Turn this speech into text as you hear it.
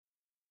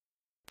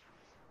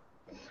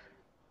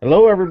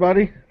Hello,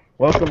 everybody.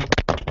 Welcome.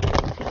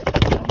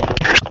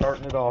 I'm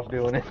starting it off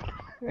doing it.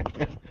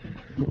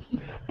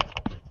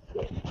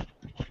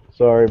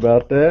 Sorry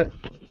about that.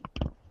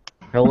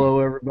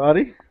 Hello,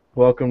 everybody.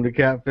 Welcome to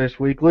Catfish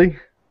Weekly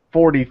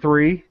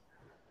 43.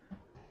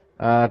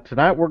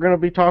 Tonight we're going to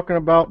be talking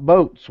about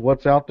boats,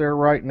 what's out there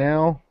right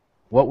now,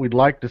 what we'd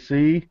like to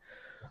see.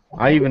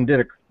 I even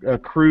did a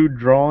crude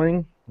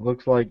drawing.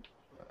 Looks like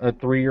a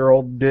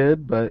 3-year-old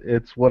did, but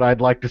it's what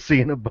I'd like to see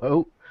in a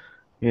boat.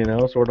 You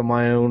know, sort of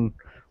my own,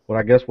 what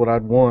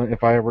I'd want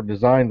if I ever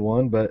designed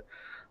one. But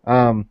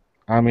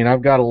I mean,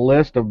 I've got a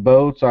list of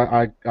boats.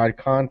 I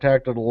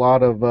contacted a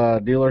lot of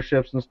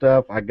dealerships and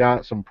stuff. I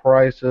got some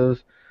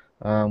prices.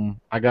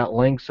 I got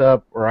links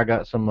up, or I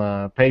got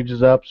some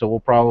pages up. So we'll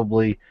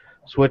probably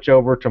switch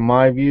over to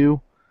my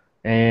view,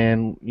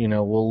 and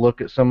we'll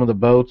look at some of the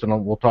boats,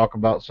 and we'll talk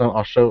about some.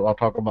 I'll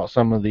talk about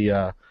some of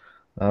the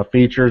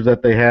features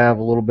that they have,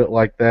 a little bit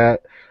like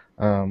that.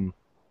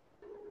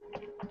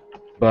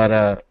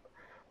 But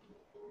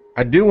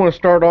I do want to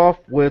start off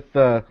with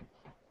the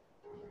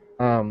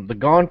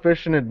Gone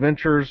Fishing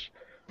Adventures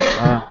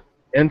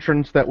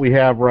entrance that we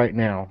have right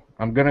now.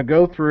 I'm going to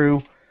go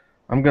through,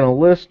 I'm going to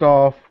list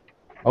off,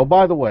 oh,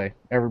 by the way,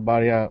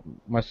 everybody,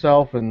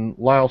 myself and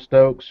Lyle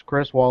Stokes,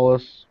 Chris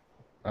Wallace,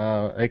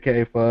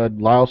 a.k.a.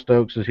 Fudd, Lyle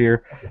Stokes is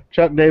here.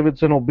 Chuck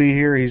Davidson will be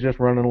here. He's just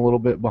running a little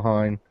bit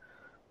behind.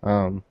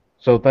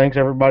 So thanks,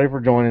 everybody, for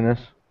joining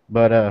us.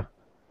 But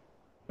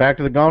back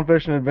to the Gone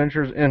Fishing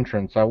Adventures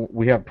entrance.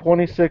 We have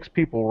 26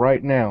 people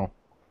right now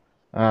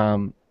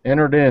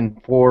entered in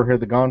for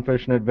the Gone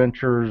Fishing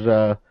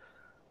Adventures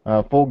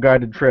full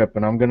guided trip,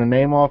 and I'm going to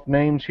name off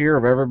names here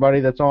of everybody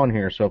that's on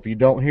here. So if you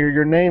don't hear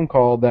your name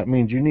called, that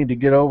means you need to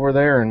get over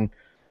there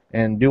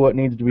and do what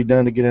needs to be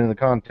done to get into the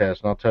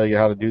contest, and I'll tell you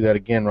how to do that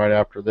again right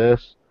after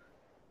this.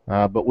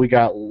 But we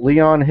got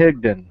Leon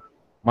Higdon,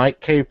 Mike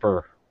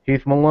Kafer,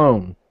 Heath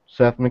Malone,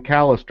 Seth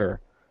McAllister,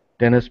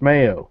 Dennis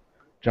Mayo,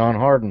 John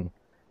Harden,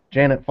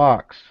 Janet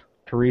Fox,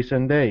 Teresa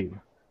and Dave,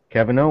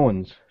 Kevin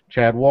Owens,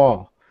 Chad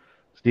Wall,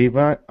 Steve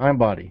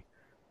Einbody,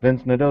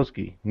 Vince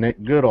Nadowski,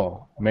 Nick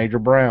Goodall, Major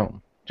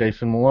Brown,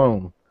 Jason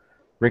Malone,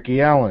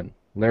 Ricky Allen,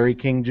 Larry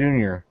King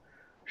Jr.,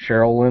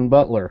 Cheryl Lynn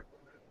Butler,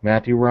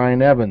 Matthew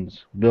Ryan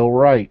Evans, Bill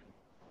Wright,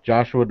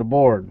 Joshua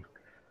DeBoard,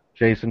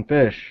 Jason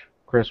Fish,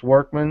 Chris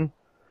Workman,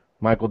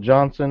 Michael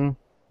Johnson,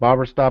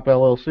 Bobber Stop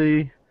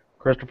LLC,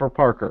 Christopher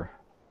Parker.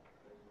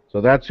 So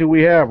that's who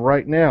we have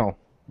right now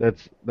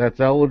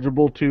that's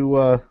eligible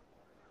to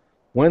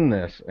win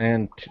this.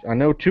 And I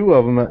know two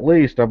of them at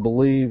least. I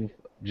believe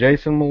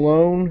Jason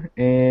Malone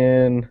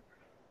and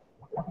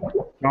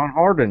John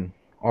Harden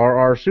are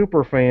our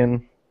super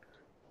fan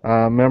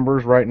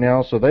members right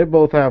now, so they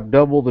both have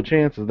double the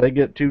chances. They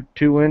get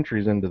two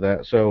entries into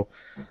that. So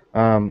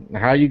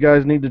how you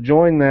guys need to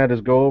join that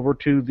is go over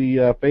to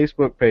the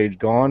Facebook page,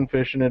 Gone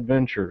Fishing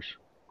Adventures.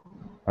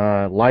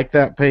 Like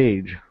that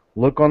page.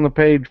 Look on the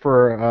page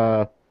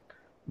for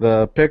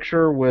the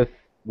picture with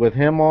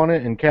him on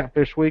it in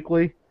Catfish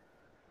Weekly.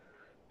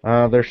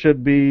 There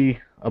should be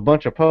a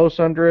bunch of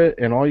posts under it,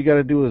 and all you got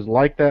to do is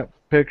like that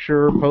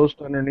picture, post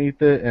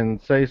underneath it,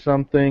 and say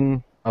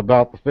something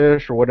about the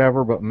fish or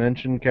whatever, but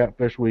mention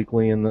Catfish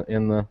Weekly in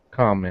the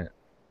comment.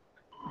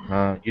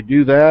 You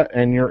do that,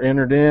 and you're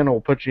entered in.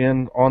 We'll put you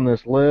in on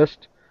this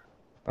list,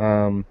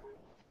 and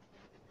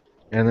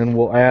then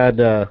we'll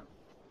add.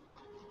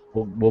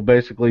 We'll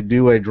basically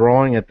do a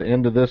drawing at the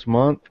end of this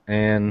month,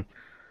 and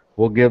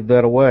we'll give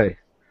that away.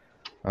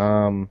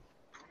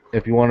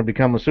 If you want to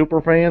become a super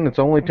fan, it's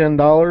only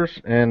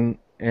 $10,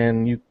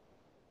 and you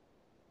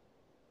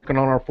can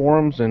on our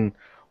forums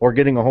or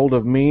getting a hold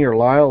of me or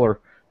Lyle or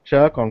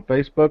Chuck on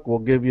Facebook. We'll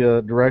give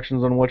you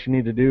directions on what you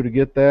need to do to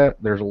get that.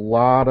 There's a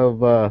lot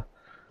of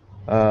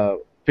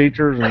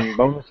features and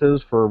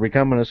bonuses for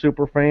becoming a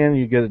super fan.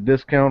 You get a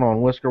discount on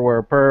Whiskerware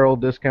apparel,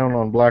 discount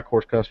on Black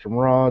Horse Custom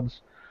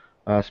rods,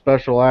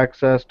 special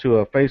access to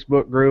a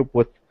Facebook group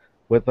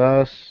with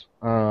us,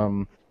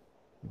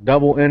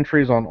 double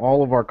entries on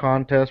all of our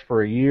contests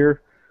for a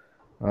year.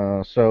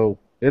 So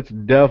it's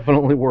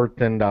definitely worth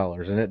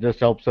 $10, and it just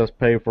helps us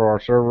pay for our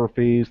server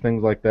fees,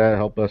 things like that,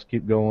 help us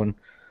keep going,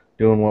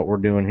 doing what we're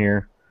doing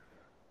here.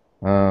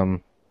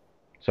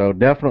 So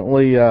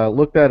definitely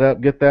look that up,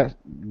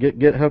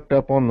 get hooked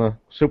up on the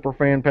super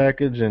fan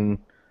package, and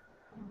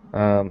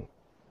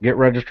get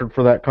registered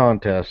for that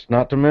contest.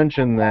 Not to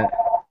mention that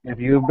if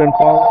you've been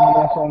following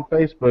us on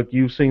Facebook,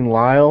 you've seen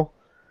Lyle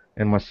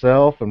and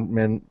myself,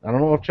 and I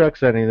don't know if Chuck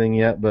said anything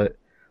yet, but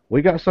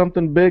we got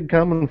something big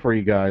coming for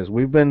you guys.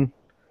 We've been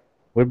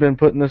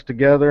putting this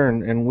together,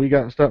 and we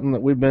got something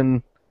that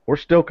we're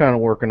still kind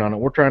of working on it.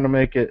 We're trying to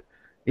make it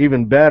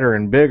even better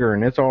and bigger,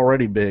 and it's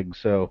already big.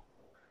 So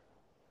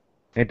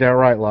ain't that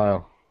right,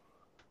 Lyle?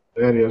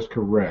 That is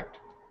correct.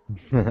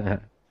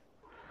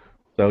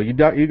 So you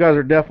guys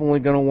are definitely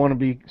going to want to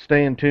be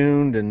staying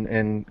tuned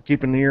and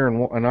keeping an ear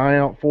and an eye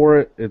out for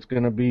it. It's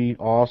going to be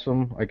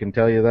awesome, I can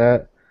tell you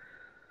that.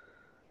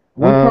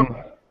 We're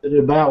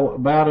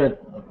about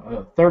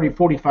 30,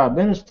 45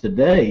 minutes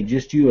today,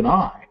 just you and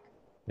I.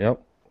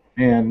 Yep.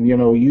 And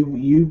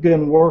you've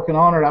been working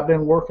on it. I've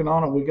been working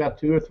on it. We got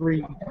 2 or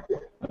 3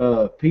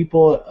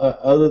 people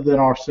other than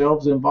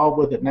ourselves involved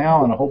with it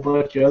now, and a whole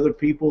bunch of other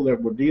people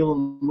that we're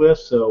dealing with.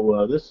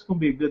 So this is going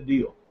to be a good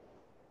deal.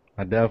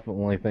 I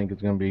definitely think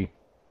it's going to be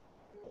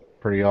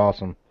pretty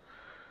awesome.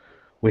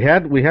 We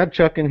had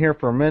Chuck in here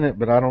for a minute,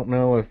 but I don't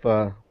know if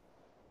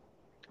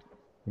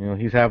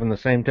he's having the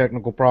same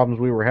technical problems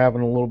we were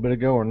having a little bit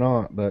ago or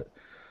not. But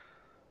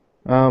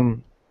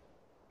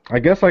I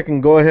guess I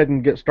can go ahead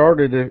and get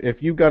started.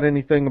 If you've got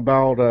anything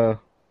about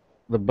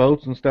the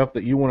boats and stuff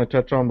that you want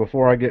to touch on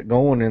before I get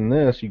going in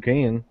this, you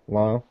can,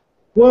 Lyle.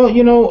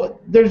 Well,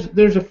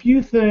 there's a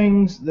few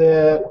things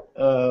that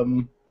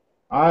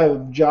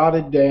I've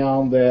jotted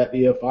down that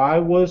if I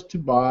was to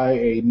buy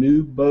a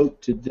new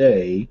boat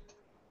today,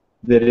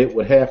 that it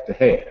would have to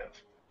have.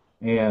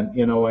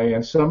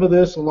 And some of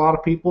this a lot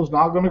of people's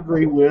not going to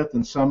agree with,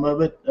 and some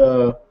of it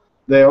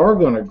they are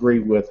going to agree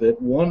with it.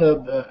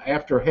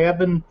 After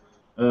having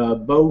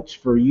boats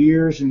for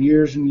years and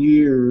years and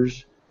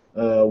years,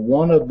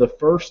 one of the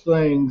first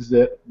things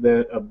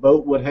that a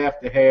boat would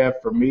have to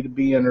have for me to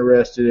be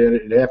interested in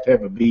it, it'd have to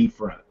have a V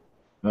front.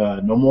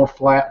 No more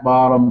flat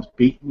bottoms,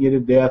 beating you to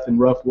death in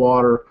rough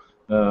water.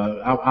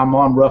 I'm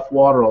on rough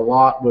water a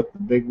lot with the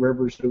big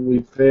rivers that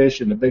we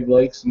fish and the big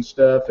lakes and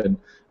stuff, and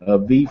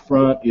V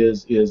front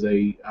is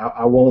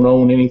I won't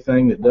own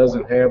anything that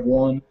doesn't have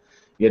one.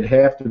 It'd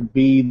have to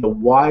be the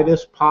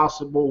widest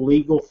possible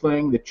legal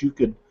thing that you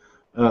could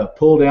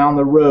pull down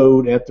the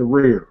road at the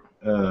rear,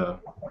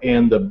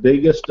 and the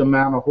biggest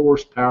amount of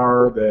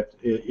horsepower that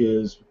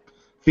is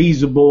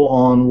feasible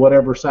on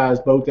whatever size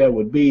boat that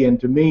would be. And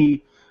to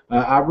me,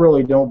 I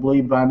really don't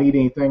believe I need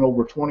anything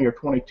over 20 or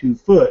 22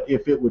 foot.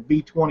 If it would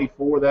be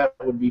 24, that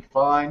would be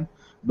fine.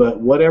 But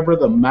whatever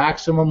the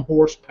maximum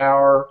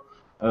horsepower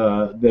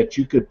that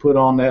you could put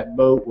on that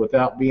boat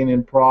without being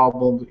in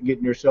problems,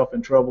 getting yourself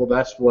in trouble,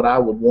 that's what I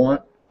would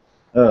want.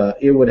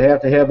 It would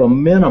have to have a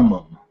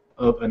minimum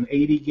of an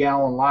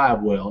 80-gallon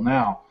live well.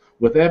 Now,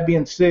 with that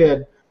being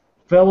said,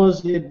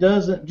 fellas, it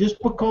doesn't, just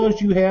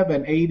because you have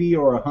an 80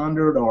 or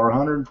 100 or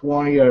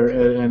 120,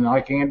 and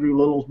like Andrew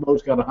Little's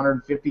boat's got a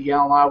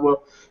 150-gallon live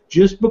well,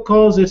 just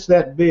because it's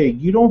that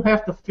big, you don't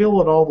have to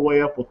fill it all the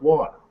way up with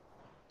water.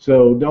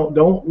 So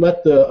don't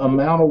let the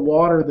amount of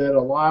water that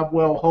a live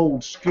well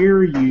holds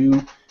scare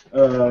you.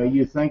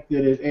 You think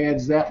that it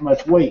adds that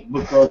much weight,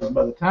 because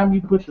by the time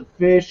you put the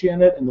fish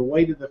in it and the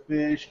weight of the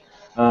fish,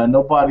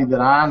 nobody that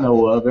I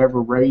know of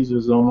ever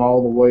raises them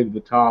all the way to the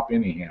top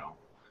anyhow.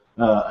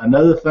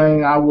 Another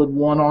thing I would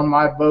want on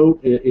my boat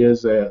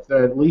is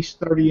at least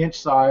 30-inch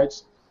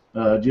sides,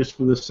 just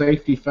for the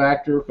safety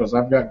factor, because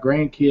I've got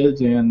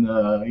grandkids, and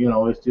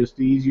it's just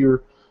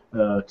easier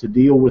to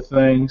deal with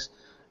things.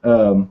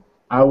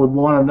 I would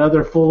want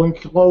another full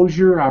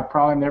enclosure. I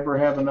probably never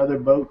have another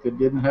boat that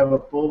didn't have a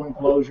full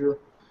enclosure.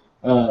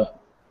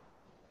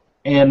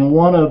 And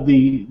one of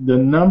the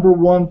number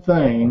one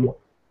thing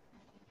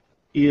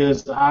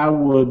is I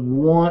would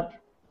want,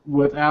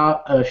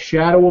 without a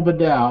shadow of a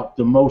doubt,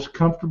 the most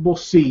comfortable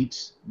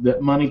seats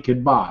that money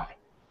could buy.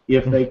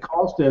 If they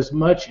cost as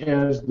much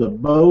as the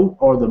boat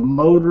or the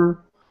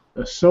motor,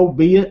 so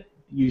be it.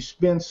 You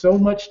spend so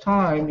much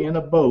time in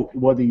a boat,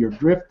 whether you're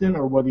drifting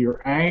or whether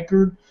you're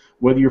anchored,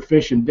 whether you're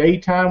fishing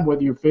daytime,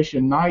 whether you're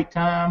fishing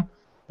nighttime.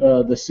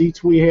 The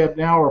seats we have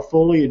now are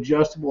fully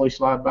adjustable. They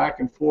slide back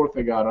and forth.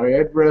 They got a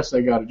headrest.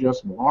 They got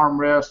adjustable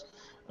armrests.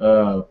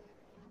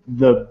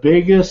 The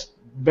biggest,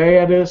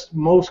 baddest,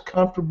 most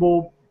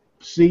comfortable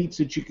seats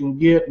that you can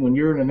get when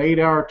you're in an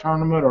 8-hour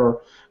tournament,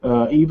 or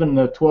even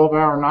the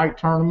 12-hour night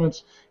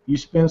tournaments, you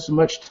spend so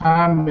much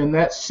time in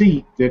that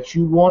seat that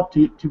you want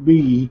to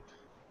be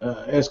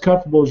as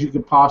comfortable as you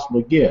could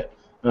possibly get.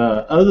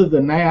 Other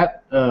than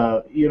that,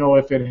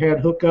 if it had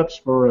hookups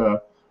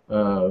for,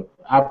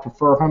 I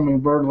prefer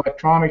Humminbird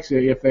Electronics.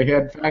 If they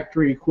had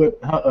factory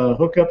equipped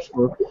hookups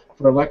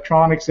for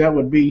electronics, that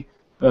would be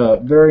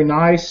very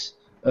nice.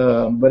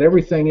 But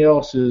everything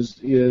else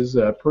is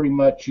pretty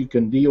much you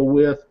can deal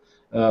with.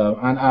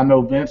 I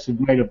know Vince had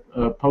made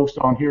a post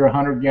on here,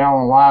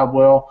 100-gallon live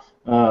well.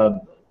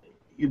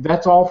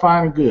 That's all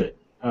fine and good.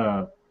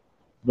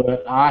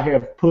 But I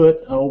have put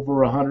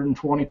over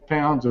 120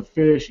 pounds of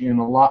fish in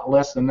a lot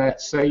less than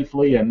that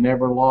safely and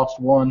never lost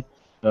one.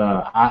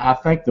 I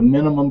think the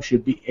minimum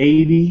should be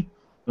 80.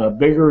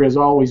 Bigger is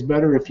always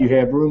better if you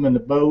have room in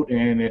the boat.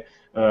 And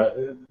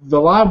the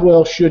live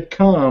well should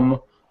come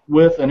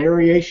with an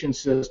aeration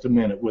system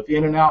in it, with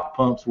in and out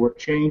pumps where it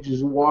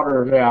changes the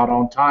water out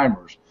on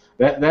timers.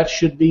 That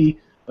should be,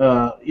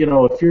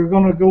 if you're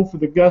going to go for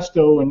the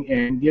gusto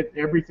and get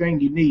everything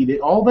you need,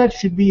 all that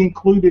should be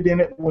included in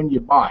it when you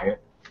buy it.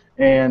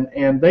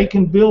 And they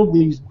can build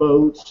these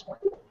boats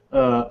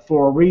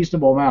for a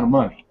reasonable amount of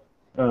money.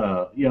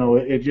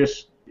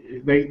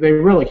 They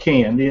really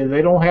can.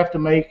 They don't have to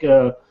make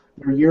their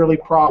yearly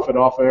profit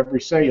off of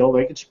every sale.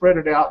 They can spread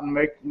it out and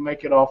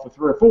make it off of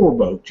 3 or 4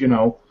 boats,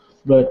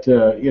 But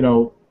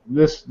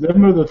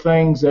them are the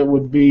things that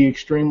would be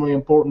extremely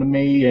important to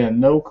me. And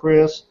no,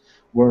 Chris,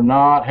 we're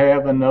not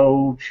having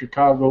no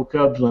Chicago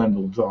Cubs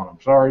emblems on them.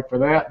 Sorry for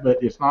that,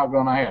 but it's not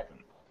going to happen.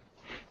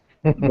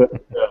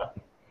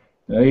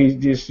 But he's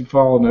just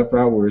following up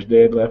right where his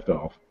dad left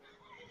off.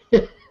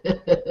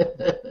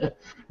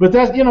 But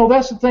that's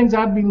the things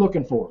I'd be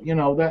looking for.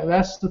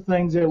 That's the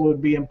things that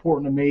would be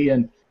important to me.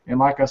 And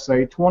like I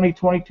say,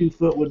 22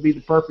 foot would be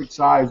the perfect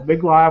size.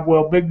 Big live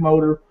well, big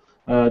motor.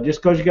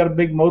 Just because you got a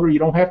big motor, you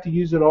don't have to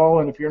use it all.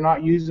 And if you're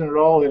not using it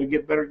all, it'll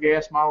get better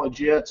gas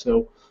mileage yet.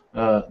 So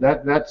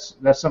that's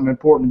something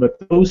important. But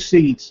those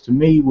seats to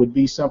me would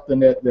be something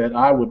that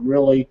I would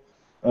really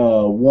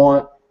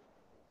want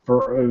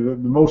for the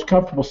most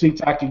comfortable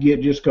seats I could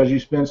get, just because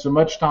you spend so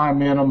much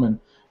time in them,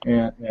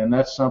 and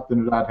that's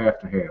something that I'd have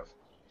to have.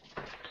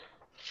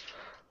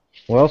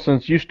 Well,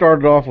 since you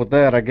started off with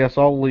that, I guess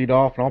I'll lead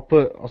off, and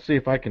I'll see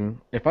if I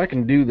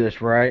can do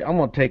this right. I'm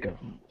gonna take a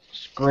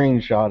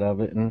screenshot of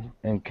it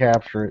and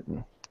capture it.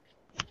 And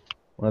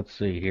let's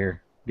see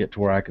here, get to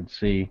where I can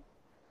see.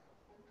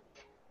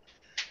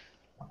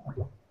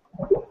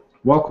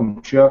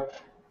 Welcome, Chuck.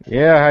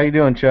 Yeah, how you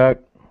doing, Chuck?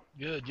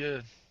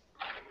 Good.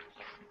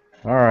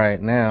 All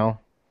right, now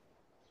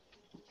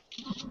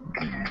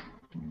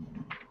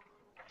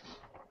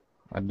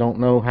I don't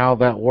know how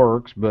that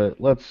works,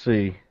 but let's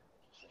see.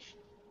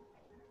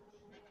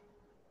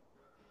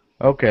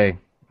 Okay,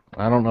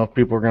 I don't know if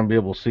people are going to be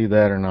able to see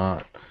that or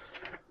not,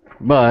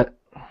 but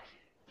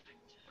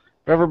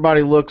if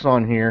everybody looks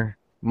on here,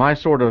 my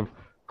sort of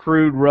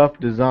crude, rough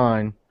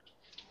design,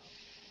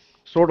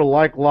 sort of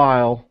like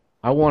Lyle,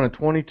 I want a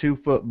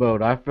 22-foot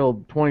boat. I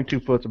feel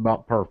 22 foot's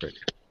about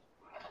perfect.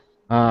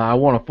 I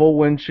want a full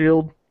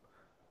windshield.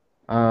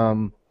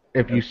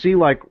 If you see,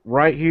 like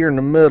right here in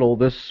the middle,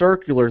 this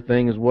circular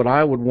thing is what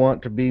I would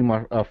want to be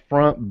a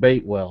front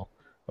bait well,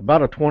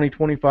 about a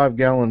 20-25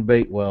 gallon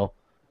bait well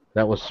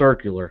that was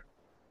circular,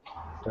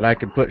 that I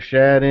could put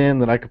shad in,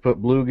 that I could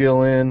put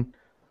bluegill in,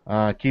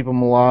 keep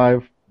them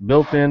alive,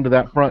 built into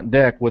that front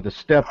deck with a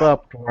step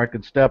up to where I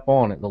could step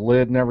on it. The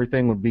lid and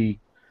everything would be,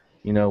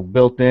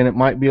 built in. It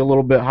might be a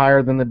little bit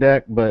higher than the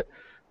deck, but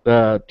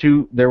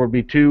there would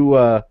be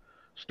two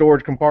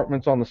storage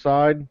compartments on the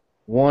side,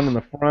 one in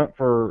the front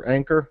for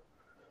anchor,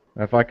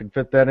 if I could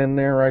fit that in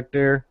there right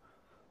there.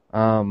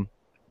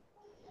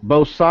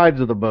 Both sides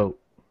of the boat.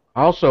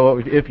 Also,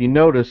 if you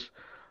notice,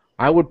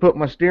 I would put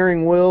my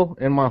steering wheel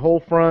and my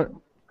whole front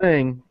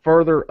thing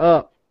further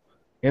up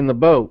in the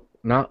boat,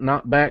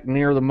 not back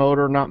near the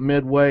motor, not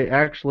midway,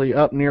 actually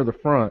up near the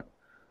front.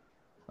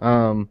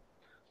 And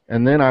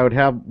then I would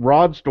have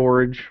rod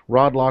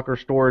locker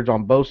storage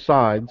on both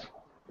sides.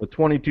 With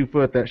 22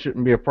 foot, that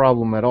shouldn't be a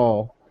problem at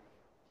all.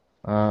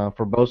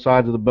 For both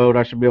sides of the boat,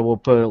 I should be able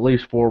to put at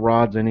least 4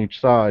 rods in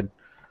each side.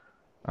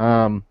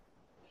 On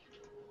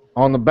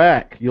the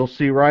back, you'll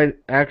see right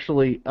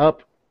actually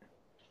up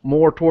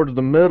more towards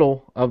the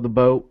middle of the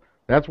boat,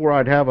 that's where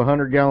I'd have a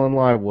 100-gallon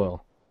live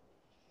well.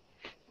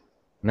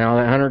 Now,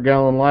 that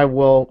 100-gallon live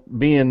well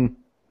being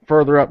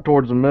further up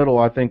towards the middle,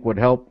 I think would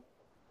help,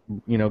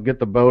 get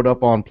the boat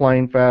up on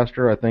plane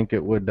faster. I think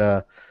it would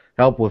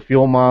help with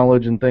fuel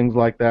mileage and things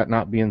like that,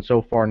 not being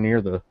so far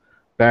near the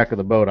back of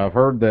the boat. I've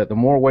heard that the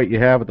more weight you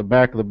have at the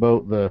back of the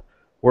boat, the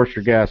worse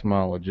your gas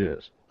mileage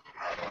is.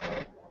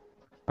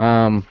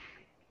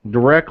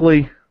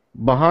 Directly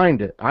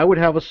behind it, I would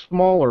have a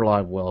smaller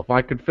live well if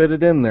I could fit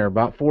it in there,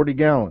 about 40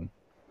 gallon.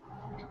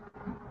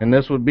 And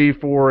this would be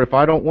for if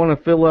I don't want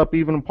to fill up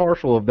even a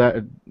partial of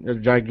that a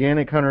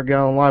gigantic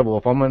 100-gallon live well.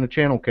 If I'm in a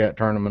channel cat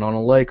tournament on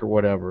a lake or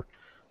whatever,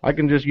 I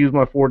can just use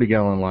my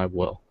 40-gallon live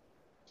well,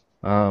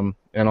 and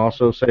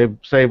also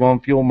save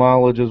on fuel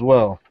mileage as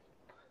well.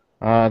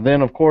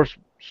 Then, of course,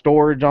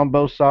 storage on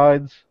both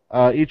sides.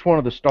 Each one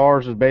of the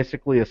stars is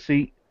basically a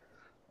seat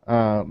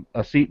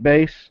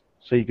base,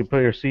 so you could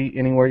put your seat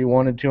anywhere you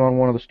wanted to on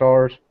one of the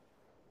stars.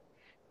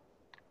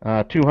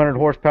 200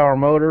 horsepower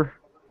motor.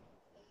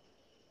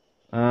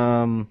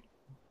 About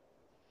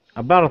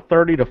a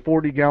 30 to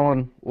 40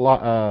 gallon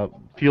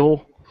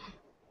fuel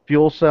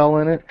cell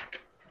in it.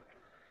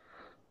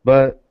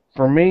 But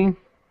for me,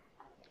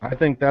 I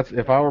think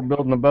if I were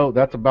building a boat,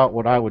 that's about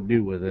what I would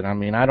do with it. I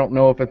mean, I don't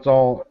know if it's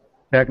all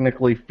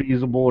technically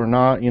feasible or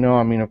not.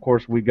 I mean, of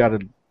course, you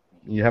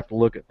have to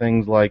look at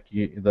things like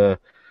the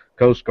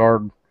Coast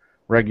Guard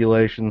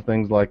regulations,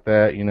 things like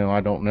that.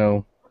 I don't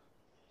know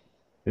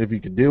if you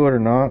could do it or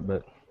not,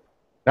 but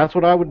that's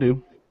what I would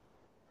do.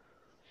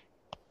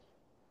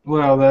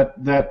 Well,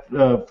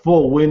 that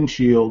full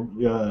windshield,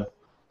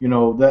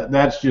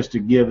 that's just a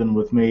given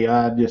with me.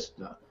 I just,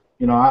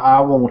 I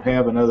won't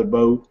have another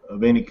boat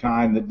of any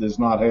kind that does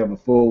not have a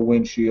full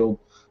windshield.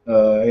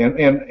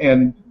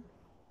 And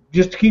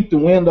just to keep the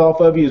wind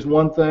off of you is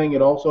one thing.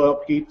 It also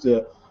helps keep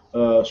the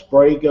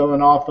spray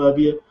going off of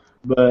you.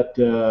 But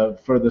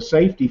for the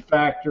safety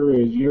factor,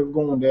 as you're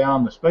going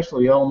down,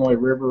 especially Illinois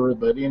River,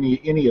 but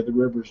any of the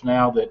rivers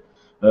now that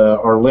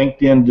are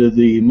linked into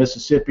the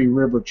Mississippi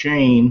River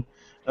chain,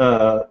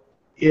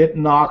 it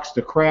knocks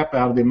the crap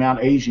out of the amount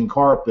of Asian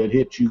carp that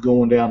hits you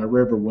going down the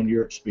river when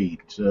you're at speed.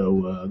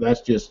 So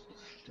that's just,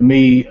 to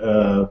me,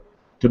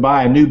 to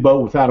buy a new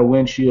boat without a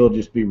windshield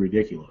just be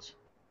ridiculous.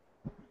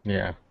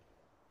 Yeah.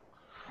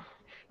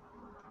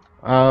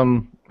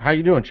 How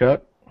you doing,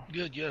 Chuck?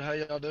 Good, good. How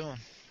y'all doing?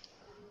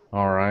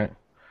 All right.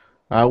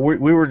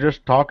 We were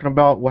just talking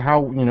about how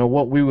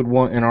what we would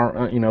want in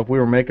our if we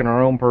were making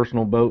our own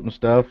personal boat and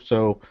stuff.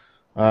 So,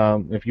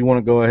 if you want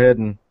to go ahead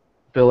and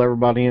fill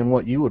everybody in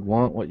what you would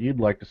want, what you'd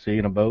like to see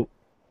in a boat.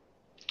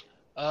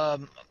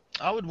 Um,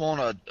 I would want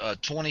a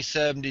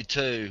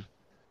 2072,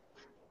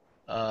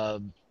 uh,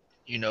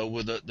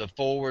 with the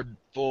forward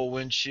full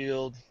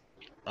windshield.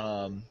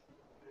 Um,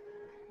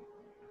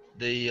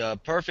 the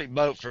perfect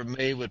boat for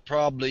me would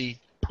probably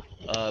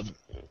uh,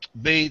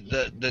 be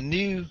the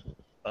new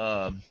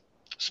um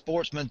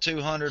Sportsman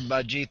 200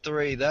 by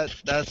G3.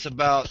 That's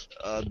about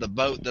the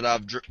boat that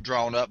I've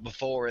drawn up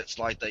before. It's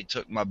like they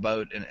took my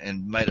boat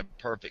and made a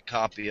perfect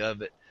copy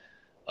of it.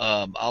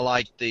 I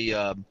like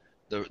the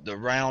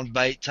round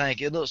bait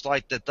tank. It looks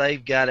like that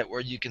they've got it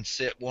where you can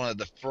sit one of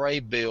the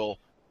Fraybill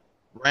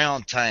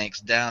round tanks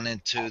down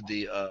into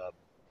the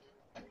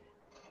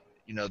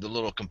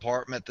little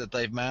compartment that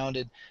they've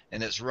mounted,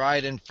 and it's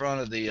right in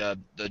front of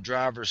the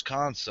driver's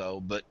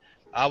console. But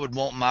I would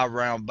want my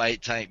round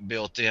bait tank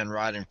built in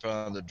right in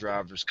front of the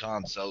driver's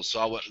console, so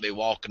I wouldn't be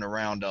walking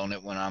around on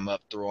it when I'm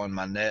up throwing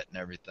my net and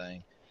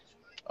everything.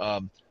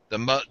 Um, the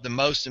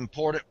most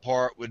important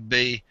part would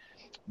be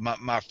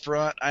my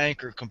front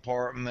anchor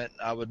compartment.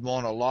 I would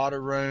want a lot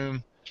of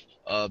room,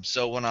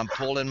 so when I'm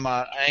pulling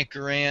my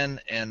anchor in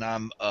and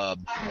I'm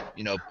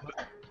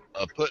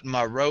putting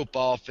my rope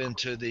off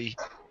into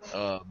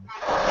uh,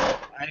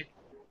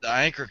 the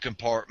anchor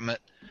compartment,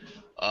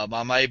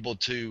 I'm able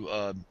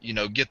to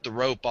get the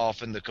rope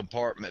off in the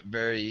compartment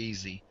very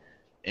easy.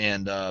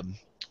 And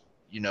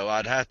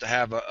I'd have to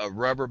have a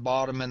rubber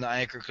bottom in the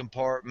anchor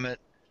compartment,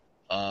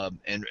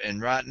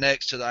 and right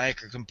next to the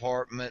anchor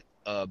compartment,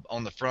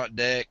 on the front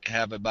deck,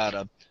 have about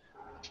a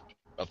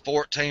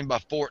 14 by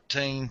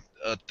 14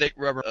 thick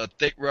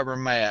rubber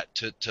mat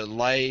to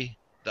lay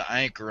the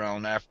anchor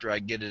on after I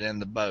get it in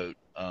the boat.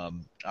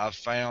 I've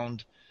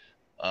found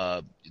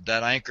that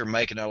anchor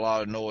making a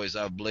lot of noise,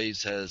 I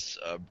believe, has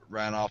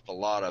ran off a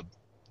lot of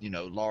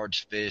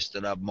large fish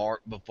that I've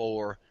marked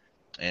before,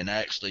 and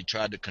actually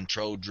tried to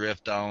control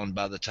drift on.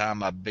 By the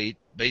time I beat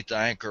the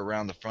anchor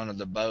around the front of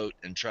the boat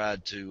and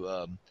tried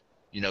to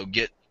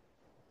get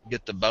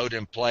the boat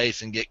in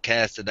place and get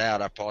casted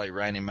out, I probably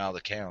ran him out of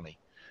the county.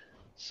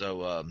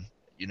 So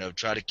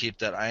try to keep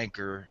that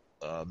anchor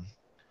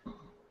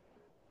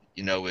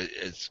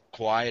as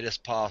quiet as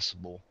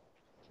possible.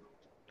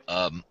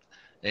 Um,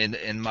 and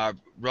in my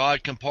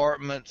rod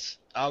compartments,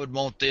 I would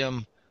want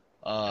them,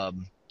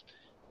 um,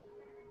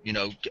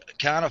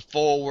 kind of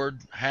forward,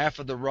 half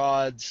of the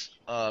rods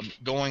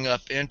going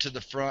up into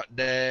the front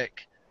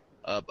deck,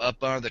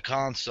 up under the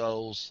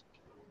consoles,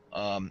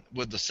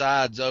 with the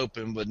sides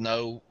open, with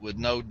no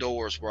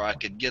doors, where I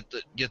could get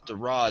the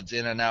rods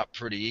in and out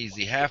pretty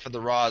easy. Half of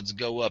the rods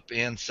go up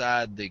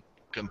inside the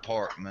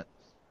compartment,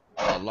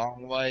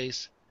 long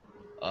ways,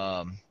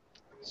 um,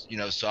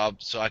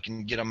 so I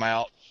can get them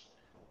out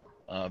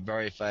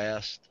very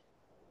fast.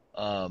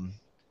 Um,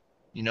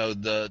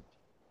 the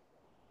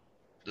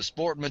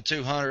Sportman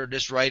 200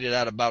 is rated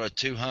at about a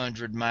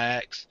 200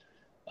 max.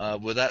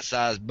 With that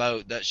size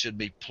boat, that should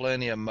be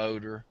plenty of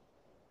motor.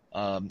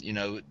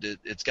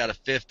 It's got a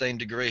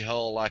 15-degree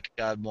hull like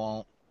I'd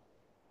want.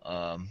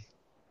 Um,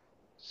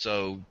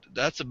 so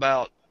that's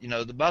about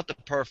the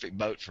perfect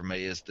boat for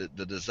me is the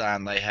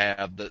design they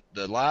have.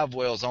 The live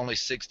well is only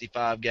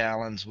 65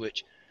 gallons,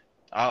 which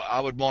I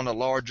would want a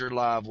larger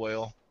live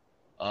well.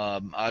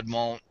 I'd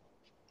want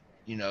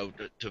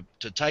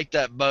to take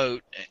that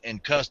boat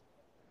and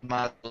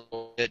customize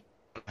it,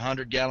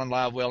 100-gallon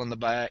live well in the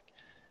back,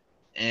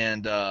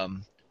 and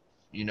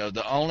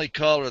the only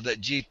color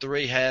that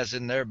G3 has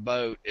in their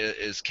boat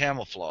is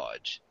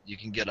camouflage. You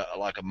can get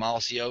like a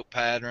mossy oak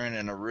pattern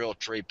and a real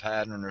tree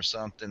pattern or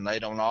something. They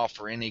don't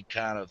offer any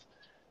kind of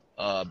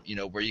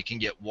where you can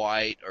get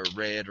white or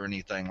red or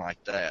anything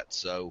like that.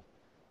 So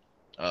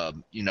I'd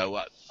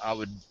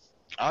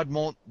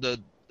want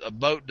a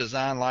boat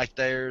design like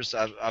theirs.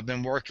 I've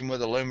been working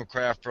with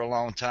Alumacraft for a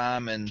long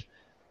time, and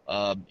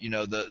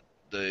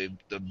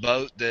the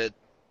boat that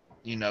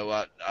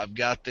I've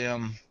got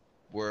them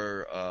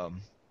where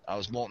I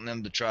was wanting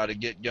them to try to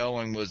get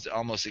going was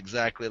almost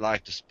exactly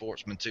like the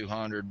Sportsman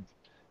 200.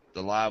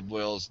 The live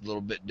well's a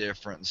little bit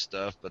different and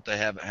stuff, but they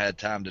haven't had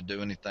time to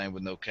do anything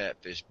with no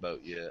catfish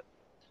boat yet.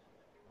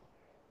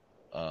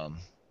 Um,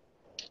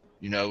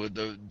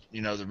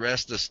 the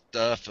rest of the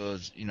stuff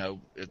is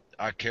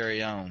I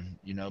carry on.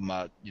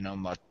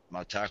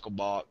 My tackle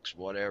box,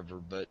 whatever.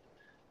 But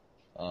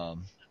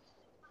um,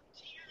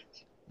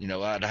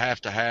 I'd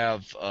have to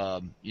have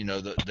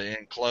the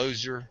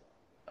enclosure.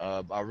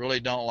 I really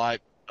don't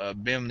like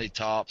bimini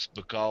tops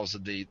because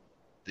of the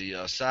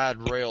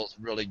side rails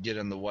really get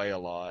in the way a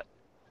lot.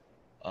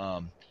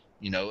 Um,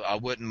 I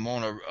wouldn't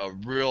want a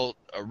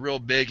real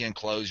big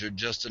enclosure,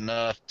 just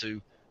enough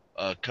to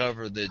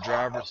cover the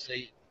driver's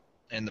seat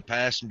and the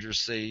passenger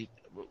seat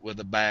with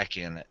a back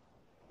in it.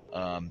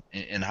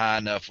 and high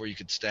enough where you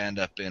could stand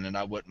up in, and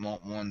I wouldn't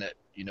want one that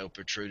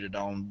protruded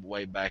on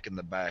way back in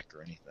the back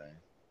or anything.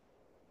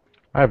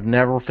 I've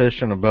never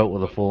fished in a boat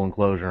with a full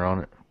enclosure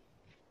on it.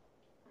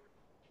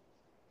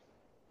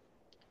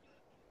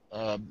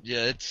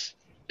 Yeah, it's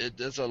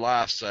a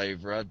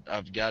lifesaver.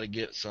 I've got to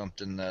get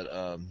something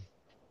that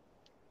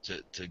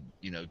to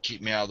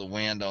keep me out of the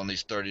wind on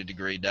these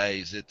 30-degree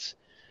days. It's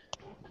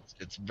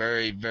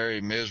very,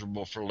 very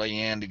miserable for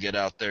Leanne to get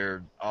out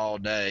there all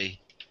day,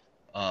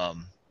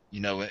 and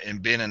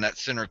being in that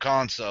center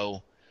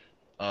console.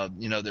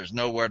 There's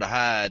nowhere to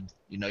hide.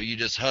 You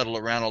just huddle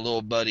around a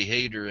little buddy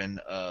heater and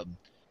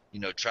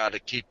try to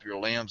keep your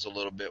limbs a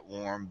little bit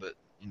warm, but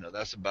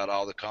that's about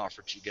all the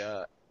comfort you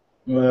got.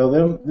 Well,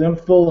 them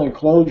full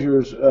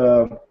enclosures,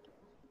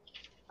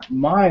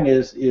 mine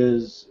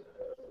is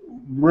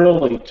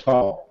really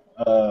tall,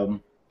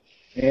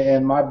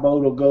 and my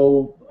boat will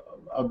go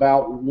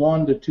about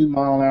 1 to 2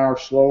 mile an hour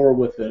slower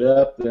with it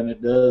up than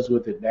it does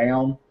with it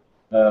down.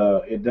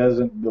 The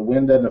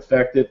wind doesn't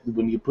affect it.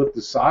 When you put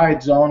the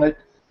sides on it,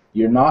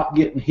 you're not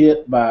getting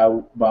hit by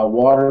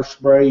water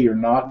spray. You're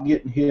not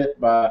getting hit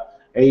by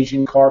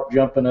Asian carp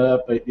jumping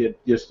up. It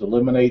just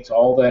eliminates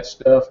all that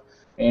stuff.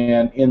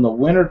 And in the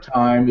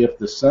wintertime, if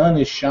the sun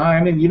is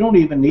shining, you don't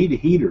even need a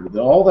heater.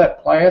 All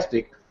that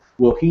plastic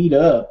will heat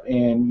up,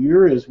 and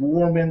you're as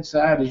warm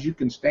inside as you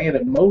can stand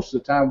it. Most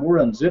of the time, we're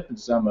unzipping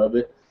some of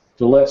it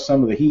to let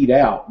some of the heat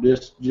out,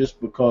 just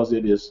because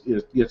it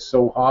gets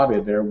so hot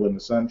in there when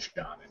the sun's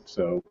shining.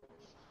 So,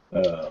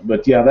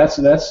 but yeah, that's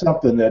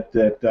something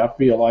that I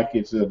feel like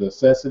it's a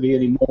necessity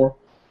anymore.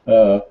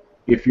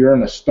 If you're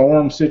in a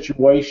storm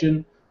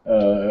situation,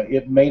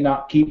 it may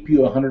not keep you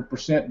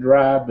 100%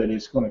 dry, but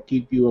it's going to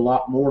keep you a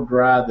lot more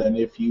dry than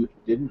if you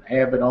didn't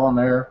have it on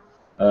there.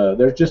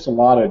 There's just a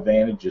lot of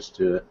advantages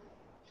to it.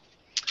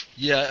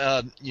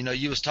 Yeah,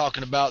 you was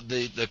talking about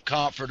the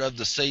comfort of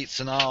the seats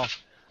and all.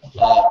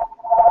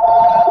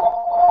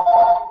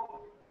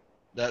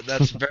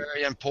 That's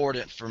very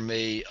important for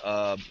me.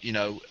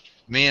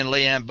 Me and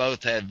Leanne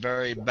both had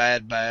very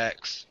bad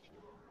backs,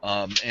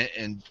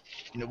 and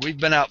we've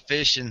been out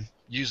fishing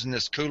using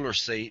this cooler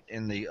seat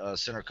in the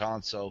center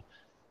console.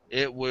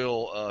 It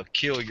will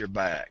kill your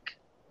back.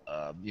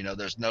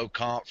 There's no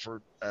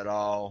comfort at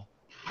all.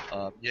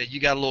 Yeah, you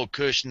got a little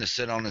cushion to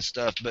sit on and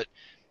stuff, but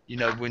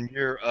when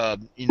you're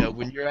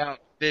out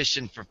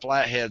fishing for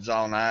flatheads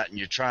all night and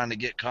you're trying to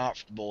get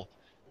comfortable,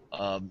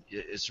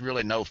 it's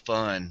really no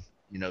fun,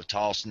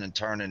 tossing and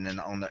turning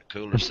on that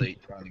cooler seat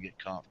trying to get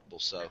comfortable.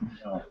 So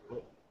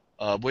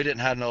we didn't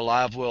have no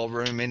live well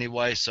room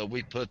anyway, so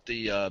we put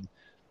the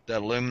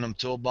aluminum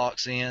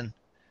toolbox in.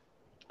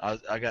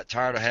 I got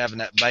tired of having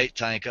that bait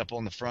tank up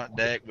on the front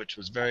deck, which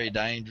was very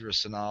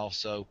dangerous and all.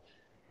 So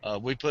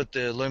we put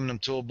the aluminum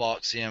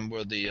toolbox in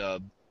where the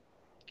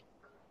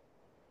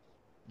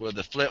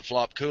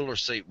flip-flop cooler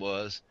seat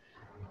was,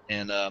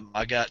 and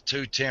I got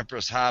 2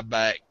 Temperas high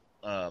back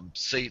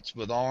seats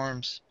with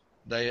arms.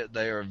 They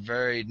are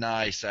very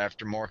nice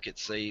aftermarket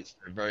seats.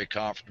 They're very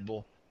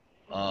comfortable.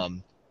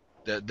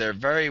 They're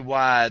very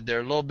wide.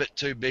 They're a little bit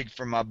too big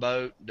for my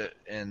boat,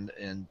 and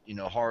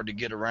hard to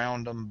get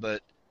around them.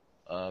 But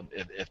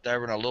if they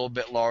were in a little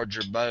bit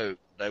larger boat,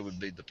 they would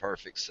be the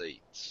perfect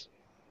seats.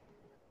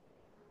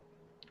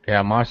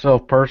 Yeah,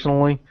 myself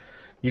personally,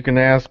 you can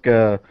ask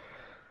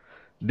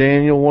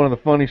Daniel one of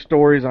the funny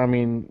stories. I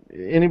mean,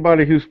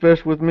 anybody who's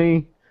fished with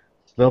me,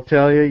 they'll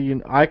tell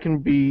you, I can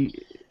be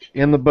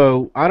in the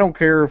boat. I don't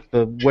care if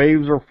the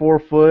waves are 4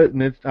 foot,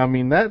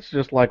 and that's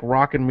just like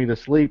rocking me to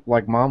sleep,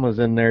 like Mama's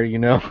in there,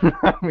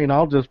 I mean,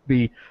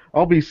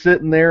 I'll be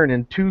sitting there, and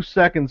in 2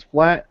 seconds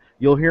flat,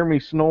 you'll hear me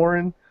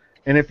snoring.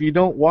 And if you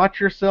don't watch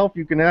yourself,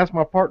 you can ask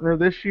my partner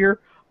this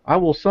year, I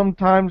will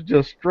sometimes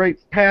just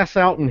straight pass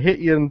out and hit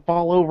you and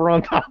fall over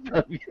on top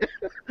of you.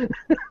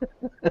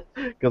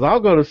 Because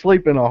I'll go to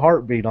sleep in a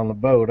heartbeat on the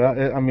boat.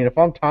 I mean, if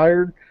I'm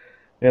tired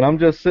and I'm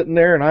just sitting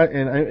there,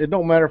 and it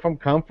don't matter if I'm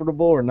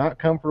comfortable or not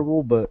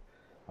comfortable, but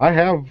my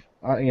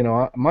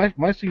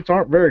seats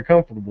aren't very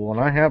comfortable, and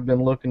I have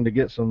been looking to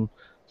get some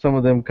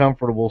of them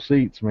comfortable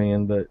seats,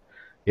 man. But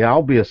yeah,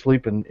 I'll be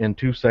asleep in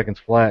 2 seconds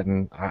flat,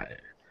 and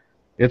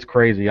it's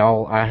crazy.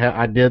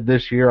 I did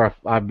this year.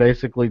 I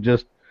basically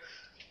just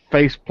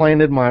face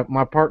planted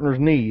my partner's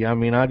knee. I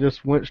mean, I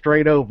just went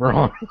straight over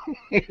on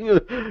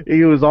him.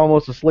 He was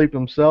almost asleep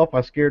himself.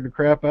 I scared the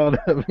crap out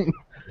of him.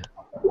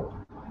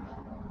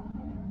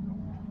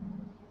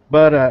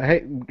 But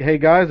hey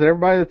guys,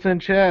 everybody that's in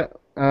chat,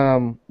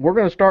 we're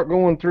going to start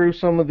going through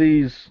some of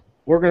these.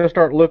 We're going to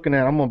start looking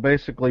at. I'm going to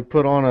basically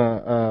put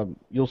on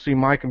you'll see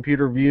my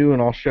computer view,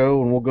 and I'll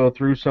show, and we'll go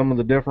through some of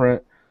the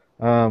different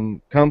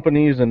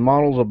companies and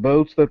models of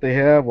boats that they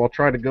have. I'll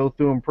try to go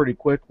through them pretty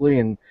quickly,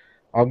 and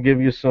I'll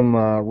give you some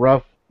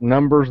rough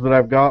numbers that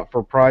I've got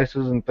for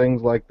prices and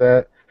things like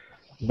that.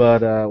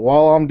 But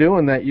while I'm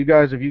doing that,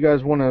 if you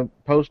guys want to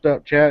post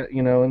up chat,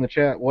 in the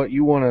chat what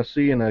you want to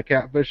see in a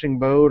catfishing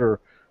boat or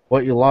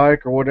what you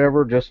like or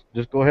whatever, just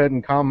go ahead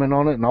and comment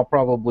on it, and I'll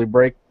probably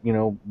break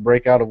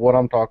out of what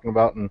I'm talking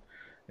about and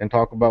and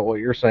talk about what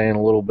you're saying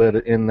a little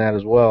bit in that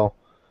as well.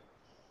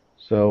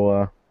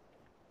 So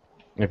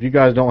if you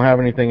guys don't have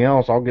anything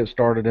else, I'll get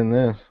started in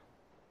this.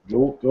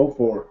 Go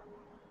for it.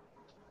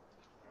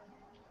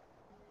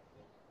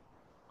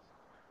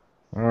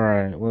 All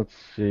right, let's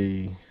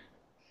see.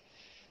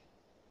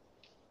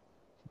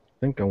 I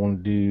think I want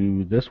to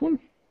do this one.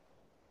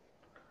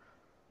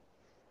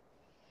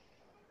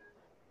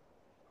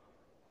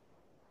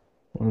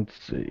 Let's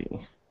see.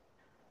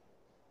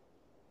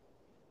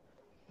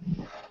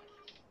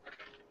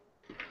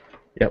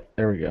 Yep,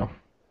 there we go.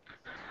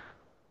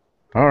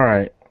 All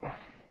right.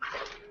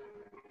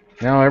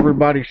 Now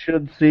everybody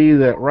should see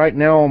that right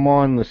now I'm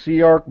on the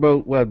Sea Ark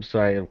boat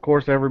website. Of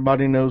course,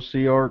 everybody knows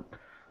Sea Ark.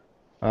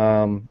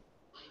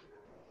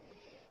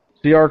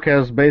 Sea Ark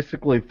has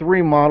basically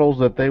 3 models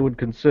that they would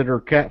consider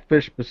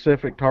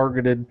catfish-specific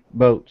targeted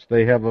boats.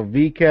 They have a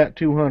VCAT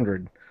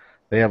 200,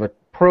 they have a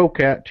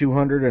ProCat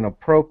 200, and a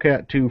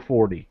ProCat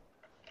 240.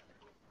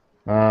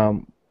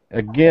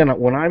 Again,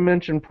 when I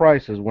mention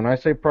prices, when I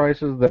say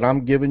prices that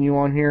I'm giving you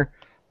on here,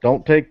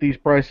 don't take these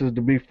prices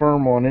to be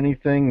firm on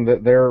anything.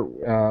 That they're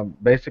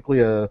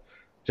basically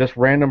just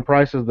random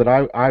prices that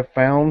I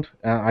found.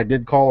 I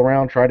did call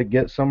around, try to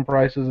get some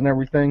prices and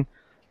everything.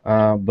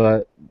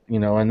 But, you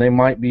know, and they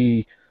might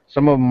be,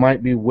 some of them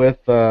might be with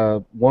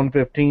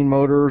 115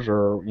 motors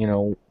or, you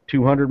know,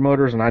 200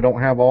 motors, and I don't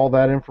have all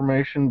that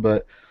information.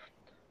 But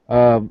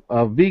a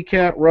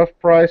VCAT rough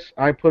price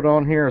I put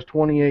on here is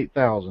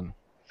 $28,000.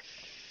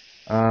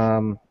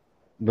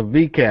 The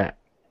VCAT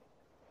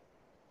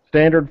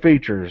standard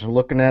features,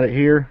 looking at it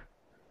here,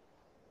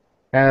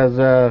 has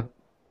a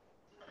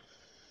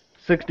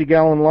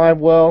 60-gallon live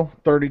well,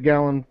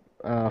 30-gallon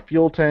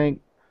fuel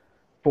tank,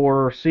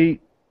 4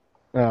 seat,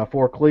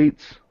 4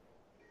 cleats.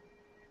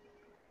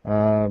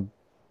 Let's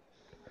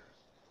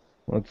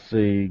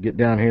see, get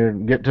down here,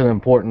 get to the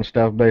important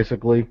stuff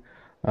basically.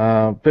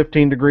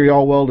 15-degree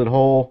all-welded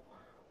hull,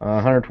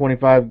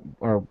 125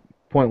 or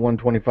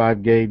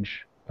 .125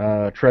 gauge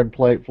tread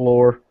plate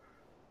floor.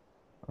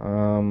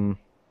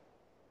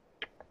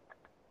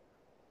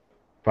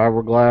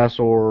 Fiberglass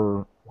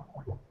or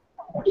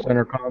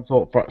center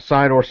console,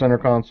 side or center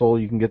console,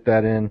 you can get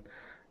that in.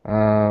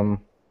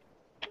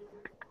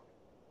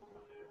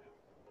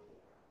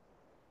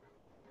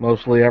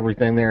 Mostly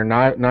everything there.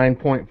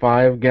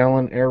 9.5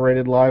 gallon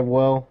aerated live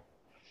well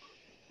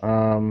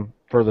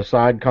for the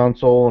side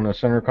console, and the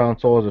center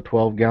console is a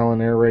 12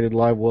 gallon aerated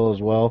live well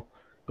as well,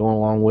 going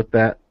along with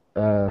that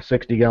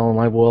 60 gallon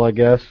live well, I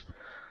guess.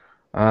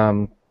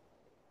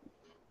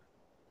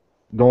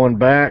 Going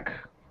back,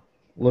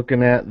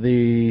 looking at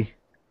the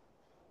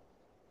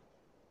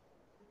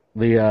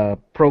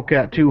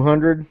ProCat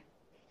 200.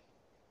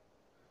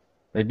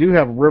 They do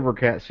have a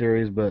Rivercat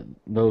series, but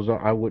those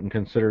I wouldn't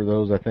consider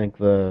those. I think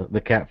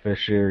the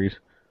Catfish series.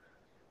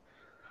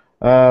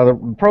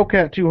 The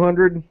ProCat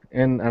 200,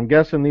 and I'm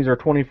guessing these are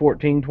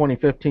 2014,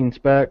 2015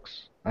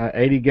 specs.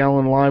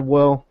 80-gallon live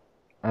well,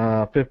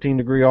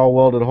 15-degree all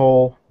welded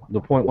hull,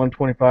 the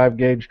 .125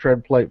 gauge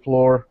tread plate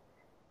floor.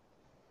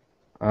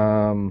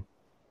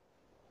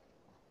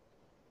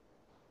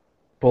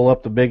 Pull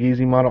up the Big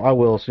Easy model. I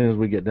will as soon as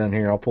we get done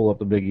here. I'll pull up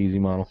the Big Easy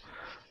model. Is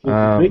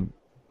the Big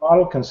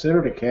model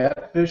considered a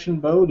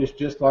catfishing boat? It's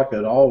just like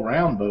an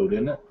all-round boat,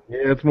 isn't it?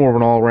 Yeah, it's more of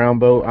an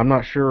all-round boat. I'm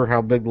not sure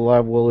how big the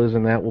live well is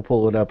in that. We'll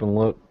pull it up and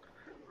look.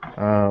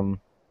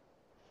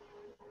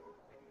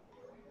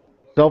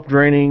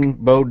 Self-draining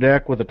bow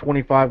deck with a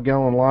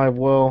 25-gallon live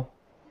well.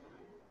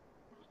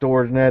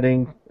 Storage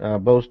netting,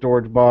 bow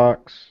storage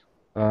box,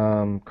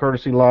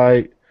 courtesy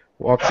light,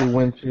 walk-through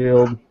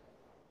windshield.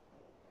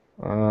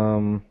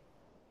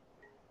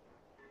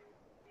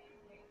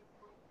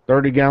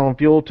 30-gallon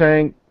fuel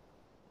tank,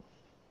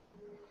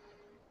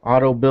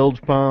 auto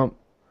bilge pump,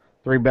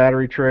 3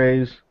 battery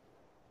trays,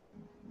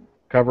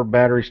 covered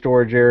battery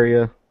storage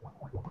area.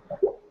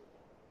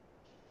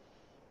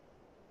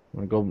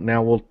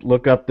 Now we'll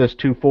look up this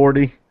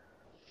 240.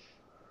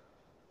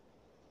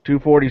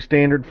 240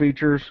 standard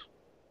features,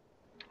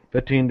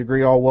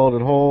 15-degree all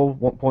welded hull,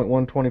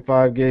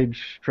 1.125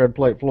 gauge tread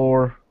plate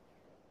floor,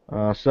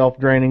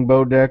 self-draining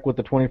bow deck with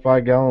a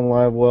 25-gallon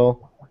live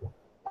well,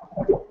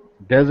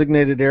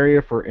 designated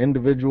area for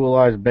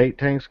individualized bait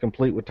tanks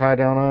complete with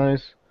tie-down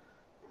eyes,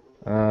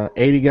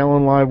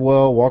 80-gallon live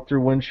well,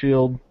 walk-through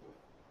windshield,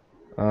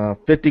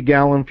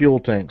 50-gallon fuel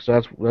tank.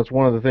 So that's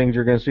one of the things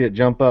you're going to see it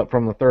jump up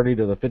from the 30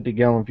 to the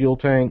 50-gallon fuel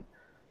tank.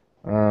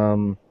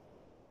 3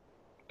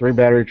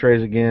 battery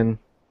trays again.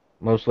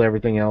 Mostly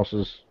everything else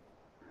is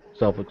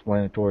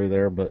self-explanatory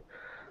there, but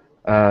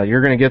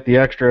you're going to get the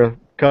extra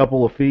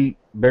couple of feet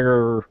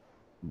bigger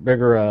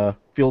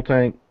fuel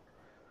tank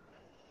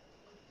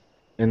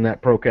in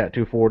that ProCat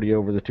 240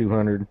 over the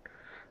 200.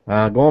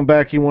 Going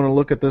back, you want to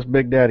look at this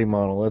Big Daddy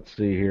model. Let's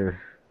see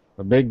here.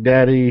 The Big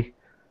Daddy,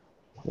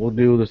 we'll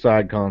do the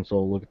side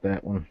console. Look at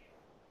that one.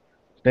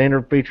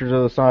 Standard features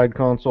of the side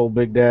console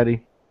Big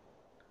Daddy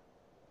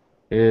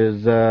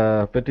is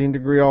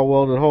 15-degree all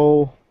welded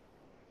hull,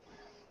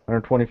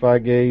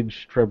 125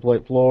 gauge tread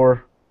plate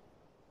floor,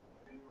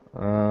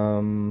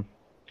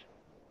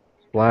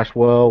 splash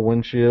well,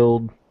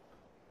 windshield,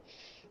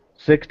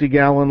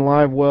 60-gallon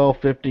live well,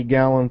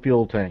 50-gallon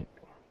fuel tank.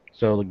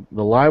 So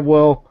the live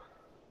well,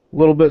 a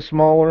little bit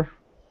smaller.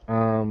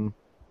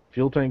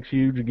 Fuel tank's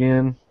huge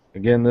again.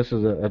 Again, this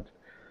is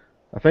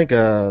I think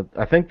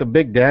the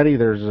Big Daddy,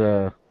 there's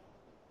a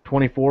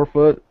 24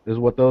 foot is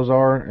what those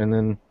are, and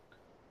then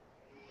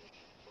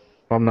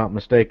if I'm not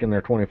mistaken,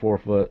 they're 24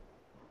 foot.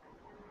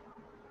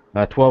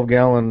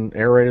 12-gallon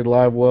aerated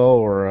live well,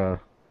 or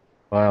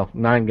well,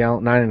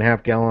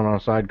 9.5 gallon on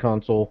a side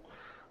console.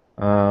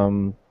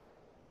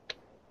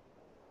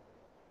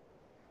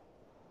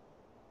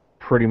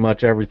 Pretty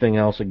much everything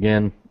else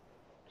again,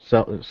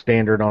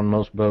 standard on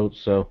most boats.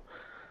 So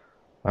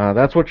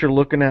that's what you're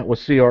looking at with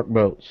Sea Ark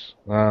boats.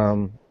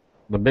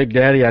 The Big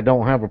Daddy, I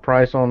don't have a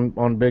price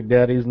on Big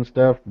Daddies and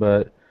stuff,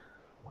 but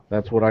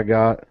that's what I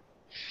got.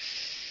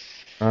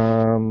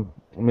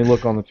 Let me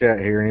look on the chat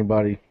here.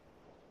 Anybody?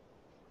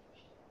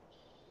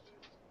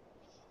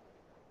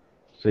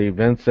 See,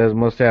 Vince says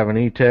must have an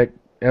E-Tech,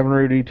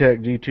 Evinrude E-Tech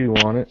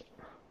G2 on it,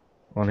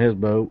 on his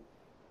boat.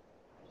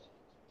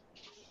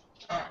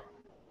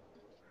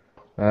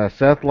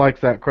 Seth likes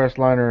that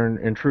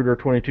Crestliner Intruder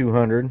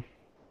 2200.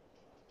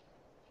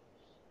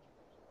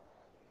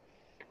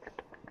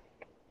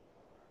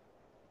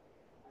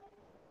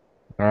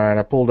 Alright, I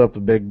already pulled up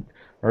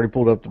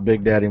the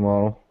Big Daddy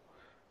model.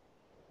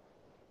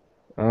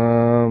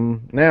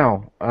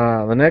 Now,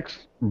 the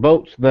next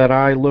boats that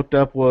I looked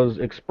up was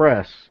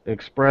Express.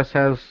 Express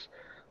has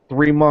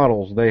 3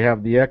 models. They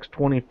have the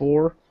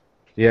X24,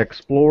 the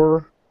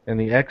Explorer, and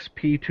the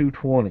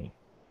XP220.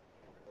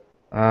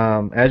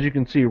 As you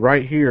can see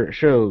right here, it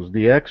shows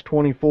the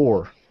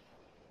X24,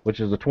 which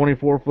is a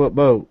 24-foot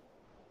boat,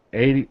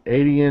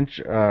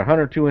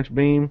 102-inch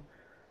beam,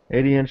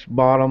 80-inch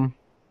bottom,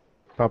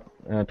 top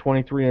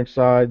 23-inch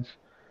sides,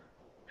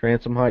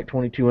 transom height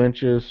 22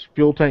 inches,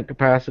 fuel tank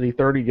capacity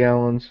 30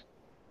 gallons,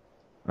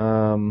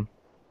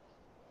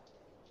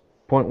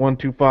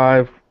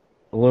 0.125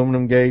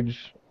 aluminum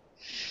gauge,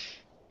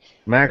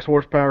 max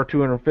horsepower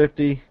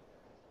 250,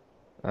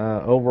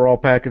 overall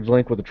package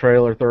length with a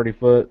trailer 30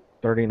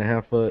 and a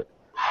half foot.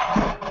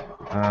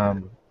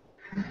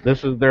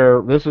 This is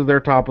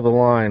their top of the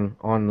line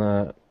on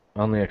the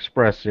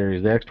Express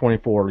series, the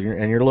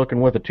X24, and you're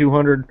looking with a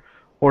 200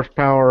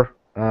 horsepower.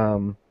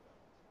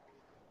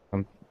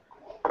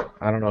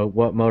 I don't know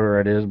what motor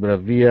it is, but a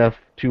VF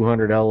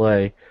 200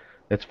 LA.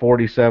 It's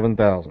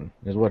 $47,000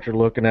 is what you're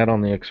looking at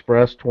on the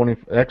Express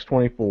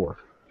X24.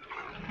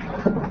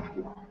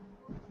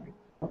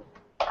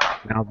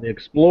 Now the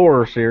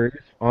Explorer series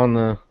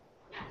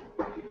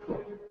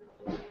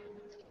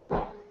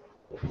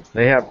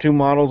they have 2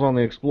 models on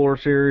the Explorer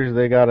series.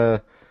 They got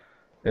it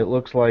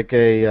looks like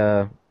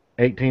a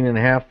 18 and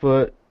a half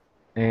foot,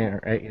 and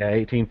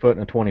 18 foot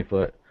and a 20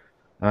 foot.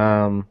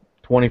 20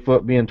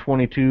 foot being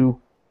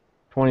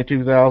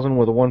 22,000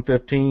 with a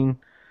 115,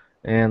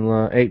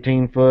 and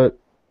 18 foot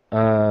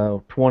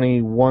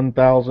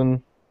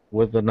 21,000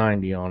 with a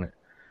 90 on it.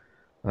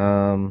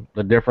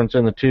 The difference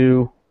in the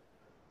two,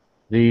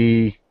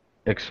 the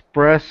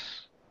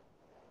Express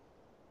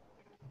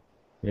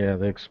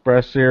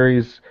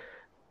series,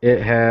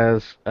 it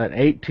has an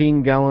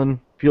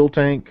 18-gallon fuel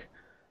tank.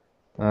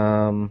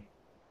 Did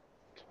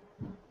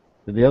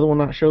the other one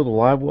not show the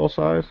live well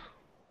size?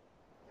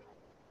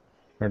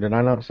 Or did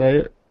I not say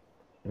it?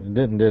 It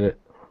didn't, did it?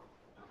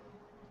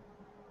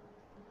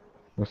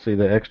 Let's see,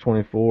 the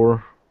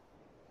X24.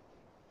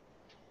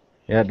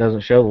 Yeah, it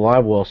doesn't show the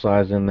live well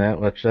size in that,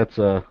 which that's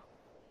a...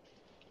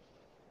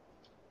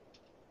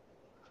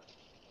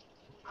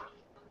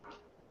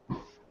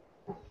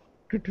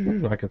 I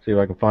can see if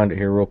I can find it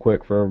here real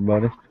quick for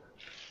everybody.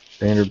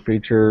 Standard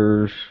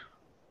features.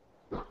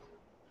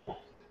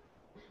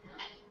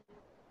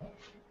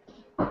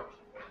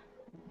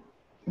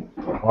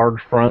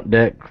 Large front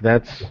deck.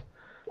 That's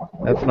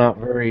not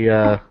very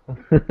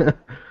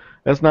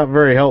that's not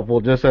very helpful.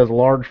 It just says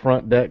large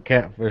front deck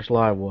catfish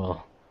live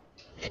well.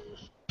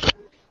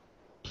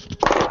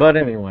 But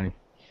anyway,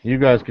 you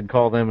guys could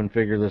call them and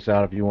figure this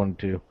out if you wanted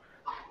to.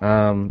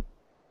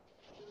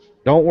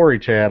 Don't worry,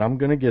 Chad. I'm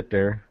gonna get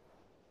there.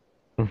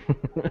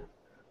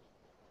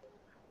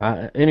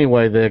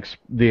 Anyway,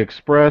 the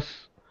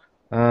Express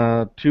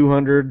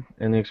 200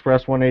 and the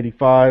Express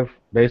 185,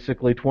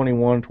 basically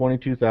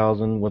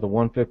 22,000 with a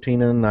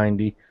 115 and a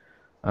 90.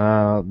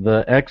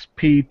 The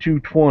XP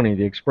 220,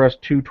 the Express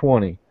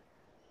 220,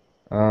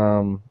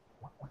 you're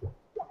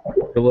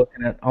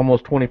looking at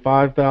almost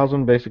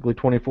 25,000, basically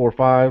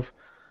 24.5.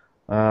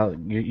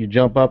 You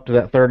jump up to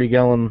that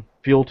 30-gallon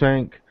fuel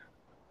tank,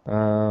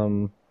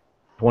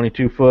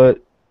 22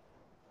 foot.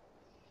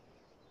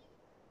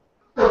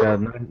 Got a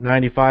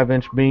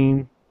 95-inch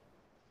beam,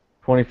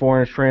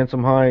 24-inch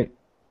transom height,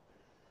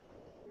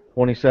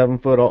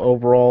 27-foot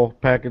overall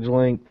package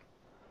length,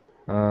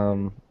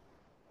 and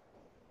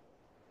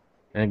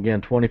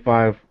again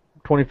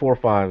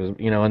 24.5 is,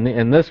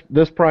 and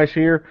this price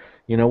here,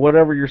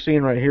 whatever you're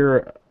seeing right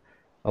here,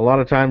 a lot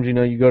of times,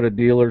 you go to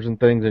dealers and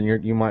things,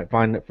 and you might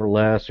find it for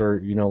less, or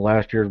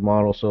last year's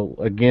model. So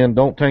again,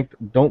 don't take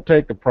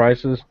the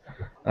prices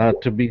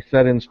to be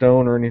set in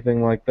stone or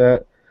anything like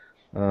that.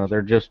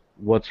 They're just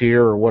what's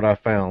here or what I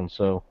found.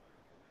 So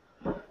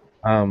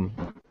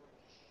um,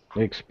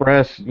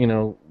 Express,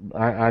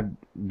 I've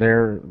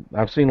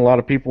seen a lot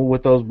of people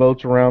with those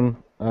boats around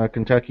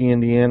Kentucky,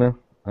 Indiana.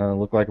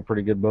 Look like a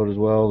pretty good boat as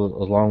well,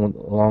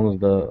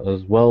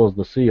 as well as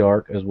the Sea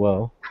Ark as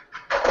well.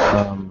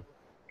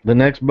 The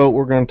next boat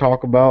we're going to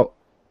talk about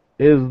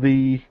is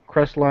the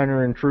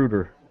Crestliner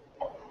Intruder,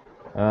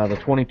 the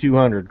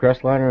 2200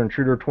 Crestliner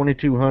Intruder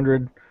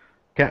 2200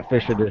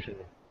 Catfish Edition.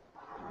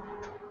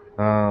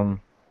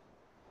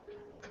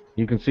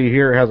 You can see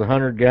here it has a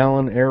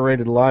 100-gallon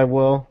aerated live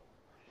well,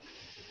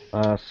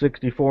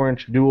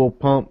 64-inch dual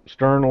pump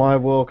stern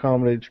live well,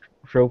 accommodates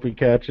trophy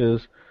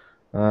catches,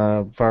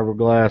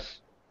 fiberglass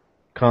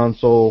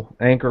console,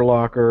 anchor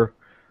locker,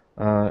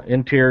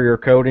 interior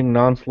coating,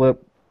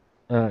 non-slip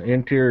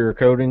interior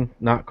coating,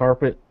 not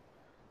carpet,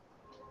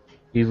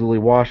 easily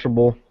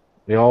washable.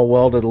 The all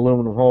welded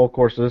aluminum hull. Of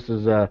course, this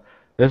is the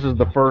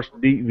first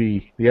deep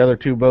V. The other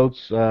two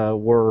boats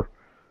were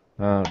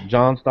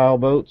John style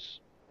boats.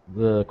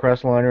 The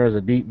Crestliner is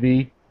a deep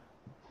V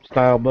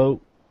style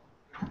boat.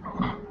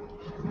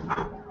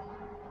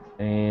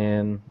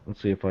 And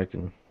let's see if I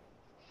can.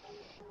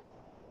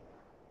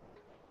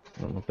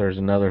 I don't know if there's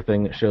another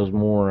thing that shows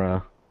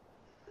more.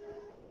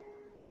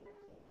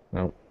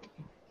 No.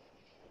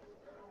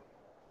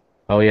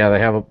 Oh yeah, they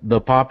have the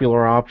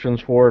popular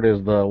options for it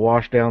is the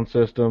washdown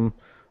system,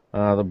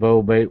 the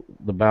bow bait,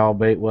 the bow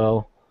bait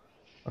well.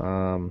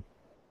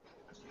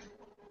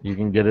 You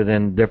can get it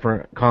in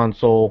different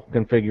console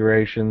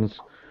configurations,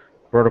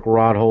 vertical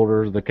rod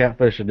holders. The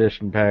Catfish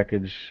Edition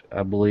package,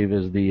 I believe,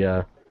 is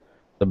the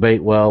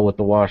bait well with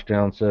the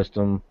washdown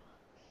system,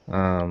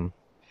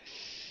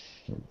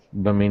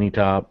 bimini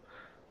top.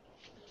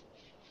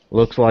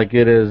 Looks like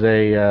it is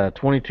a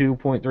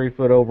 22.3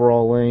 foot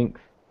overall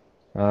length.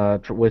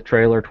 With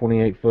trailer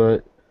 28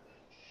 foot.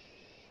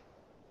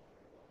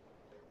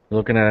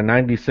 Looking at a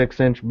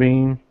 96-inch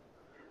beam,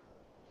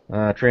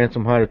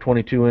 transom height of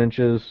 22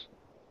 inches.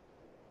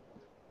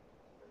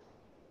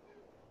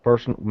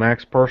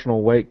 Max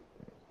person weight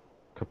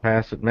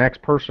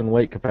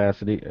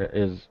capacity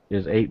is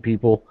 8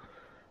 people.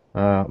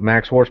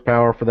 Max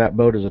horsepower for that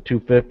boat is a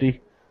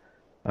 250.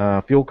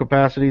 Fuel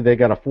capacity, they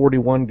got a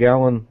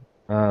 41-gallon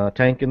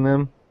tank in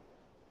them,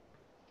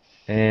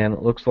 and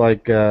it looks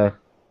like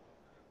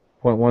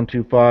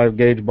 0.125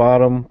 gauge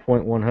bottom,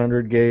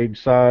 0.100 gauge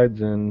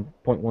sides, and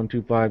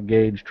 0.125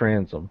 gauge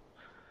transom,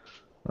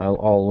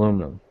 all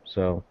aluminum.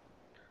 So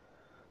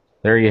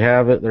there you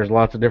have it. There's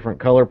lots of different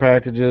color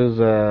packages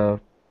for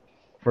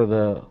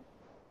the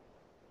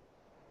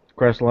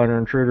Crestliner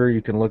Intruder.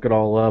 You can look it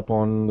all up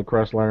on the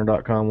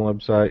Crestliner.com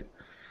website.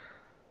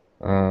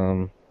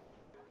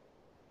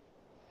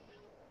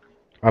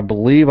 I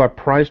believe I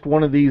priced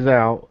one of these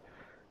out,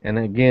 and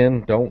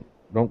again, don't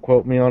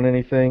quote me on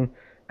anything.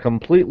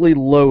 Completely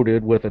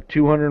loaded with a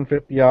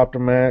 250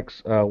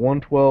 Optimax,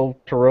 112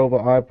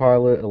 Terrova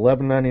iPilot,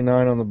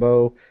 $11.99 on the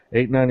bow,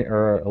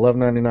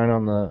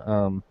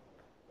 $11.99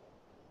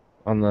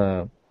 on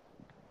the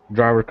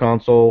driver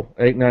console,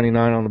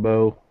 $8.99 on the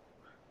bow,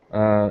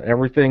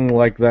 everything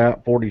like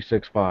that,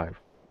 $46.5,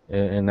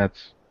 and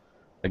that's,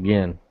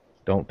 again,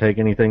 don't take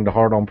anything to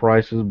heart on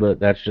prices, but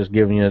that's just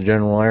giving you a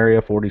general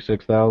area,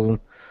 $46,000,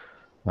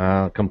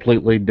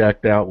 completely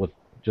decked out with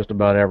just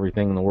about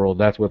everything in the world.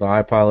 That's with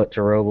iPilot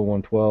Terrova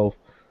 112.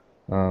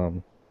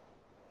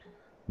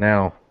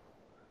 Now,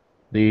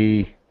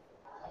 the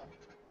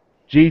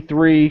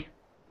G3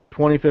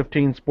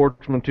 2015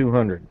 Sportsman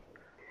 200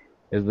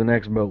 is the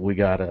next boat we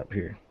got up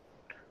here.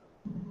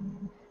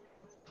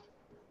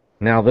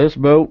 Now, this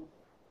boat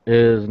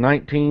is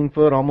 19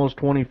 foot, almost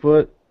 20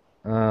 foot.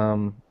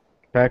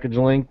 Package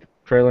length,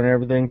 trailer and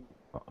everything,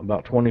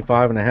 about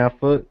 25.5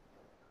 foot.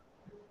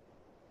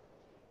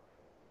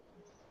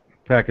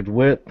 Package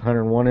width,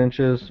 101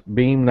 inches.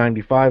 Beam,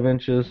 95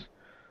 inches.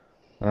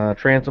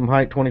 Transom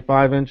height,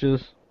 25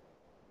 inches.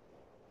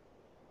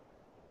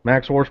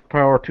 Max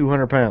horsepower,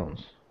 200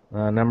 pounds.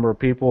 Number of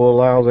people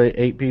allows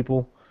 8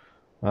 people.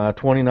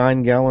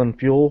 29-gallon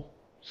fuel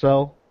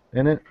cell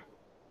in it.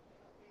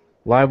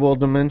 Live well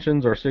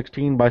dimensions are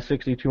 16 by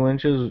 62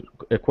 inches.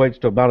 Equates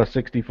to about a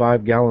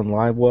 65-gallon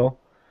live well.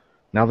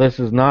 Now, this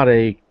is not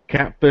a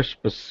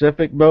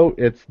catfish-specific boat.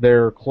 It's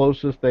their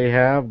closest they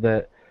have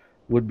that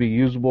would be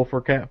usable for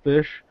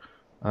catfish.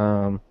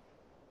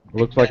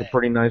 Looks like a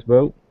pretty nice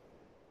boat.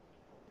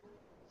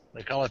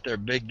 They call it their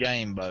big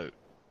game boat.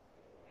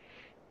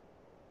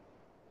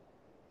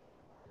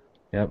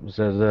 Yep, it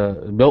says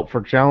built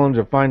for challenge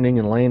of finding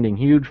and landing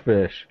huge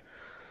fish.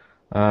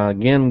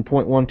 Again,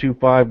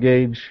 0.125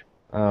 gauge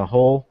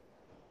hull,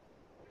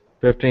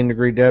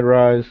 15-degree dead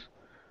rise.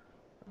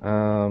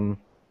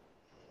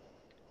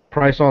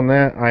 Price on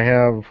that,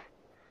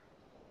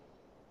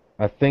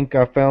 I think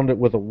I found it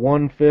with a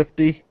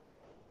 150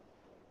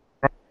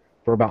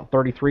 for about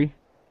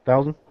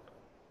 $33,000.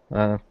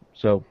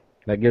 So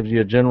That gives you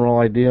a general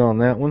idea on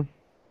that one.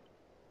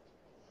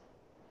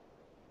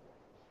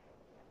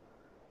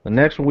 The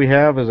next one we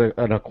have is an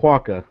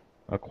Aquaka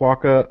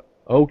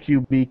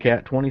OQB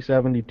Cat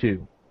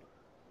 2072.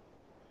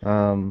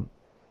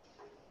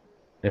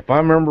 If I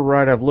remember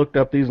right, I've looked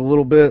up these a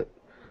little bit.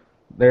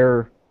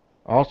 They're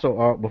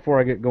also, before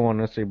I get going,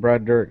 let's see,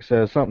 Brad Derrick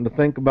says, something to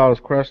think about is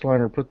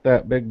Crestliner put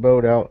that big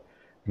boat out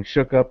and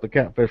shook up the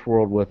catfish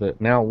world with it.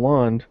 Now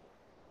Lund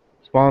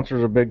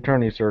sponsors a big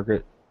tourney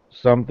circuit.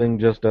 Something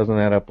just doesn't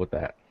add up with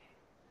that.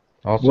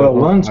 Also, Well,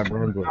 Lund's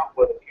coming out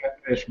with a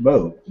catfish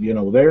boat. You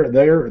know,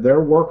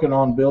 they're working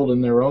on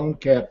building their own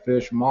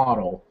catfish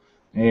model,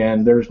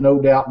 and there's no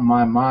doubt in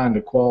my mind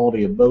the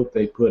quality of boat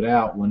they put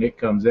out when it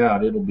comes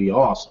out, it'll be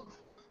awesome.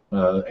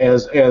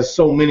 As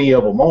so many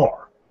of them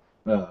are.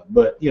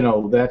 But you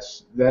know,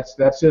 that's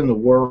in the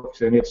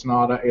works, and it's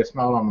not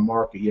on the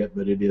market yet,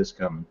 but it is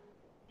coming.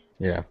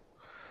 Yeah.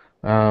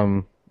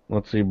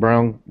 Let's see.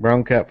 Brown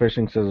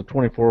Catfishing says a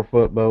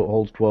 24-foot boat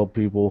holds 12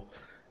 people,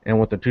 and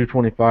with the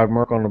 225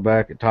 mark on the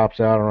back, it tops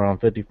out around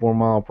 54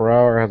 mile per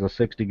hour. Has a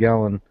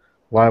 60-gallon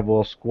live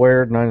well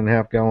squared,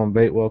 9.5-gallon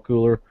bait well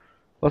cooler,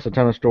 plus a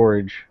ton of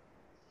storage.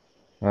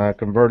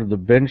 Converted the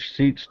bench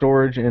seat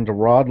storage into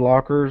rod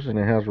lockers, and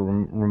it has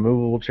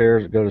removable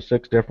chairs that go to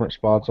 6 different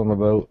spots on the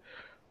boat,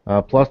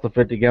 plus the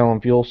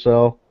 50-gallon fuel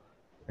cell,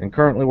 and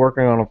currently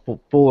working on a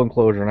full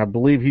enclosure. And I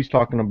believe he's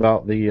talking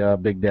about the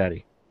Big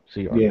Daddy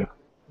CR. Yeah.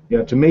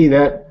 To me,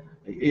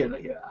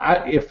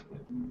 if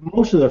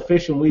most of the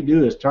fishing we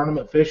do is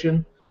tournament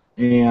fishing,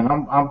 and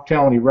I'm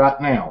telling you right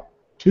now,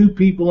 2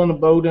 people in a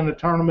boat in a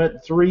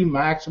tournament, 3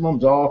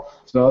 maximums. All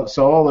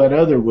that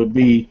other would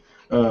be.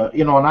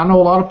 And I know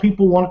a lot of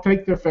people want to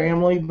take their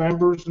family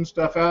members and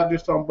stuff out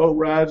just on boat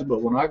rides,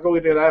 but when I go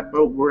into that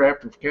boat, we're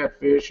after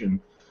catfish, and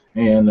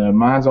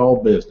mine's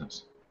all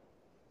business.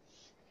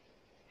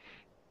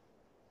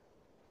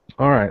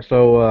 All right,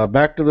 so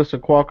back to this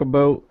Aquaka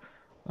boat.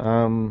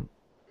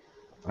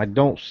 I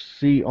don't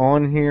see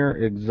on here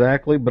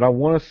exactly, but I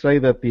want to say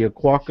that the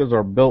Aquakas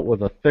are built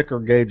with a thicker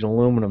gauge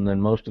aluminum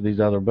than most of these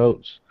other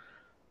boats.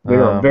 They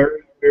are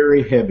very,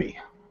 very heavy.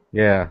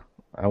 Yeah.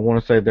 I want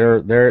to say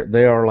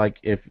they are like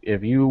if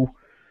you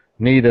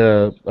need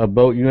a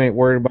boat you ain't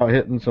worried about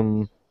hitting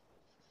some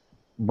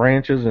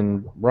branches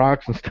and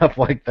rocks and stuff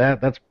like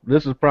that,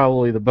 this is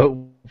probably the boat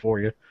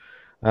for you.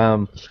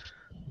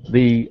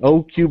 The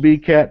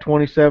OQB Cat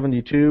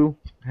 2072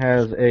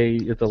 has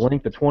it's a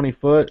length of 20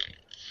 foot,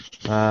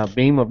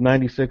 beam of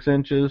 96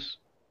 inches,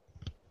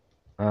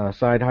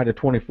 side height of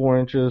 24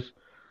 inches,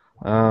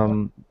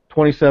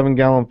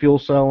 27-gallon fuel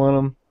cell in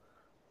them.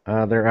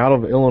 They're out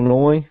of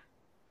Illinois.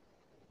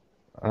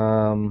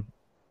 I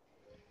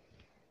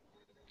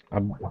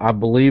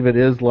believe it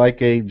is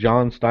like a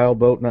John style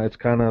boat. Now it's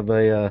kind of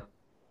a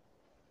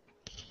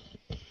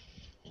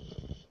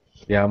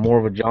more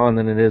of a John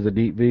than it is a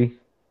deep V.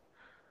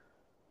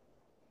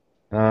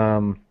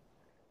 I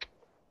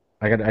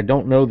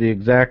don't know the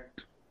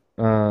exact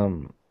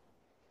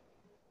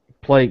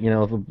plate,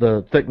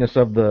 the thickness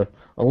of the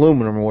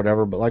aluminum or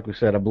whatever, but like we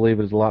said, I believe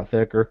it's a lot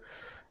thicker.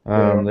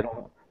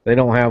 They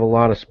don't have a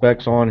lot of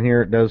specs on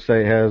here. It does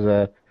say it has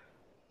a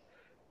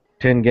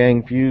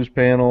 10-gang fuse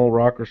panel,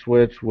 rocker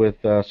switch with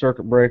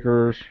circuit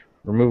breakers,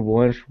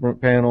 removable instrument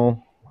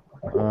panel,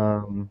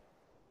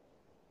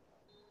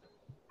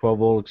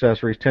 12-volt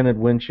accessories, tinted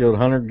windshield,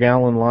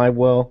 100-gallon live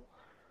well,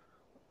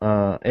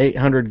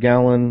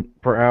 800-gallon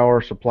per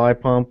hour supply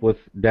pump with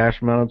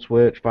dash-mounted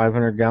switch,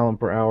 500-gallon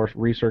per hour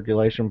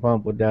recirculation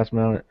pump with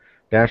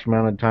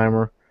dash-mounted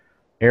timer,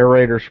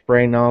 aerator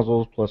spray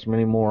nozzles, plus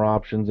many more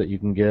options that you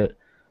can get.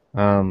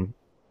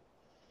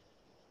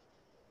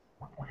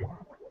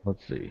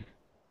 Let's see.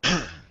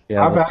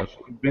 Yeah, I've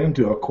actually been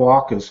to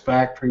Aquaka's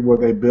factory where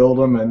they build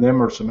them, and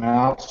them are some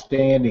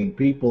outstanding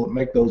people that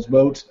make those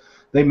boats.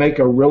 They make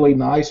a really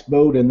nice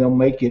boat, and they'll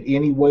make it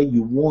any way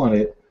you want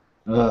it.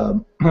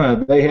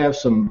 They have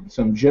some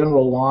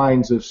general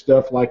lines of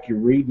stuff like you're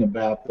reading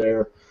about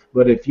there,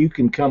 but if you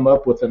can come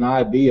up with an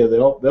idea,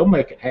 they'll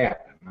make it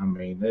happen. I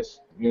mean, that's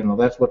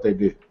what they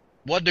do.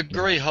 What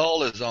degree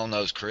hull is on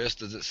those, Chris?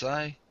 Does it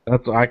say?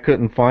 I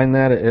couldn't find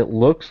that. It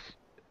looks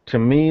to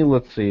me.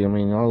 Let's see. I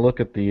mean, I'll look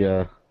at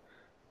the.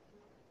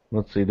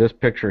 Let's see. This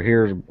picture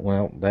here is,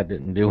 well, that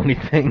didn't do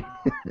anything.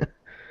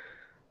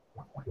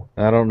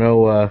 I don't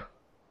know.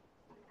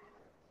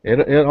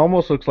 It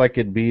almost looks like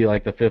it'd be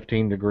like the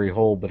 15-degree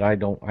hole, but I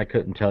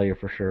couldn't tell you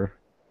for sure.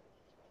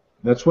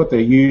 That's what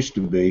they used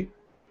to be.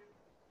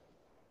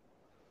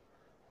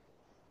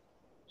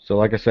 So,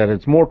 like I said,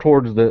 it's more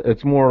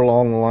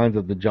along the lines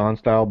of the John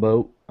style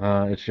boat.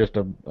 It's just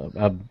a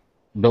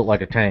built like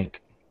a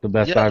tank. The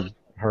best I've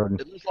heard.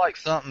 It looks like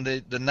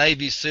something the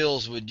Navy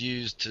SEALs would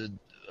use to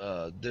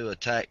do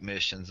attack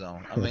missions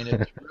on. I mean,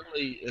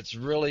 it's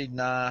really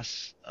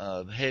nice,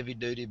 heavy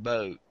duty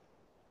boat.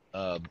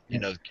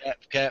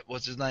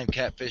 What's his name?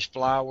 Catfish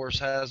Flowers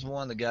has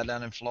one. The guy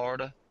down in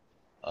Florida.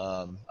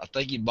 I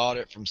think he bought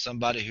it from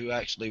somebody who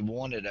actually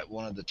won it at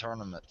one of the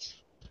tournaments,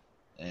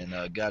 and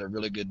got a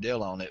really good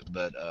deal on it.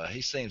 But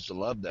he seems to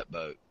love that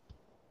boat.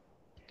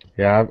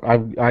 Yeah,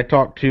 I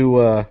talked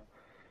to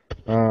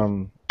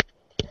um,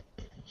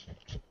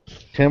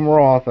 Tim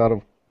Roth out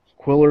of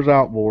Quiller's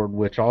Outboard,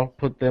 which I'll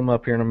put them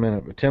up here in a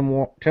minute. But Tim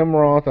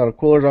Roth out of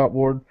Quiller's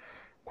Outboard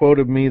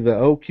quoted me the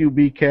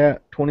OQB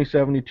Cat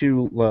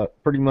 2072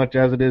 pretty much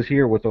as it is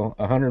here with a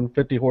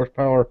 150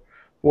 horsepower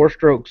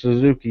four-stroke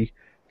Suzuki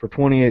for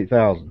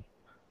 28,000.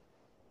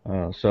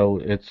 So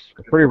it's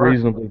a pretty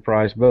reasonably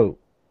priced boat.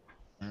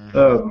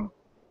 Um,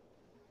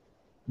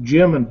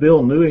 Jim and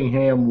Bill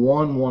Newingham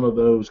won one of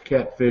those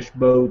catfish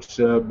boats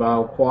by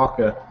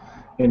Oquaka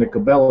in the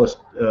Cabela's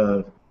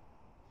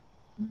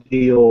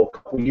deal a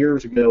couple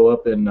years ago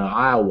up in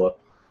Iowa,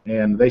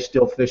 and they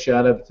still fish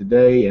out of it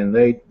today, and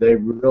they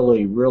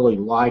really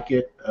like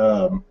it.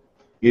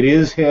 It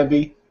is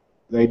heavy.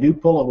 They do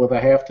pull it with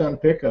a half-ton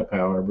pickup,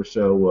 however,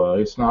 so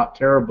it's not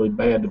terribly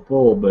bad to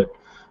pull, but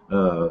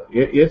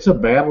it's a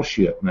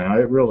battleship now.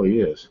 It really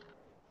is.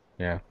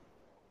 Yeah.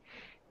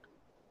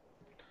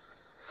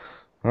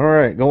 All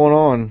right, going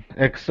on.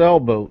 Excel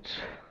boats.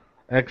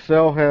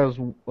 Excel has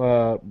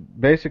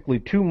basically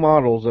two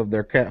models of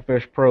their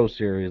Catfish Pro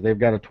series. They've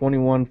got a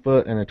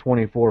 21-foot and a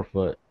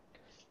 24-foot.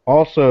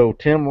 Also,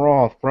 Tim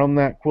Roth from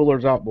that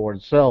Quiller's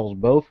Outboard sells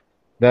both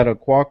that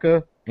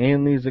Aquaka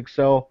and these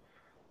Excel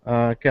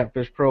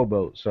Catfish Pro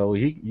boats. So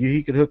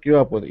he could hook you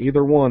up with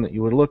either one that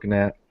you were looking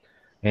at,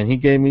 and he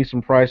gave me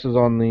some prices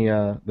on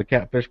the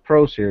Catfish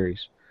Pro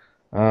series.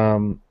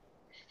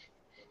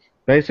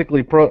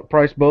 Basically,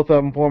 priced both of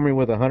them for me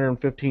with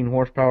 115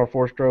 horsepower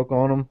four-stroke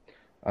on them.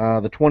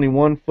 The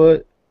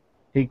 21-foot,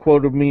 he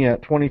quoted me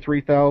at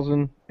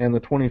 23,000, and the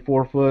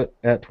 24-foot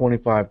at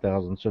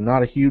 25,000. So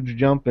not a huge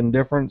jump in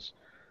difference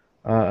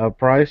of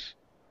price.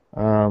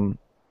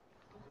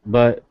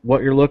 But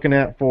what you're looking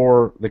at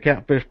for the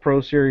Catfish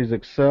Pro Series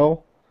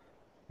Excel,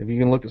 if you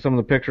can look at some of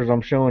the pictures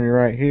I'm showing you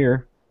right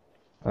here,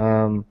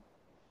 you'll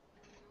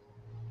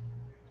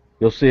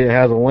see it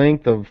has a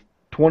length of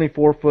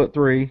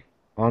 24'3"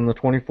 on the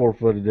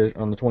 24-foot edition.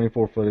 On the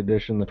 24-foot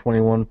edition, the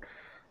 21,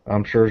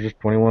 I'm sure, is just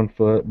 21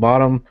 foot.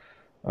 Bottom,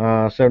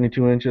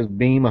 72 inches.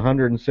 Beam,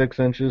 106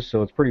 inches,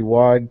 so it's pretty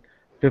wide.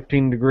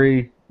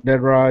 15-degree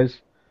dead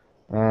rise.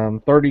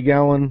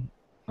 30-gallon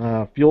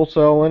fuel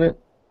cell in it.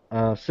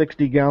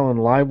 60-gallon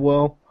live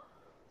well.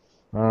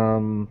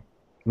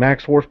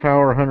 Max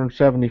horsepower,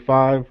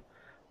 175.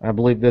 I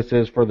believe this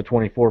is for the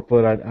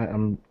 24-foot.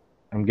 I'm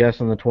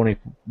guessing the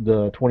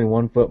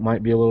 21-foot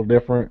might be a little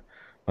different.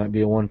 Might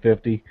be a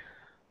 150.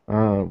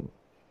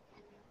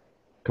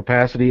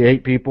 Capacity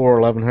 8 people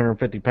or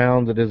 1,150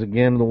 pounds. It is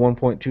again the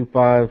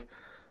 1.25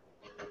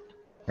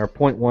 or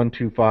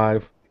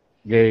 0.125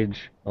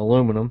 gauge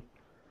aluminum.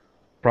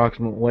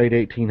 Approximate weight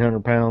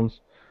 1,800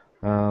 pounds.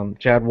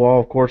 Chad Wall,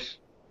 of course,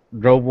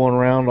 drove one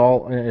around.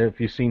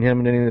 If you've seen him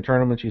in any of the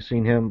tournaments, you've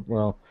seen him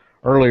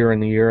earlier in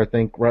the year. I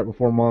think right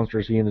before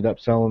Monsters, he ended up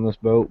selling this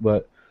boat.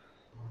 But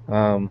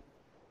some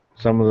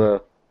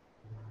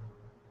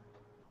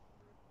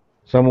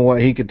of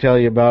what he could tell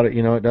you about it,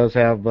 it does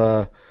have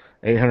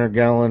 800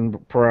 gallon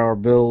per hour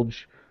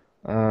bilge,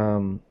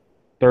 30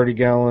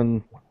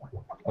 gallon,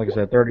 like I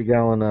said, 30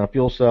 gallon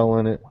fuel cell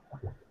in it.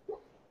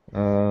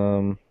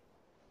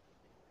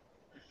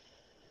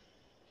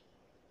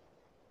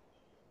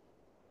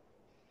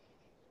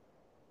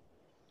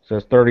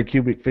 Says 30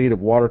 cubic feet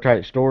of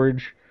watertight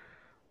storage.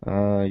 You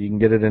can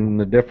get it in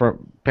the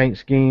different paint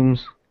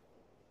schemes.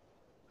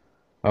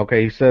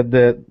 Okay, he said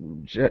that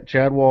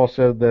Chad Wall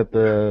said that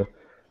the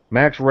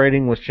max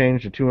rating was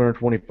changed to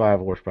 225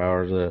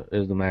 horsepower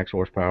is the max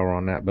horsepower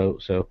on that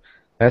boat. So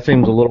that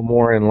seems a little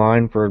more in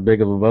line for as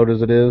big of a boat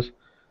as it is.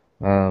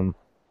 But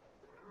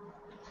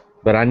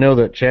I know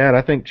that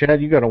I think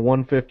Chad, you got a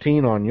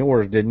 115 on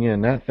yours, didn't you?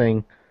 And that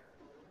thing,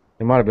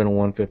 it might have been a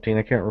 115.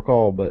 I can't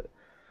recall, but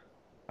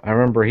I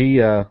remember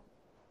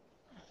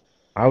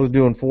I was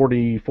doing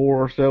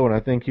 44 or so, and I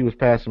think he was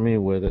passing me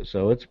with it.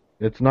 So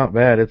it's not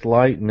bad. It's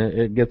light, and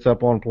it gets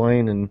up on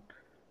plane, and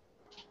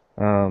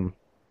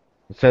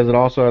it says it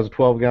also has a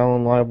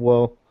 12-gallon live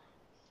well,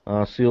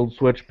 sealed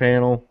switch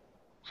panel,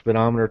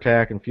 speedometer,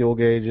 tack, and fuel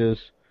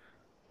gauges,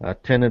 a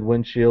tinted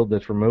windshield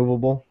that's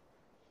removable.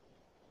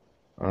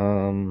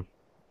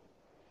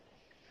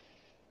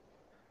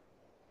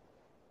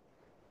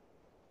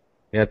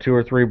 Yeah, 2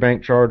 or 3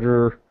 bank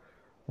charger,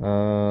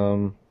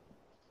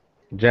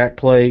 jack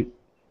plate,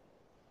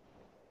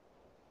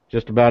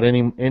 just about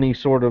any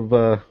sort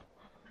of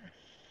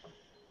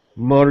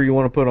motor you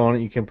want to put on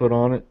it, you can put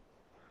on it.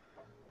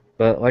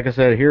 But like I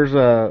said, here's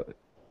well,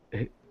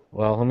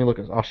 let me look.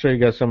 I'll show you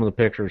guys some of the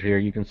pictures here.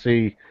 You can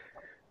see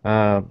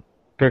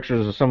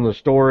pictures of some of the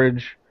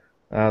storage,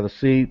 the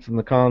seats and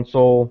the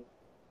console.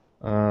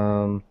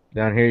 Down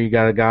here you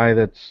got a guy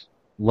that's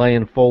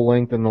laying full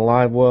length in the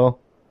live well.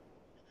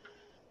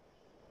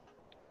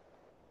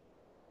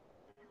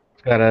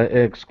 It's got an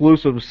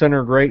exclusive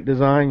center grate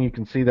design. You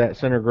can see that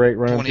center grate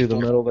running through the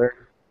middle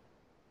there.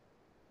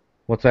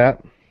 What's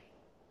that?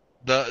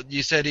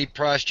 You said he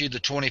priced you the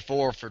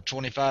 24 for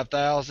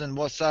 25,000.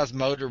 What size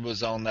motor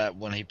was on that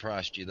when he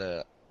priced you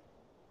that?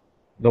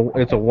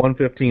 It's a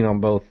 115 on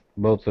both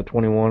the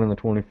 21 and the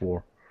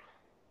 24.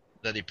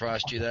 that he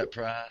priced you that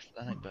price?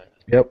 I think but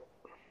Yep.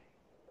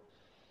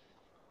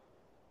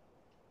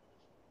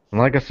 And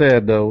like I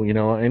said, though,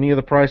 any of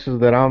the prices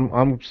that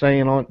I'm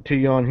saying on to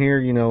you on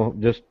here,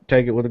 just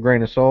take it with a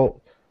grain of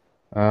salt.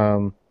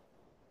 Um,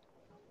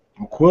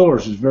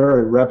 Quiller's is a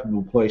very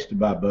reputable place to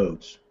buy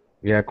boats.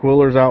 yeah,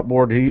 Quiller's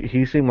Outboard.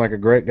 He seemed like a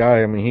great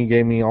guy. I mean, he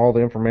gave me all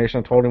the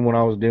information. I told him what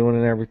I was doing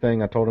and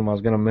everything. I told him I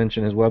was going to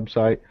mention his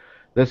website.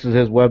 This is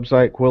his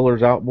website,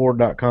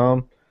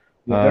 QuillersOutboard.com.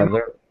 Yeah, they're not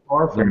They're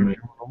far they're from in me.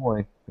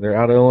 Illinois. They're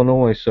out of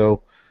Illinois,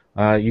 so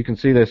you can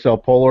see they sell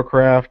Polar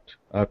Craft,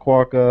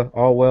 Quokka,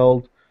 All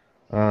Weld.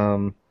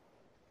 Um,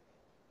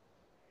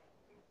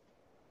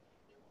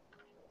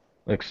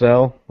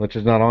 Excel, which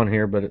is not on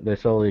here, but they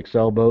sell the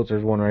Excel boats.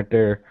 There's one right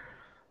there.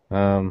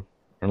 Um,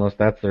 unless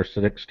that's their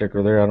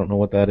sticker there. I don't know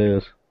what that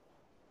is.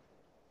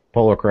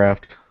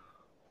 Polarcraft.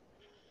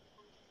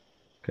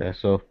 Okay,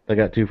 so they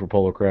got two for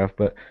Polarcraft.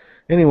 But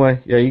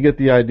anyway, yeah, you get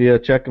the idea.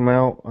 Check them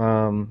out.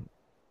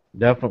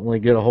 Definitely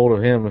get a hold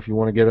of him if you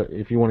want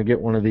to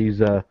get one of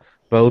these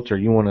boats, or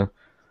you want to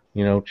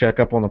check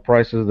up on the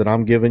prices that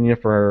I'm giving you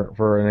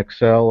for an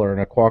Excel or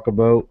an Aquaca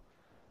boat.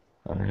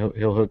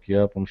 He'll hook you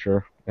up, I'm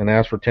sure. And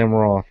ask for Tim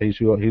Roth. He's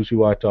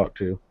who I talk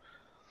to.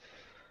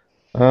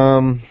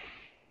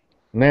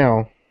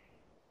 Now,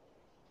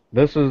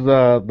 this is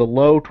the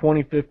low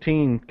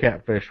 2015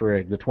 catfish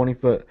rig, the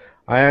 20-foot.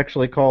 I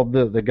actually called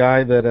the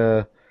guy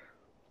that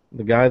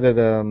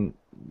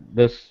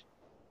this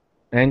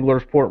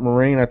Anglers Port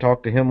Marine. I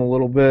talked to him a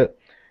little bit.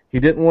 He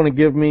didn't want to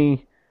give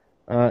me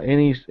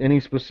any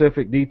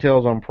specific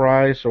details on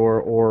price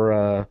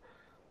or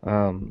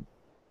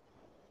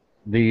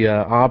the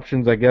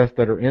options, I guess,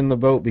 that are in the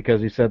boat,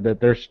 because he said that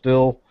there's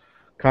still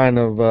kind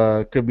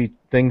of could be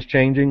things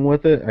changing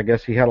with it. I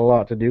guess he had a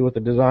lot to do with the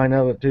design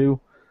of it too.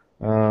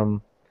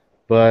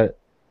 But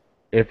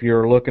if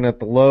you're looking at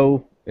the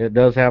low, it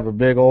does have a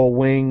big old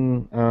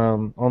wing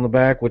on the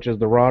back, which is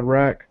the rod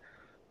rack.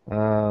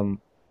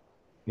 Looking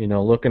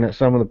at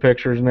some of the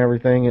pictures and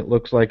everything, it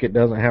looks like it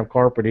doesn't have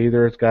carpet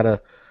either. It's got a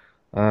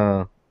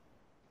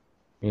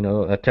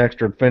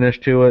textured finish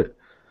to it.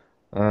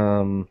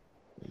 Go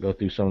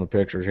through some of the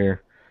pictures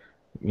here.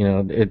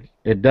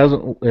 It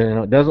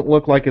doesn't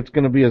look like it's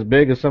going to be as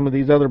big as some of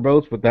these other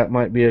boats, but that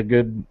might be a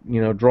good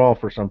draw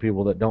for some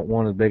people that don't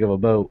want as big of a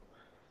boat.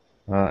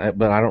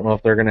 But I don't know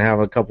if they're going to have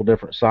a couple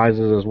different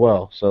sizes as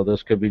well. So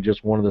this could be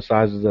just one of the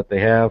sizes that they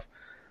have.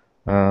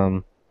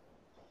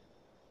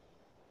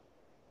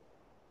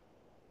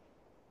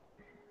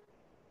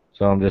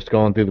 So I'm just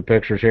going through the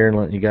pictures here and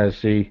letting you guys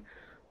see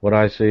what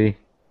I see.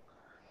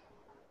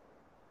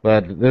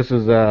 But this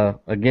is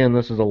again,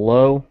 this is a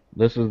low.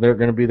 They're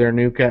going to be their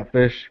new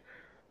catfish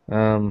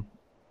series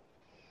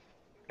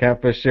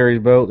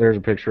boat. There's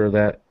a picture of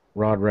that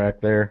rod rack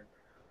there.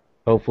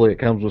 Hopefully it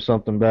comes with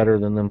something better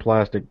than them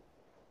plastic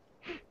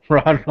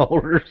rod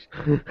holders.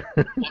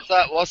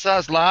 what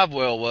size live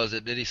well was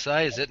it? Did he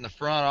say? Is it in the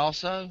front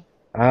also?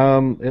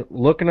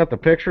 Looking at the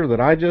picture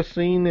that I just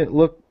seen, it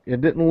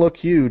didn't look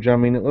huge. I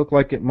mean, it looked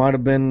like it might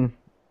have been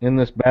in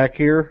this back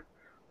here,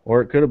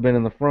 or it could have been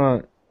in the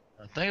front.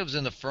 I think it was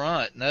in the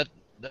front, and that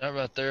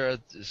right there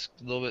is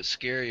a little bit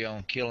scary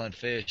on killing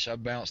fish. I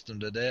bounced them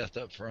to death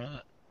up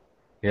front.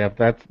 Yeah, if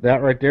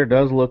that right there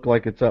does look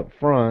like it's up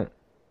front,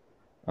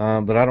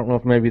 but I don't know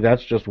if maybe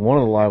that's just one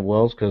of the live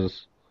wells,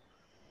 because,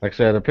 like I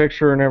said, the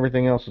picture and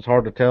everything else is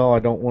hard to tell. I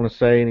don't want to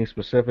say any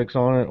specifics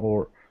on it,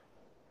 or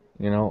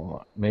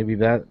maybe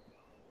that's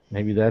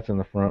in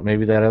the front.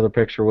 Maybe that other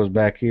picture was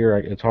back here.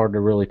 It's hard to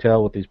really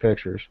tell with these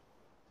pictures,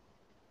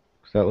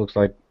 because that looks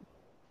like,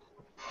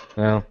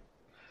 well,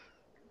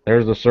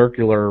 there's the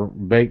circular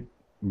bait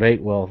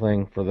well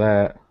thing for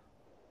that.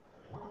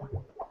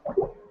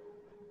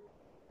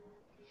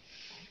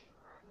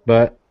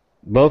 But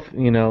both,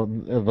 the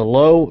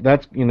low,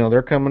 that's,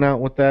 they're coming out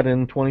with that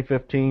in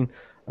 2015.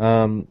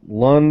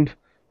 Lund,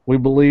 we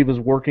believe, is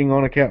working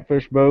on a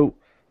catfish boat.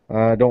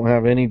 I don't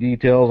have any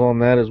details on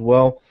that as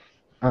well.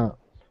 But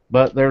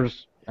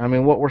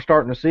what we're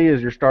starting to see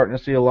is you're starting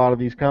to see a lot of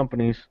these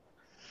companies.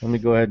 Let me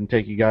go ahead and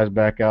take you guys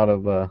back out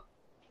of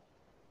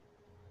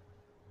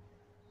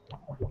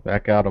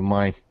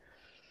my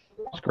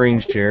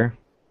screen share.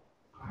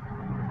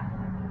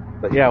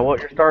 But yeah, what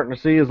you're starting to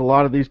see is a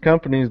lot of these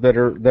companies that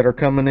are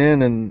coming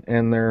in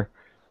and they're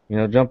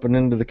jumping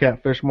into the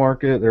catfish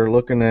market. They're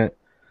looking at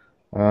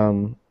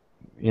the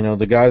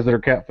guys that are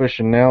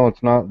catfishing now.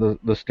 It's not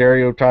the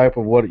stereotype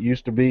of what it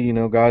used to be.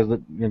 Guys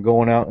that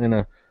going out in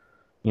a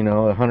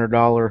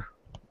 $100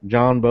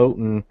 John boat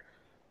and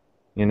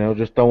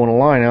just throwing a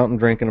line out and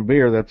drinking a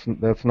beer.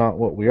 That's not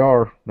what we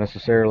are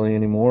necessarily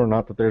anymore.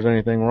 Not that there's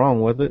anything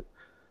wrong with it.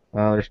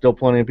 There's still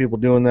plenty of people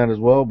doing that as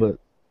well, but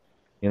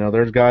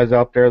there's guys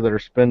out there that are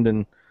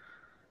spending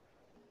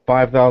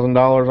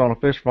 $5,000 on a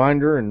fish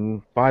finder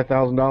and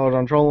 $5,000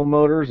 on trolling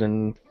motors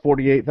and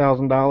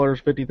 $48,000,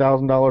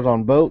 $50,000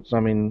 on boats.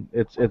 I mean,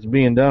 it's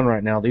being done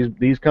right now.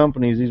 These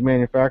companies, these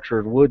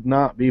manufacturers would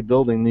not be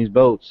building these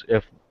boats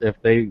if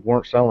they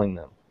weren't selling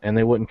them, and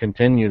they wouldn't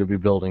continue to be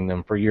building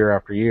them for year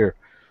after year.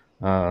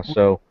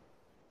 So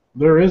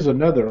there is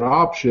another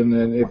option,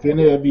 and if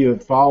any of you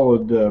have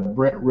followed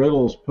Brent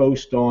Riddle's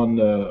post on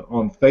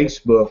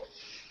Facebook,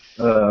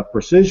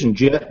 Precision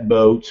Jet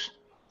Boats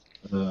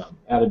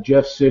out of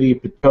Jeff City,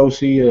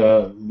 Potosi.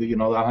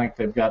 I think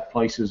they've got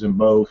places in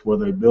both where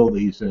they build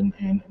these,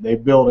 and they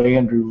built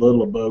Andrew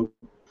Little a boat.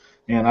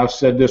 And I've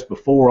said this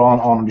before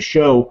on the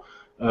show,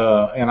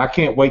 and I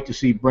can't wait to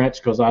see Brent's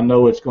because I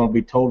know it's going to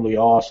be totally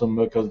awesome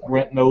because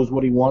Brent knows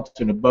what he wants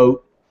in a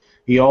boat.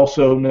 He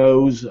also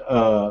knows,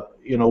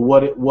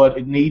 what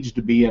it needs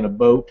to be in a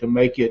boat to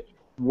make it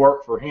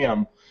work for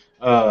him.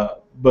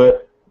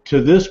 But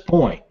to this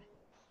point,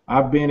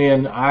 I've been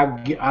in,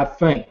 I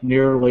think,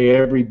 nearly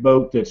every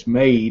boat that's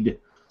made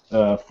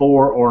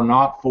for or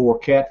not for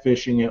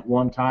catfishing at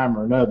one time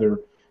or another.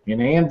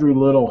 And Andrew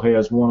Little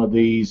has one of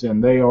these,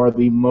 and they are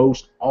the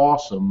most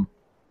awesome,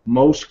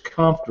 most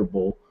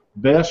comfortable,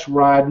 best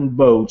riding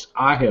boats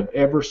I have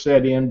ever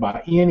set in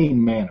by any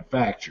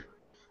manufacturer.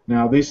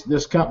 Now,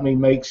 this company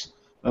makes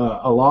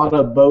a lot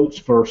of boats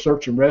for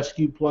search and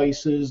rescue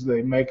places.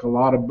 They make a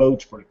lot of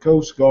boats for the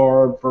Coast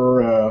Guard,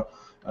 for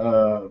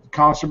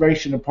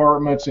conservation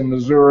departments in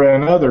Missouri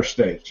and other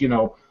states.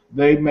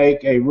 They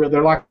make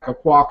they're like a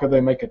Quokka.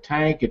 They make a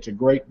tank. It's a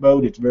great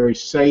boat. It's very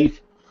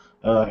safe.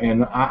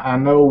 And I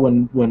know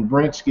when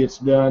Brent's gets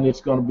done,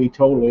 it's going to be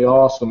totally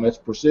awesome. It's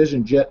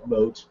Precision Jet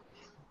Boats.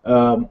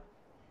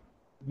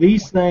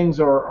 These things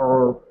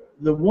are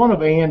the one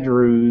of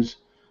Andrew's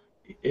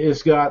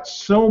has got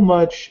so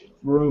much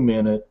room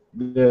in it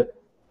that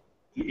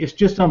it's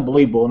just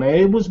unbelievable. And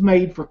it was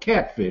made for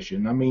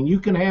catfishing. I mean, you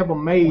can have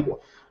them made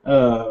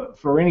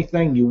for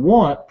anything you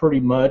want, pretty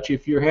much,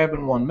 if you're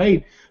having one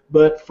made.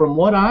 But from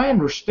what I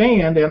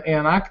understand,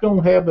 and I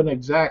don't have an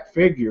exact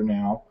figure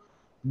now,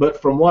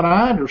 but from what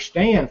I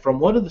understand, from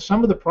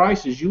some of the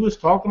prices you was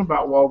talking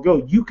about a while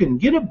ago, you can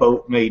get a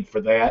boat made for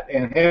that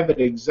and have it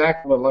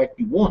exactly like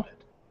you want it.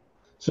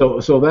 So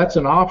that's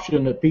an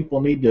option that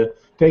people need to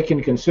take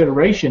into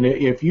consideration.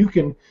 If you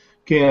can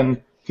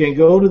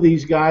go to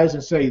these guys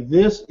and say,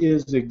 this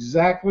is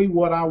exactly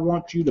what I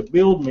want you to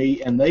build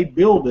me, and they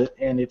build it,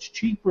 and it's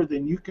cheaper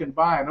than you can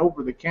buy an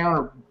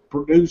over-the-counter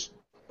produced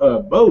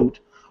boat,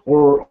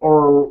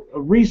 or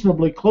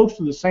reasonably close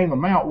to the same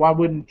amount, why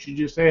wouldn't you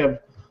just have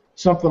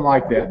something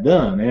like that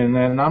done? And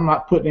I'm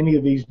not putting any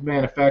of these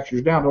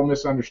manufacturers down, don't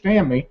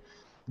misunderstand me,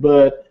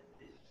 but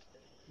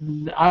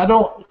I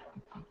don't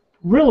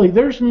really,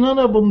 there's none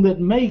of them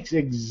that makes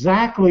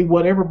exactly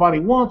what everybody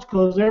wants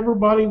because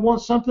everybody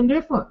wants something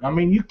different. I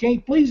mean, you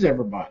can't please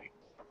everybody.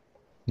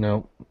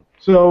 No.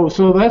 So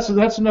that's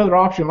another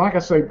option. Like I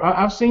say,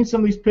 I've seen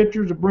some of these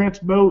pictures of Brent's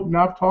boat, and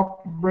I've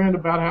talked to Brent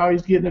about how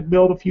he's getting it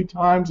built a few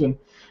times, and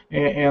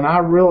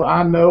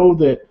I know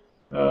that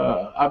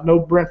I've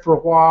known Brent for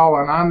a while,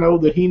 and I know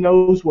that he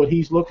knows what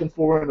he's looking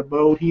for in a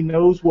boat. He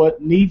knows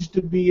what needs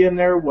to be in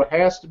there, what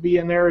has to be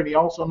in there, and he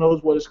also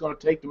knows what it's going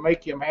to take to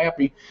make him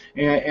happy.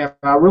 And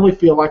I really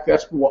feel like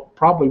that's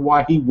probably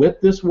why he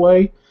went this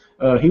way.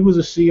 He was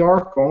a Sea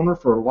Ark owner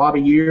for a lot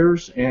of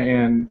years,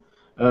 and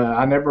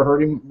I never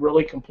heard him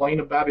really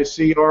complain about his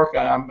Sea Ark.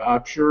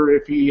 I'm sure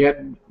if he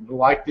hadn't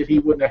liked it, he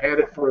wouldn't have had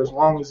it for as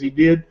long as he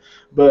did.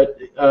 But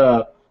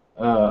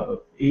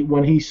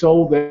when he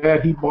sold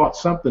that, he bought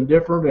something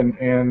different,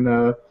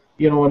 and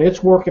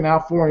it's working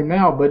out for him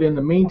now. But in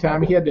the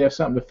meantime, he had to have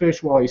something to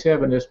fish while he's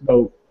having this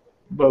boat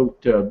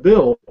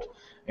built,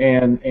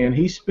 and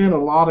he spent a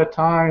lot of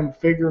time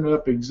figuring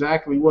up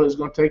exactly what it's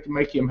going to take to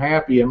make him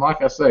happy. And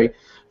like I say,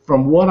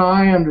 from what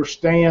I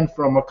understand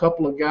from a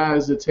couple of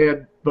guys that's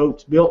had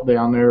boats built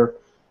down there,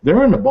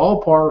 they're in the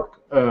ballpark.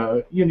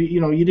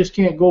 You just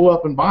can't go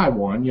up and buy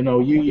one.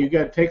 You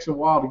got it takes a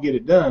while to get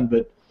it done,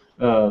 but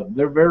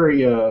they're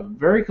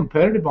very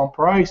competitive on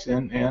price,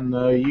 and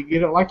you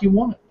get it like you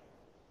want it.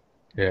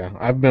 Yeah,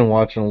 I've been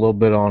watching a little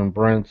bit on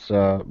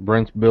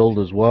Brent's build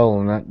as well,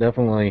 and that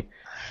definitely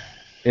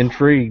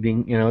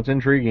intriguing. It's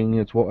intriguing.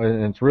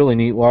 It's really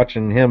neat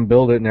watching him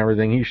build it and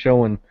everything. He's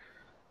showing,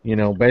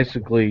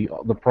 basically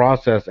the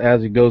process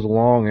as he goes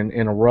along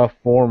in a rough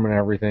form and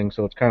everything.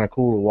 So it's kind of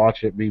cool to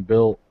watch it be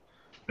built.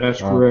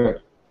 That's correct.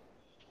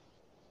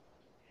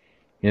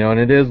 And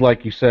it is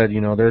like you said.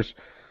 There's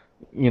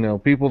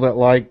people that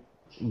like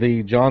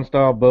the John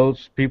style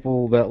boats,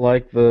 people that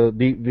like the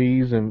deep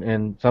V's,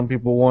 and some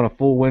people want a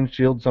full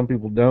windshield, some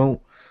people don't.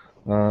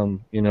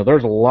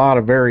 There's a lot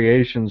of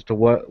variations to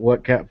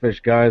what catfish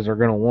guys are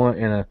going to want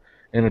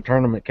in a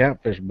tournament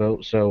catfish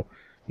boat. So,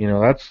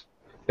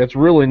 it's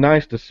really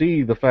nice to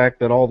see the fact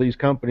that all these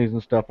companies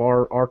and stuff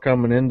are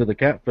coming into the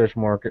catfish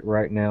market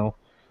right now,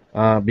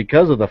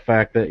 because of the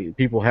fact that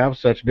people have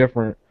such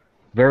different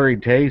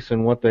varied tastes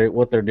in what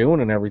they're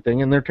doing and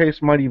everything, and their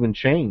tastes might even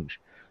change.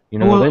 They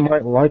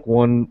might like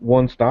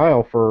one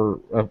style for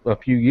a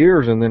few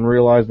years and then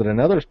realize that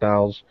another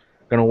style's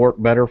going to work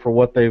better for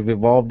what they've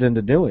evolved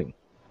into doing.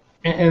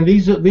 And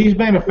these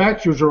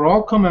manufacturers are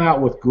all coming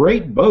out with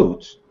great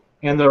boats,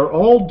 and they're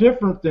all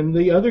different than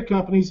the other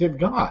companies have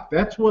got.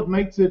 That's what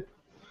makes it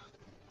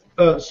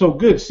so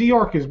good. Sea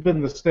Ark has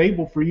been the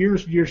stable for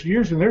years,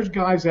 and there's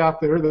guys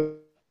out there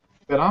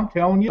that that I'm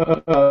telling you,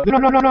 they're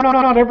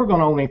not ever going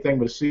to own anything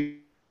but a Sea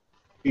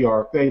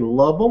Arc. They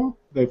love them.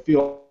 They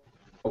feel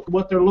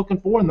what they're looking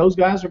for, and those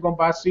guys are going to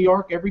buy Sea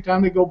Arc every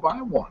time they go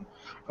buy one.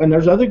 And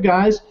there's other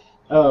guys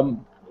that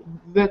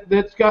are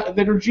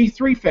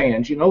G3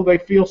 fans. You know, they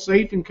feel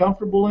safe and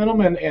comfortable in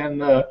them,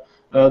 and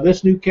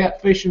this new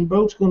catfishing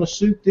boat's going to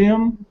suit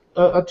them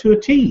to a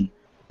T.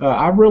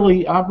 I'm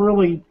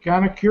really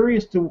kind of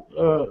curious to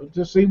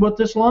see what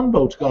this Lund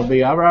boat's going to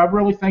be. I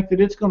really think that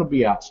it's going to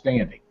be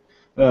outstanding.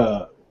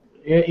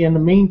 In the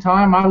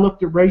meantime, I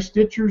looked at Ray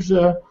Stitcher's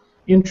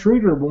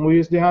Intruder when we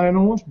was down in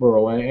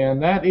Owensboro,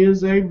 and that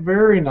is a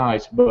very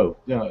nice boat.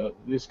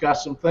 It's got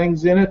some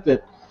things in it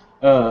that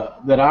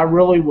I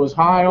really was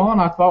high on.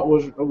 I thought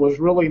was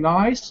really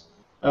nice.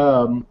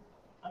 You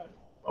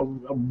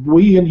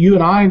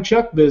and I and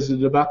Chuck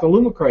visited about the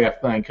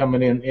Lumacraft thing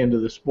coming into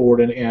the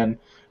sport, and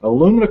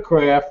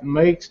Lumacraft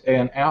makes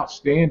an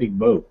outstanding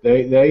boat.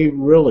 They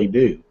really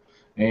do,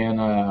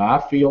 and I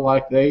feel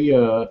like they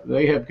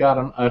have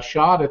got a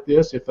shot at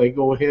this if they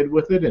go ahead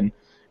with it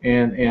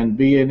and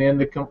being in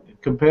the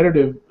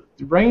competitive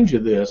range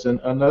of this. And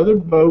another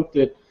boat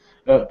that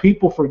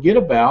people forget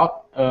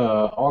about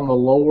on the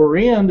lower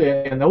end,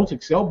 and those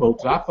Excel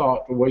boats, I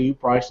thought the way you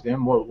priced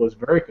them was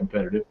very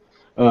competitive,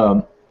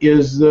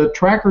 is the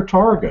Tracker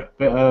Targa,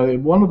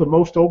 one of the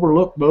most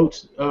overlooked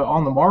boats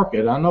on the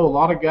market. I know a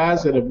lot of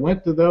guys that have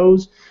went to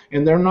those,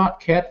 and they're not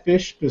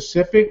catfish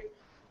specific,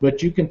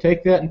 but you can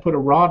take that and put a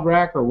rod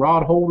rack or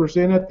rod holders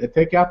in it. They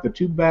take out the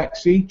two back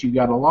seats. You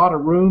got a lot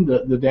of room.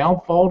 The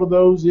downfall to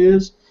those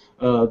is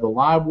the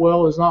live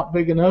well is not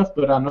big enough,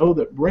 but I know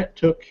that Brent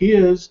took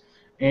his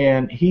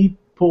and he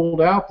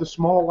pulled out the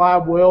small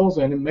live wells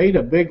and it made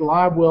a big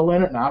live well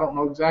in it, and I don't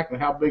know exactly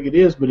how big it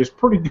is, but it's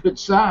pretty good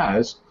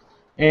size.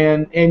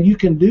 And you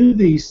can do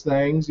these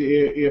things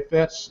if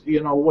that's the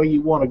way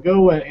you want to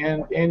go,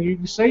 and you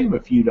can save a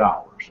few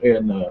dollars.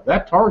 And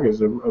that Targa is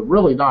a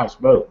really nice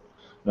boat.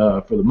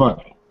 For the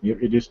money.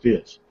 It just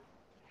is.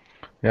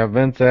 Yeah,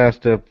 Vince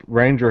asked if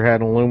Ranger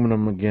had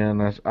aluminum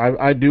again.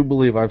 I do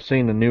believe I've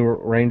seen a new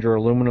Ranger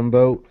aluminum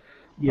boat.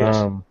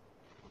 Yes.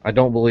 I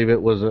don't believe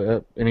it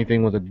was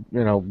anything with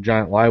a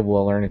giant live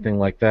well or anything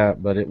like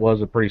that, but it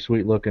was a pretty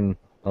sweet looking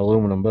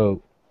aluminum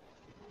boat.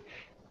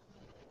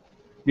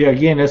 Yeah,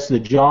 again, it's the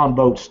John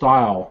boat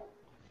style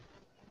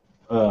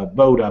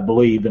boat, I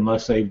believe,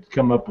 unless they've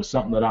come up with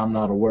something that I'm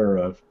not aware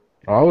of.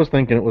 I was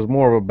thinking it was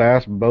more of a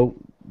bass boat,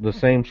 the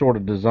same sort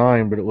of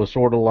design, but it was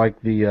sort of like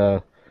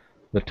the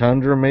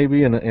Tundra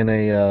maybe in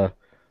a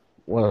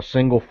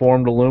single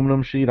formed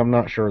aluminum sheet. I'm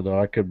not sure though.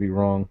 I could be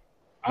wrong.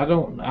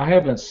 I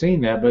haven't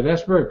seen that, but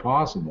that's very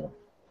possible.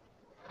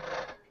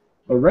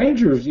 But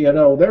Rangers,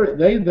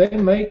 they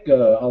make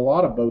a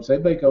lot of boats. They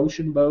make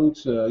ocean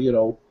boats. They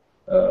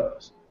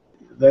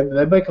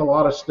make a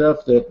lot of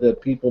stuff that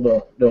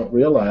people don't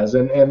realize.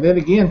 And then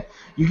again,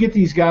 you get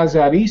these guys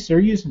out east. They're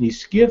using these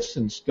skiffs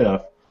and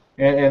stuff.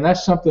 And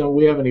that's something that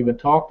we haven't even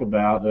talked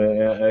about.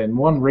 And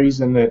one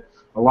reason that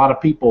a lot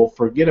of people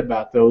forget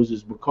about those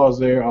is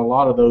because a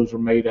lot of those are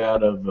made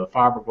out of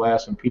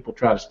fiberglass, and people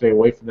try to stay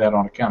away from that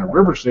on account of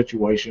river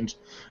situations.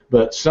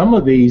 But some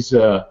of these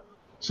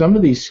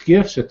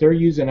skiffs that they're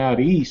using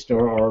out east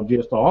are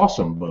just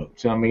awesome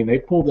boats. I mean, they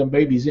pull them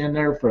babies in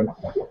there from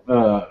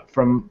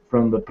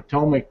the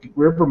Potomac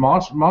River.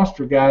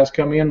 Monster guys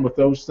come in with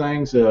those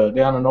things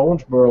down in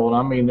Owensboro, and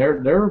I mean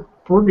they're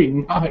pretty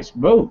nice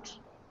boats.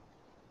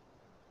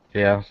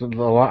 Yeah, so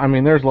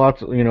there's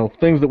lots of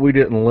things that we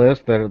didn't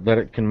list that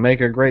it can make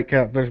a great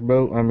catfish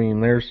boat. I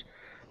mean, there's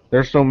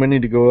so many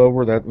to go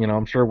over that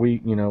I'm sure we're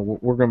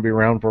going to be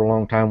around for a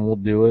long time. We'll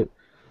do it,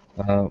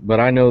 but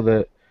I know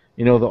that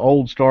the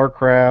old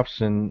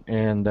Starcrafts and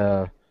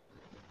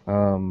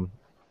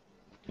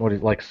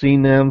like sea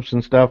nymphs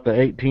and stuff,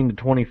 the 18 to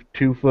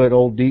 22 foot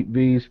old deep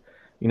V's,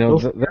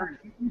 what's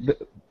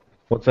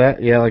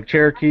that? Yeah, like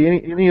Cherokee,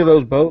 any of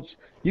those boats,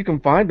 you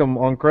can find them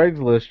on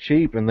Craigslist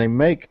cheap, and they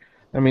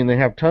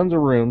have tons of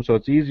room, so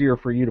it's easier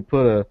for you to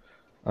put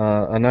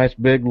a nice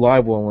big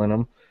live well in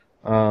them.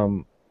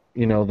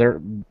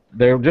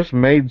 They're just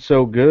made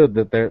so good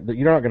that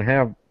you're not going to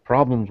have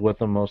problems with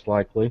them most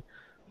likely.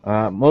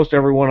 Most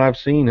everyone I've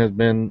seen has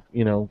been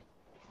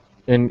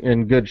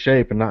in good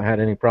shape and not had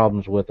any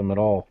problems with them at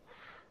all.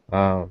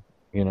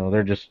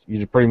 They're just,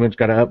 you pretty much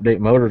got to update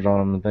motors on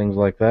them and things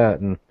like that.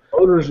 And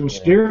motors and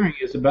steering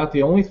is about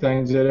the only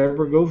things that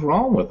ever goes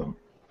wrong with them.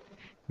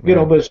 But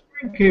a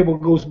steering cable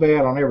goes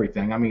bad on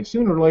everything. I mean,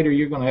 sooner or later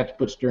you're going to have to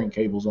put steering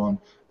cables on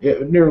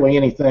nearly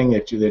anything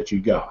that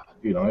you got.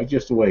 It's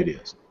just the way it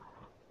is.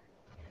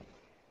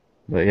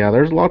 But yeah,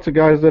 there's lots of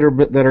guys that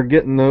are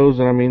getting those,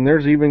 and I mean,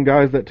 there's even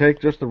guys that take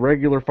just the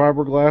regular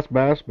fiberglass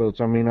bass boats.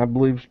 I mean, I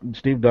believe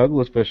Steve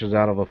Douglas fishes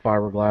out of a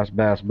fiberglass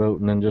bass boat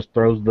and then just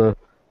throws the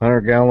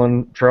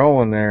 100-gallon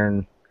trawl in there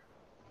and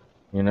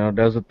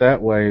does it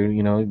that way.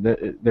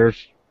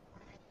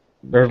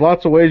 There's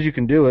lots of ways you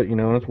can do it,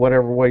 and it's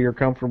whatever way you're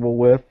comfortable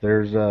with.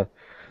 There's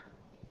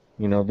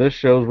this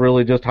show's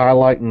really just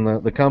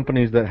highlighting the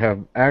companies that have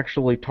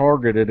actually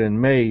targeted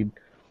and made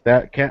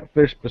that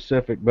catfish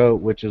specific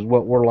boat, which is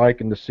what we're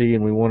liking to see,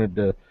 and we wanted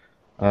to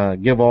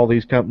give all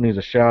these companies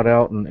a shout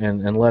out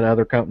and let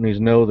other companies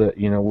know that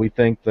we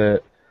think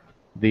that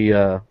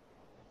the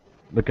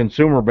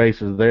consumer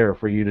base is there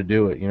for you to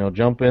do it.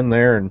 Jump in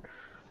there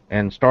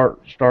and start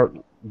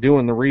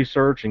doing the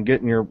research and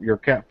getting your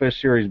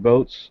Catfish Series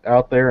boats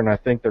out there, and I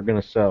think they're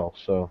going to sell.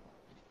 So.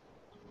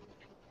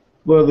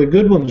 Well, the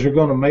good ones are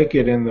going to make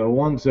it, and the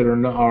ones that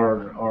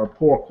are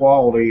poor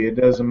quality, it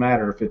doesn't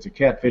matter if it's a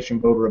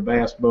catfishing boat or a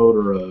bass boat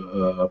or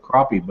a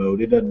crappie boat.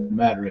 It doesn't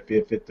matter if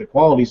the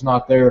quality's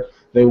not there,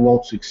 they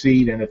won't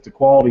succeed. And if the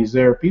quality's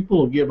there, people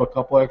will give a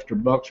couple extra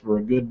bucks for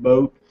a good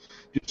boat,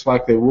 just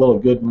like they will a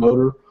good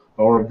motor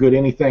or a good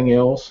anything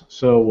else.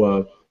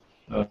 So,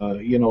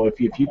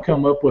 if you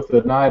come up with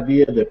an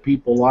idea that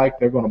people like,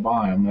 they're going to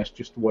buy them. That's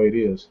just the way it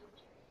is.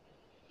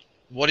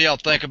 What do y'all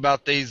think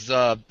about these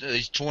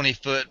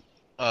 20-foot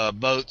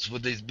boats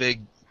with these big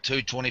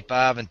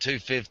 225 and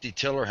 250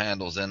 tiller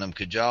handles in them?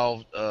 Could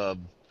y'all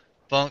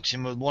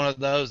function with one of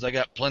those? They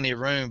got plenty of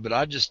room, but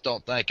I just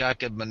don't think I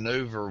could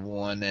maneuver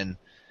one. And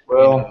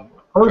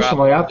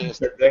personally, I think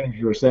they're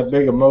dangerous. That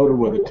big a motor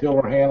with a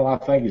tiller handle, I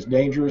think, is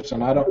dangerous,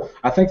 and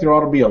I think there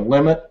ought to be a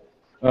limit,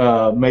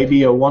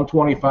 maybe a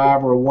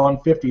 125 or a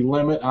 150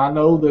 limit. I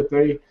know that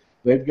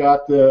they've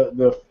got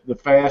the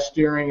fast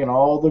steering and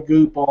all the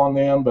goop on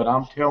them, but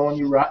I'm telling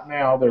you right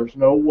now, there's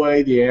no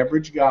way the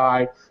average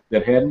guy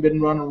that hadn't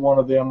been running one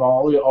of them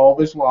all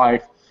his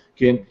life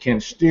can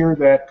steer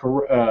that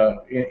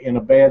in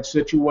a bad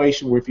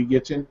situation where if he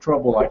gets in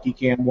trouble like he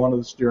can one of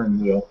the steering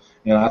wheel.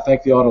 And I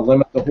think they ought to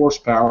limit the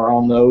horsepower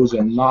on those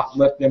and not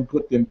let them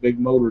put them big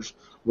motors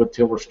with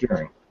tiller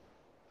steering.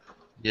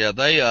 Yeah,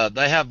 they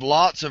have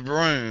lots of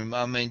room.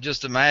 I mean,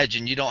 just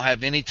imagine you don't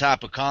have any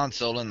type of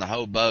console in the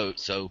whole boat,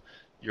 so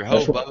your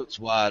whole boat's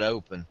wide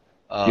open.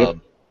 Yep.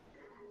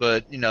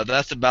 But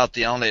that's about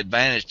the only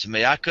advantage to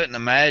me. I couldn't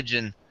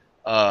imagine,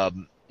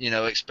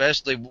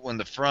 especially when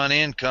the front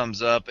end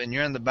comes up and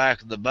you're in the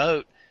back of the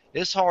boat,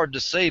 it's hard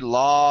to see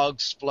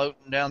logs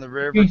floating down the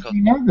river.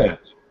 You know that.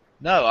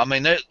 No, I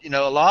mean, a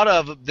lot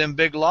of them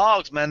big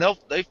logs, man,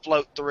 they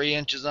float 3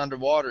 inches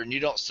underwater, and you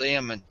don't see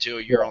them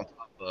until you're on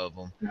top of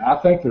them. Yeah, I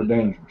think they're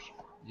dangerous.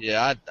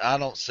 Yeah, I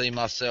don't see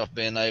myself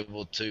being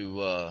able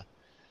to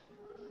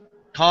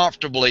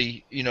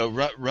comfortably,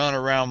 run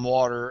around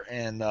water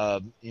and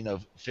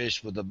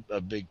fish with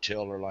a big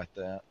tiller like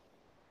that.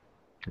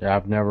 Yeah,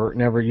 I've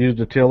never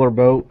used a tiller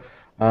boat.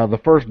 The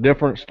first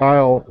different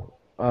style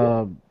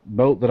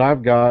boat that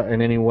I've got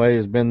in any way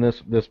has been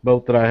this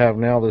boat that I have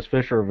now, this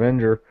Fisher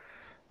Avenger.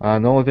 The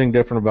only thing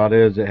different about it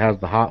is it has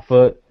the hot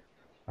foot.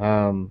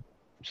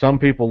 Some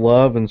people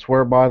love and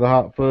swear by the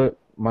hot foot.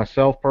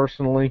 Myself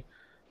personally,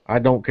 I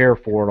don't care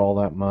for it all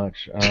that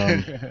much.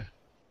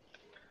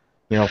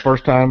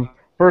 First time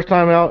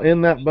out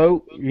in that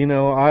boat,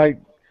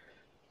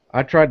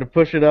 I tried to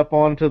push it up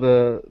onto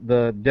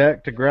the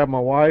deck to grab my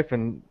wife,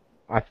 and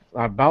I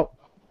about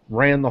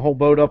ran the whole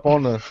boat up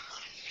on the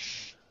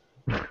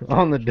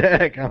on the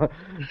deck.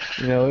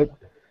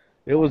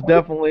 It was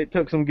definitely, it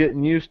took some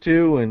getting used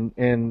to,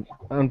 and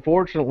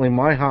unfortunately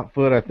my hot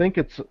foot, I think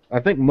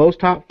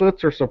most hot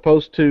foots are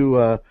supposed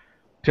to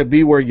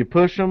be where you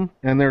push them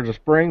and there's a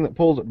spring that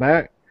pulls it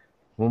back.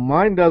 Well,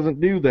 mine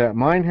doesn't do that.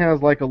 Mine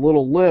has like a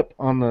little lip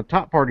on the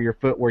top part of your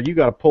foot where you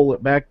got to pull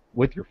it back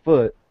with your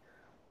foot.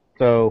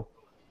 So,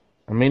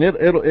 I mean,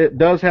 it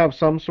does have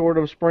some sort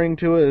of spring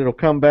to it. It'll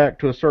come back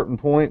to a certain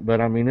point,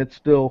 but I mean, it's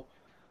still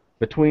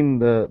between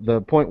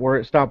the point where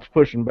it stops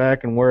pushing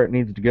back and where it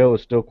needs to go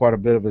is still quite a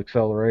bit of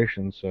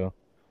acceleration. So.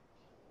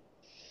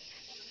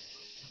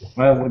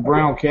 Well,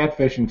 Brown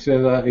Catfishing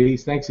says he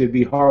thinks it'd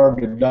be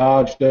hard to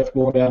dodge stuff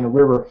going down the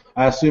river.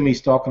 I assume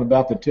he's talking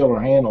about the tiller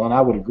handle, and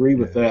I would agree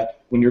with that.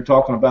 When you're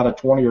talking about a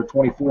 20 or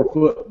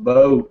 24-foot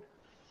boat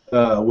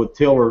with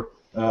tiller,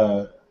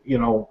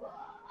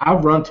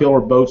 I've run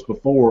tiller boats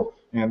before,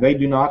 and they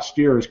do not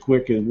steer as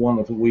quick as one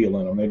with a wheel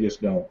in them. They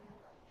just don't.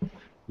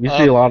 You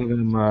see a lot of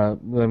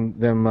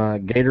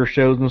them gator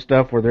shows and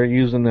stuff where they're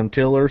using them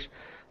tillers.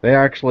 They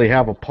actually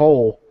have a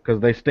pole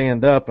because they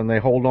stand up and they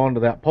hold on to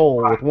that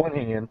pole with one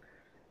hand,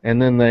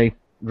 and then they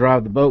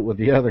drive the boat with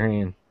the other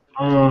hand.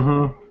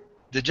 Mm-hmm.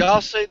 Did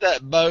y'all see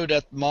that boat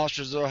at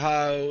Monsters,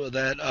 Ohio?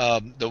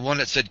 That the one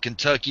that said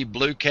Kentucky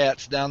Blue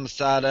Cats down the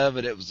side of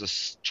it. It was a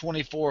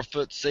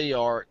 24-foot Sea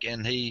Ark,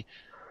 and he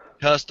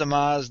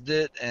customized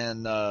it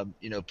and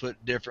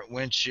put different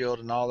windshield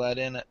and all that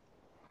in it.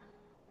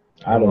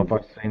 I don't know if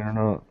I've seen it or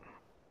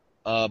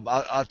not.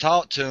 I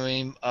talked to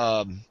him.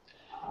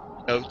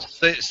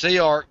 Sea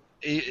Ark,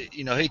 he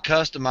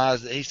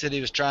customized it. He said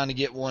he was trying to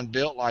get one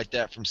built like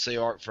that from Sea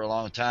Ark for a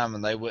long time,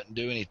 and they wouldn't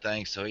do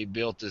anything, so he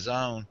built his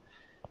own.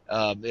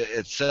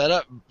 It's set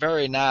up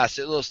very nice.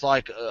 It looks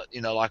like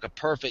a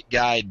perfect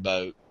guide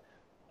boat,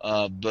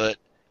 but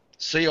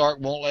Sea Ark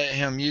won't let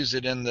him use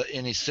it in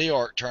any Sea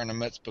Ark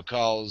tournaments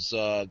because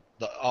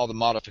all the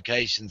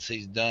modifications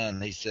he's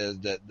done. He says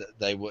that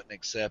they wouldn't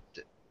accept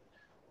it.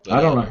 But,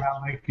 I don't know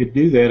how they could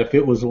do that. If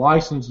it was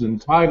licensed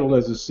and titled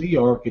as a Sea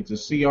Ark, it's a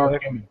Sea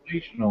Ark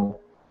Invitational.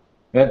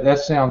 That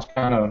sounds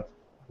kind of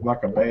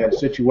like a bad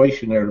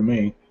situation there to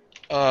me.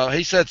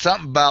 He said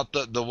something about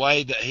the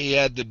way that he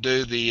had to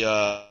do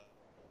the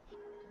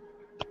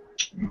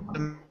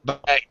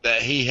back,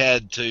 that he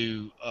had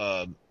to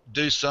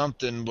do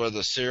something where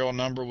the serial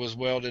number was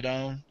welded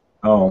on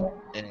Oh,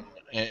 and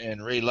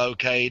and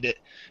relocate it.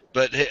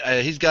 But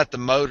he's got the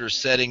motor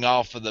setting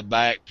off of the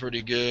back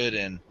pretty good,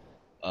 and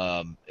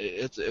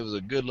it was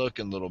a good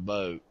looking little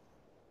boat.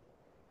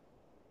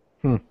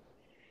 Hmm.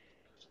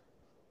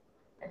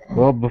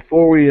 Well,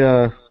 before we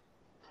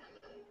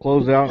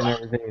close out and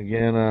everything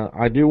again,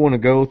 I do want to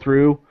go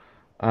through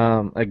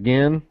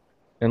again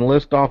and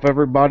list off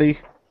everybody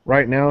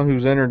right now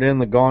who's entered in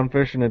the Gone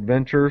Fishing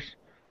Adventures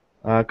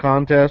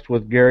contest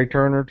with Gary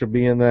Turner to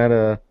be in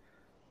that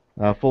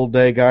full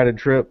day guided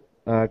trip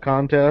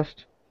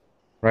contest.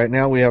 Right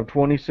now we have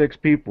 26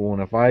 people,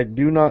 and if I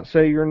do not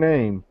say your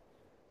name,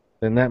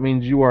 then that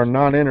means you are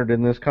not entered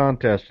in this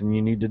contest and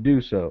you need to do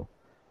so.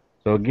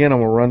 So again, I'm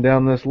going to run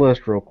down this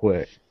list real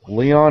quick.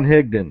 Leon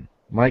Higdon,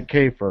 Mike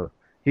Kafer,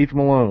 Heath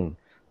Malone,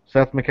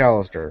 Seth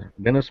McAllister,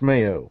 Dennis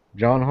Mayo,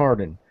 John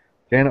Harden,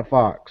 Janet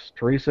Fox,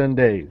 Teresa and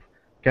Dave,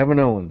 Kevin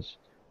Owens,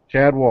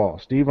 Chad Wall,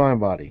 Steve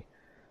Einbody,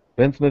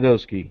 Vince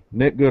Nadowski,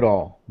 Nick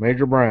Goodall,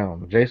 Major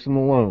Brown, Jason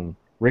Malone,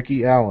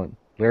 Ricky Allen,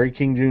 Larry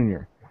King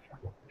Jr.,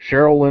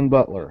 Cheryl Lynn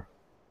Butler,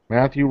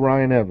 Matthew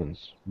Ryan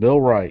Evans,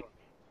 Bill Wright,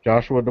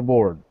 Joshua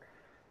DeBoard,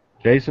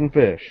 Jason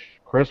Fish,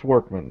 Chris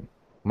Workman,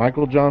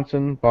 Michael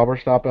Johnson,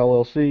 Bobberstop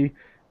LLC,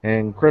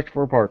 and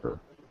Christopher Parker.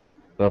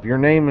 So if your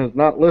name is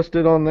not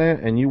listed on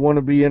that and you want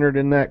to be entered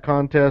in that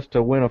contest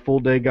to win a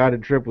full day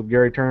guided trip with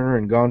Gary Turner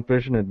and Gone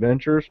Fishing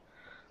Adventures,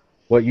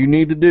 what you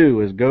need to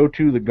do is go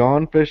to the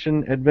Gone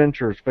Fishing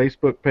Adventures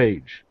Facebook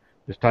page.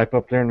 Just type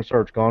up there in the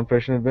search Gone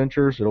Fishing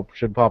Adventures. It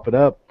should pop it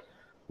up.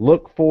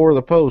 Look for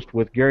the post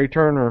with Gary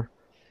Turner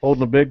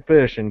holding a big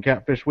fish and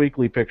Catfish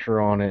Weekly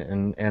picture on it,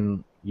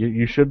 and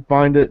you should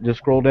find it. Just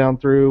scroll down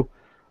through.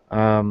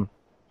 And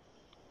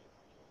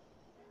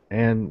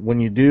when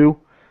you do,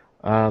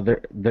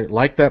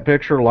 like that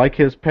picture, like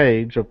his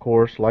page, of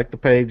course, like the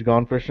page,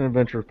 Gone Fishing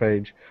Adventures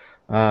page,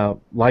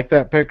 like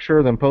that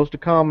picture, then post a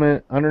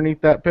comment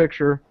underneath that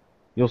picture.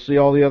 You'll see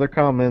all the other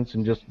comments,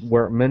 and just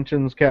where it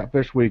mentions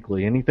Catfish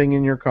Weekly, anything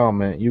in your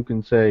comment, you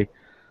can say,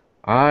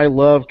 I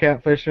love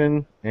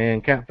catfishing,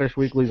 and Catfish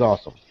Weekly's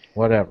awesome,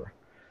 whatever.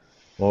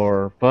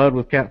 Or Bud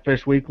with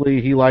Catfish Weekly,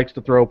 he likes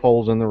to throw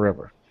poles in the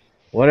river.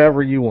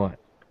 Whatever you want.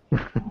 You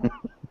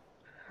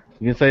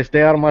can say,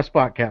 stay out of my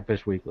spot,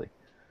 Catfish Weekly.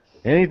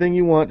 Anything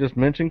you want, just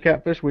mention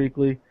Catfish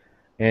Weekly,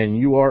 and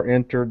you are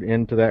entered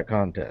into that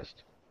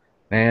contest.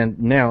 And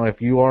now,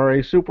 if you are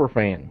a super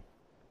fan,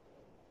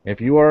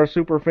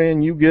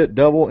 you get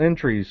double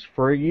entries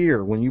for a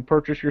year. When you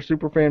purchase your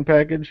super fan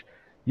package,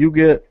 you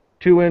get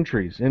 2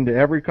 entries into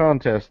every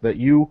contest that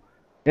you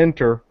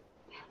enter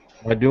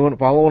by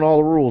following all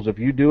the rules. If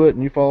you do it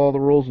and you follow all the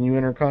rules and you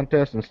enter a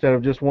contest, instead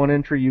of just 1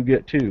 entry, you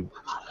get 2.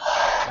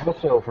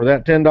 Also, for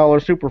that $10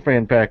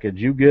 superfan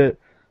package, you get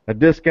a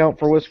discount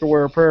for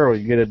Whiskerware Apparel.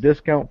 You get a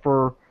discount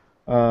for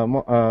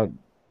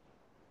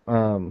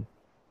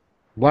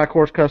Black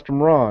Horse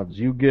Custom Rods.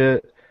 You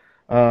get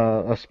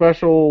a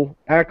special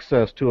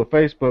access to a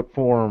Facebook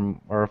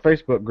forum or a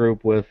Facebook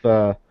group with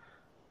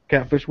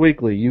Catfish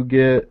Weekly. You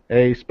get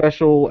a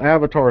special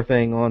avatar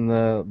thing on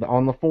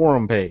the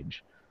forum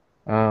page.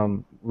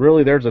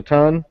 Really, there's a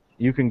ton.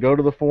 You can go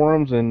to the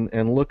forums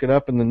and look it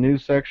up in the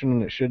news section,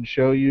 and it should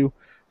show you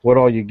what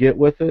all you get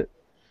with it.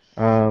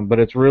 But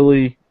it's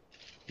really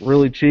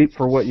cheap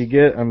for what you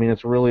get. I mean,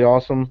 it's really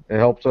awesome. It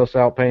helps us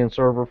out paying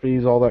server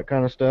fees, all that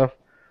kind of stuff.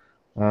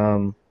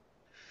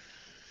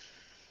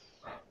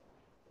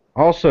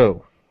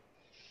 Also,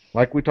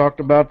 like we talked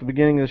about at the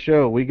beginning of the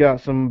show, we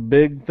got some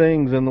big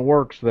things in the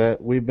works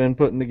that we've been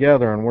putting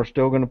together, and we're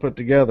still going to put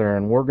together,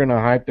 and we're going to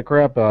hype the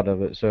crap out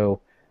of it. So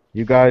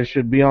you guys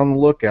should be on the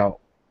lookout.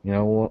 You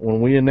know,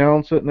 when we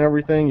announce it and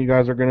everything, you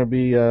guys are going to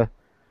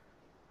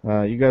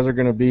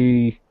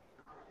be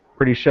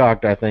pretty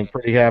shocked, I think,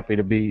 pretty happy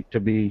to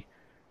be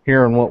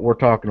hearing what we're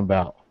talking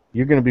about.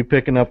 You're going to be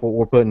picking up what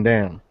we're putting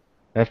down.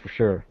 That's for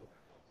sure.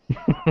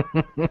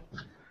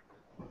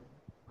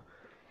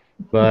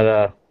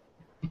 But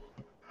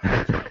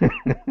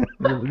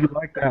you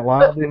like that,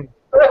 Lyle?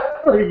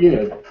 Pretty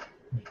good.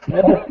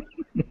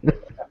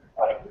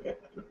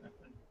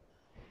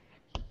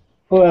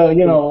 Well,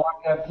 you know,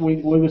 like we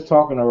was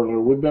talking earlier,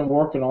 we've been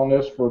working on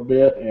this for a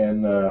bit,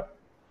 and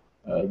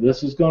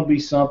this is going to be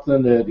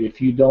something that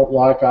if you don't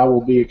like, I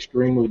will be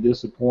extremely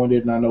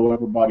disappointed, and I know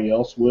everybody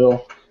else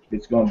will.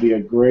 It's going to be a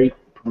great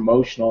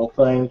promotional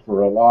thing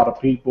for a lot of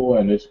people,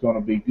 and it's going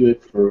to be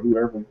good for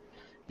whoever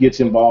gets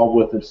involved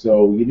with it.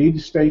 So you need to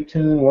stay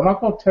tuned. We're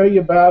not going to tell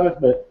you about it,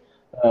 but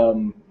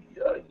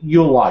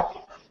you'll like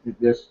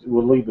it.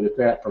 We'll leave it at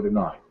that for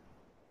tonight.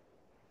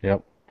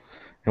 Yep.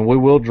 And we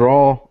will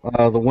draw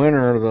the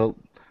winner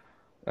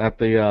at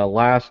the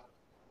last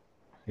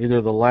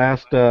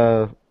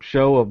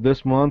show of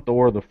this month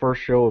or the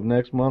first show of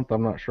next month.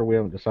 I'm not sure. We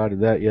haven't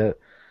decided that yet.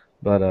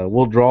 But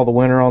we'll draw the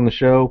winner on the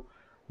show.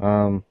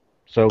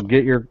 So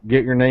get your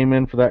name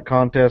in for that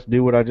contest.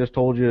 Do what I just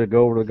told you to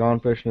go over to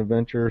Gone Fishing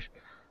Adventures.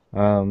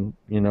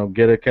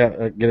 Get a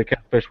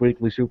Catfish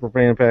Weekly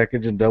Superfan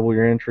package and double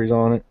your entries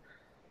on it.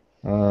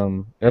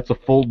 That's a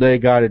full day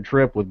guided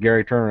trip with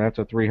Gary Turner. That's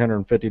a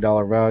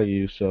 $350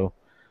 value. So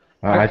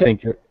I can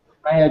think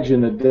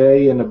imagine a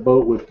day in a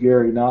boat with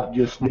Gary not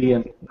just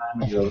being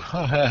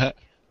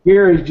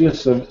Gary's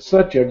just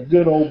such a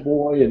good old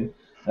boy, and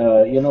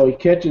he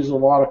catches a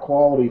lot of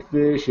quality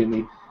fish,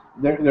 and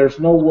there's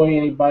no way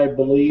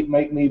anybody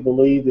make me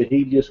believe that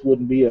he just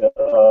wouldn't be a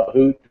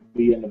hoot to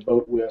be in the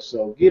boat with.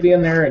 So get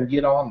in there and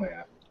get on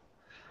that.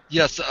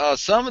 Yes,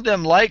 some of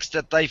them lakes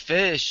that they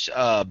fish,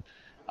 I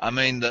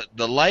mean,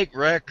 the lake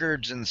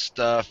records and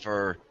stuff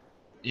are,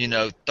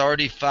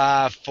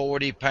 35,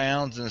 40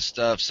 pounds and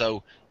stuff.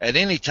 So at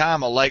any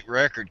time, a lake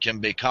record can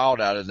be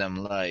caught out of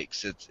them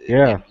lakes.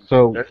 yeah.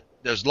 So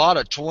There's a lot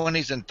of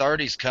 20s and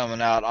 30s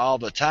coming out all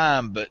the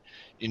time, but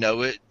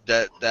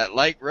that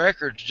lake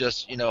record's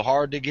just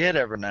hard to get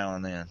every now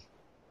and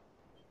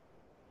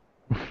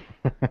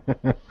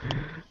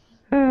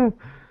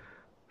then.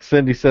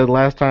 Cindy said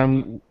last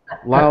time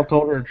Lyle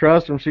told her to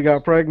trust him, she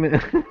got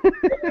pregnant.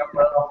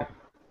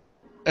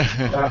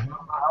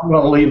 I'm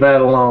going to leave that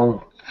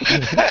alone.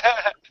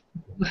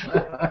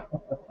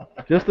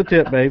 Just the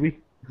tip, baby.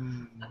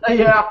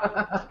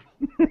 Yeah.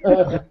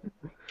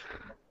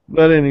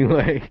 But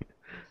anyway,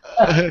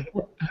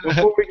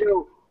 before we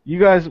go,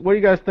 what do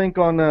you guys think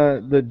on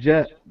the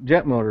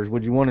jet motors?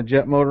 Would you want a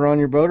jet motor on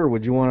your boat, or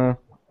would you want a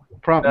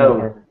prop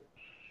motor?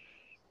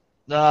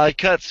 No, it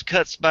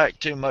cuts back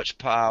too much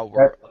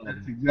power.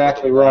 That's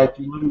exactly right.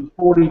 You lose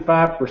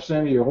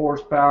 45% of your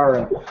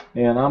horsepower,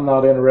 and I'm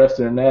not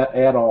interested in that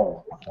at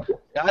all.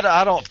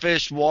 I don't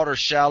fish water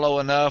shallow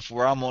enough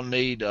where I'm gonna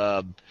need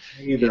a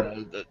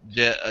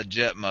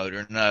jet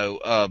motor. No,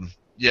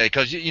 yeah,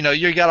 because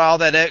you got all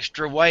that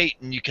extra weight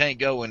and you can't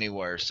go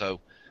anywhere. So,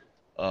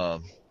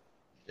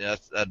 yeah,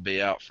 that'd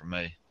be out for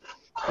me.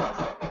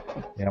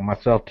 Yeah,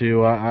 myself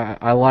too.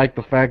 I like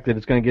the fact that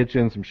it's going to get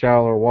you in some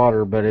shallower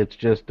water, but it's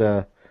just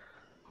I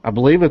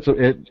believe does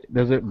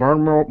it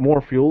burn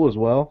more fuel as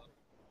well?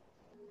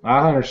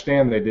 I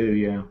understand they do,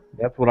 yeah.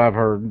 That's what I've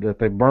heard, that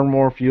they burn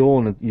more fuel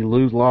and you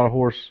lose a lot of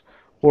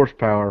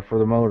horsepower for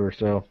the motor.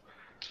 So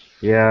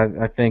yeah,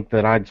 I think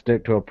that I'd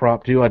stick to a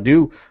prop too. I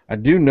do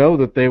know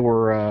that they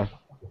were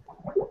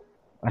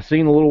I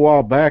seen a little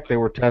while back they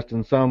were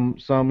testing some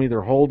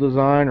either hull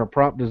design or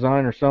prop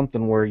design or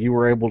something where you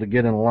were able to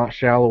get in a lot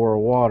shallower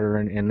water,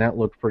 and that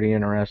looked pretty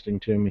interesting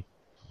to me.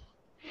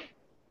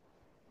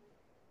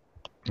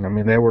 I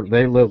mean, they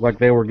looked like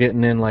they were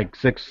getting in like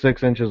six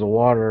inches of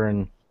water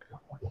and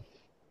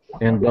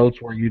in boats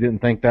where you didn't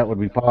think that would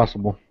be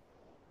possible.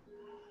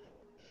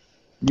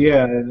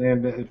 Yeah,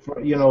 and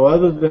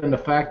other than the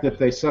fact that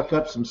they suck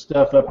up some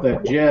stuff up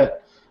that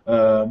jet,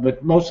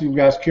 but most of you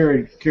guys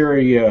carry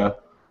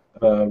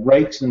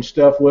rakes and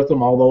stuff with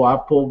them, although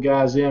I've pulled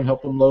guys in,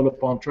 helped them load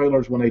up on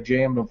trailers when they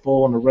jammed them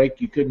full on the rake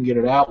you couldn't get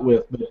it out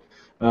with. But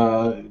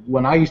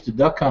when I used to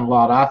duck hunt a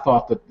lot, I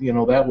thought that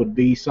that would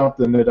be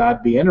something that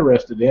I'd be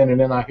interested in,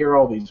 and then I hear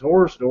all these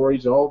horror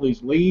stories, all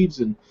these leads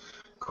and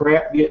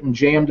crap getting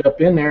jammed up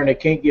in there, and they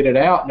can't get it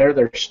out, and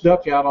they're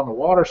stuck out on the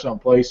water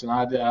someplace, and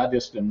I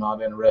just am not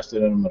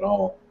interested in them at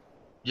all.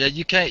 Yeah,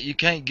 you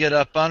can't get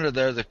up under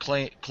there to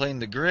clean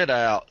the grit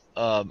out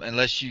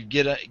unless you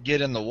get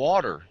in the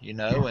water,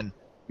 and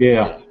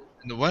yeah.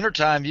 In the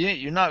wintertime,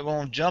 you're not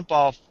going to jump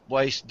off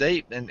waist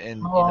deep and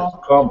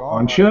come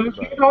on, Chuck,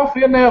 get off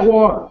in that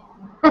water.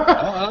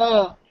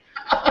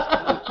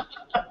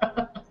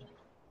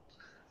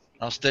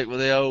 I'll stick with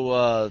the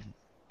old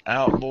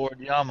outboard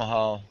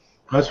Yamaha.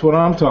 That's what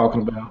I'm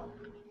talking about.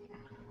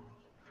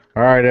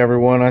 All right,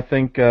 everyone. I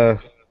think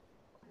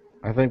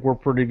we're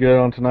pretty good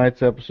on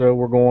tonight's episode.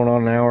 We're going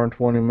on an hour and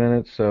 20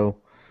 minutes, so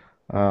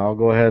I'll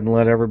go ahead and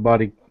let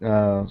everybody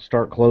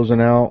start closing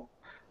out.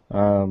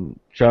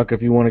 Chuck,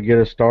 if you want to get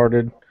us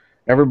started.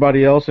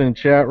 Everybody else in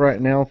chat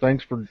right now,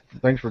 thanks for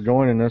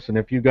joining us. And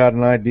if you got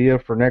an idea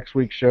for next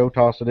week's show,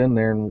 toss it in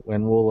there, and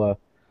we'll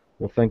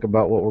think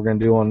about what we're going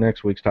to do on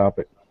next week's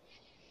topic.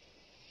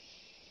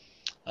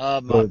 I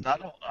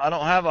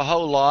don't have a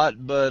whole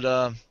lot,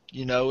 but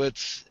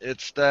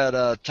it's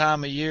that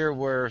time of year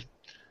where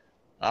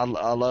I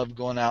love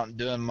going out and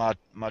doing my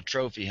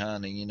trophy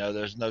hunting.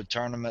 There's no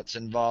tournaments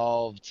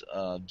involved.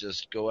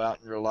 Just go out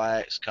and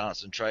relax,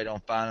 concentrate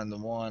on finding the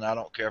one. I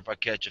don't care if I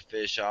catch a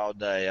fish all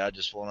day. I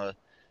just want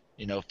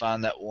to,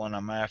 find that one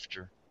I'm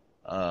after.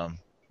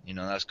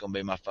 That's going to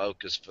be my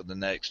focus for the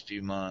next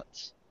few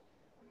months.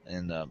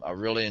 And I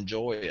really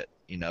enjoy it.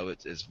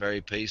 It's very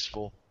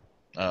peaceful.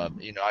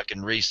 I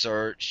can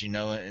research,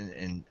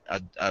 and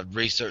I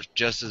research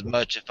just as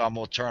much if I'm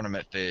on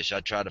tournament fish.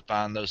 I try to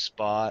find those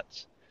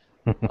spots.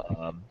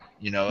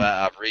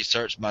 I've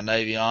researched my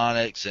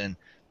Navionics, and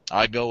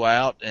I go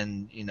out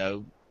and,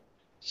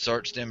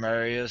 search them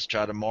areas,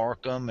 try to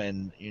mark them,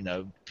 and,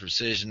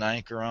 precision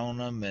anchor on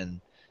them. And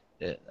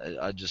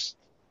there's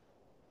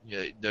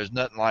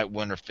nothing like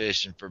winter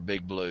fishing for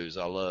big blues.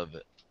 I love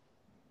it.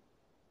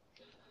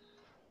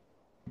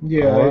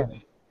 Yeah, All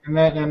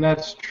right. and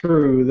that's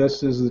true.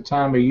 This is the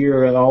time of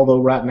year.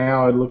 Although right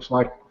now it looks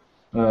like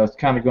it's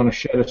kind of going to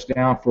shut us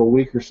down for a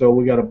week or so.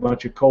 We got a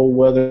bunch of cold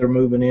weather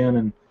moving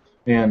in,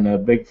 and a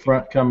big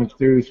front coming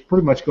through. It's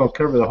pretty much going to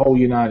cover the whole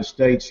United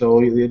States.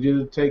 So it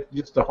just take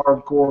just the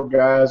hardcore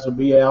guys will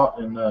be out,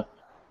 and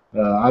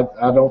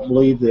I don't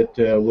believe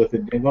that with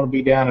it going to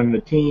be down in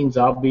the teens,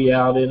 I'll be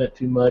out in it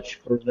too much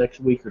for the next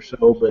week or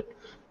so. But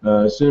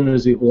as soon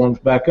as it warms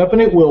back up,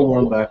 and it will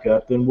warm back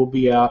up, then we'll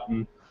be out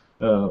and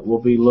we'll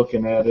be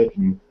looking at it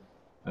and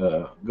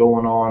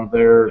going on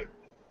there,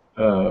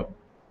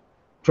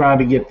 trying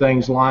to get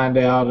things lined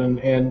out.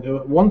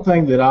 And one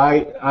thing that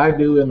I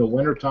do in the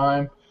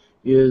wintertime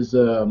is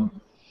when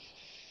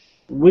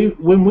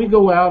we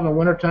go out in the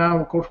wintertime,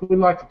 of course, we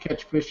like to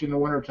catch fish in the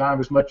wintertime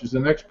as much as the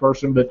next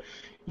person, but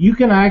you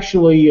can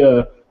actually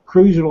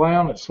cruise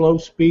around at slow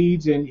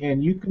speeds,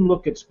 and you can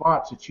look at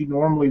spots that you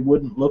normally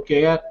wouldn't look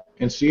at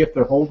and see if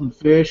they're holding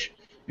fish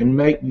and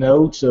make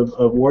notes of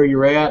where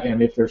you're at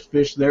and if there's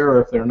fish there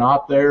or if they're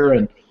not there.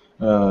 And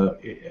a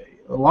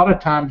lot of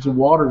times the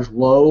water's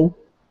low,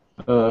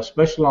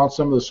 especially on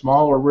some of the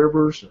smaller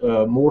rivers,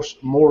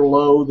 more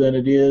low than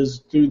it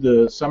is through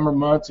the summer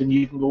months, and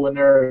you can go in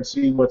there and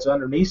see what's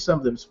underneath some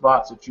of them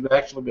spots that you've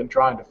actually been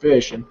trying to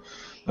fish, and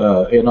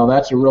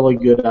that's a really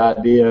good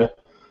idea.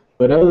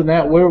 But other than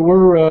that,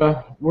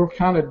 we're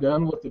kind of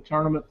done with the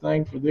tournament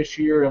thing for this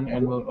year,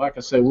 and like I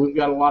said, we've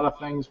got a lot of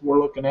things we're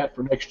looking at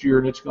for next year,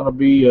 and it's going to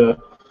be a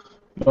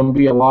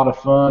lot of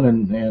fun,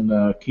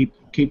 and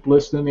keep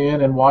listening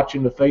in and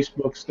watching the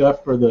Facebook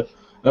stuff for the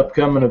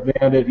upcoming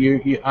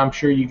event. I'm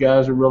sure you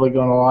guys are really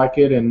going to like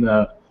it, and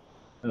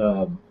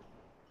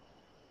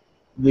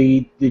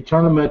the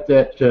tournament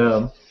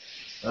that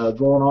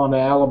going on the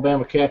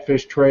Alabama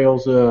Catfish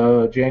Trails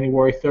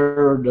January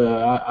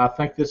 3rd. I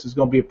think this is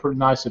going to be a pretty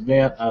nice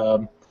event.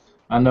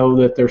 I know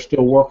that they're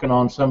still working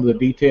on some of the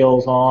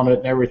details on it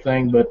and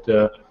everything, but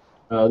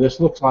this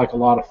looks like a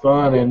lot of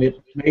fun, and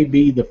it may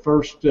be the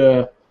first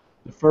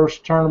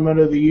tournament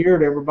of the year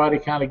to everybody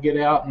kind of get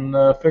out and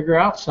figure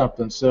out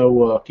something.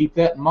 So keep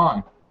that in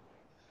mind.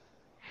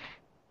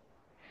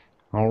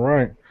 All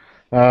right.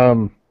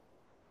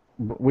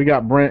 We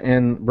got Brent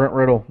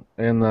Riddle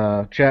in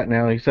the chat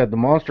now. He said the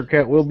Monster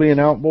Cat will be an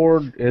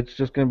outboard. It's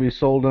just going to be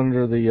sold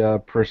under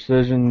the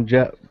Precision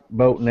Jet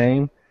Boat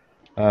name.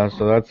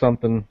 So that's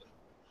something.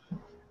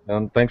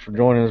 Thanks for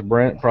joining us,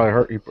 Brent. Probably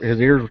hurt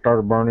his ears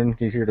started burning.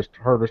 He heard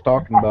us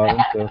talking about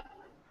him.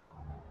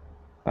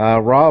 So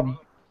Rob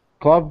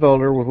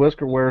Klobfelder with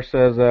Whiskerware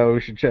says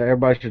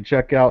everybody should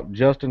check out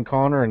Justin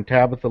Connor and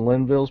Tabitha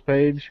Linville's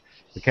page,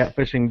 the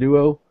catfishing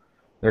duo.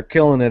 They're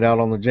killing it out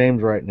on the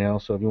James right now,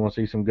 so if you want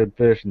to see some good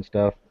fish and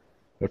stuff,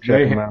 go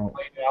check them out.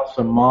 They have laid out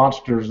some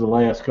monsters the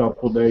last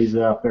couple of days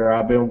out there.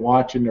 I've been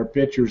watching their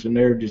pictures, and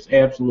they're just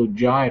absolute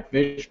giant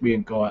fish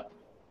being caught.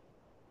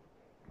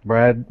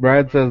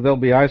 Brad says they'll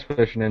be ice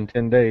fishing in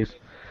 10 days.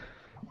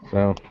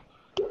 So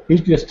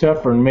he's just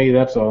tougher than me,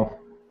 that's all.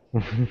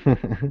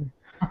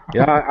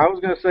 Yeah, I was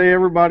going to say,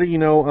 everybody,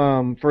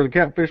 for the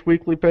Catfish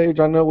Weekly page,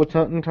 I know it's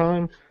hunting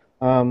time.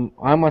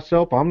 I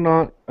myself, I'm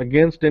not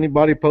against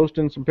anybody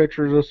posting some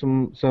pictures of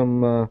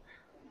some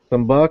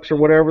bucks or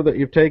whatever that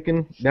you've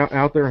taken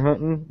out there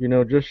hunting.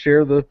 Just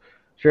share the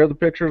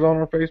pictures on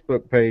our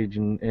Facebook page,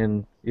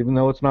 and even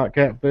though it's not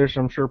catfish,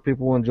 I'm sure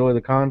people will enjoy the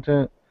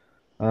content.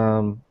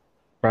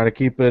 Try to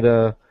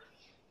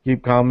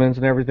keep comments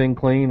and everything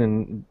clean,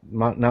 and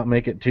not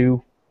make it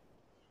too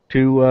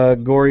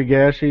gory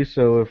gashy.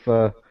 So if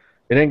it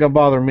ain't gonna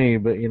bother me,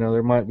 but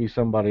there might be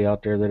somebody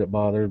out there that it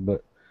bothers,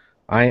 but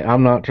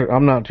I'm not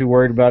too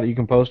worried about it. You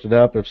can post it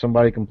up. If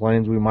somebody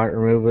complains, we might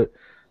remove it,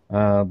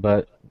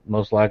 but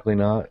most likely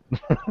not.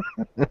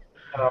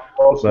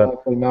 Most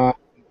likely not.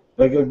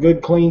 Like a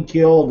good clean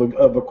kill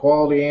of a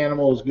quality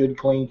animal is a good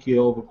clean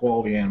kill of a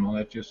quality animal.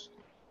 That's just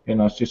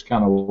it's just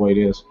kind of the way it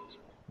is.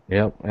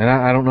 Yep, and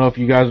I don't know if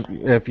you go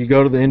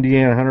to the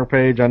Indiana Hunter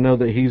page, I know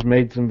that he's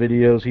made some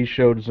videos. He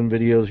showed some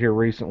videos here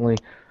recently.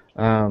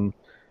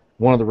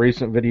 One of the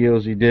recent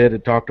videos he did,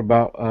 it talked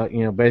about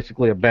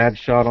basically a bad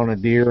shot on a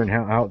deer and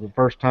how the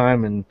first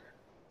time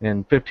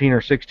in 15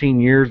 or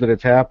 16 years that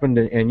it's happened,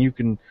 and you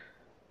can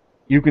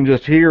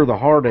just hear the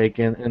heartache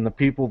in the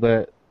people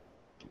that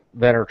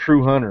are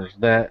true hunters,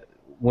 that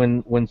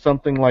when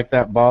something like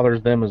that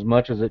bothers them as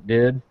much as it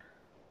did,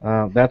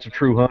 that's a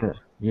true hunter.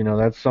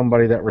 That's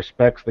somebody that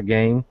respects the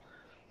game,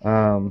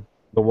 the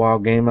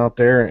wild game out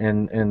there,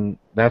 and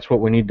that's what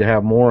we need to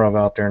have more of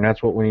out there, and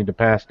that's what we need to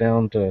pass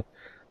down to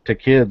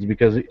kids,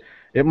 because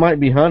it might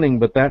be hunting,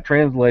 but that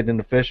translates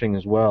into fishing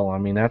as well. I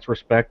mean, that's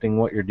respecting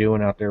what you're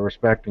doing out there,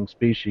 respecting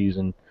species,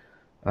 and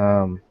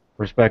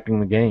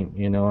respecting the game.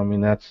 I mean,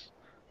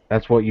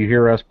 that's what you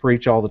hear us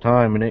preach all the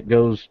time, and it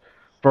goes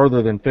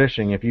further than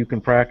fishing. If you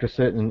can practice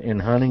it in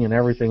hunting and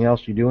everything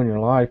else you do in your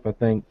life, I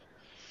think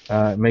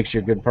it makes you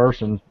a good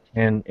person,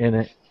 and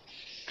it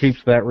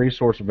keeps that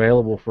resource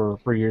available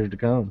for years to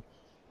come.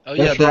 Oh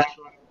yeah, That's right.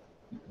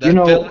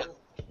 Go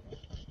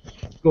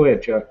Go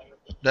ahead, Chuck.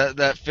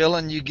 that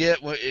feeling you get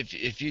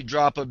if you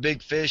drop a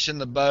big fish in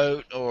the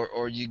boat,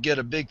 or you get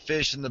a big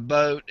fish in the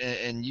boat,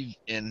 and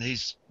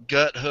he's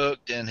gut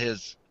hooked and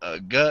his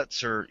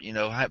guts are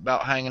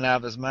about hanging out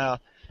of his mouth.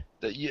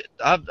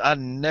 I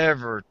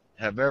never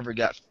have ever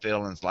got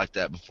feelings like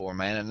that before,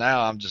 man. And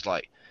now I'm just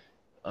like,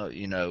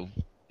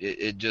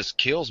 it just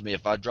kills me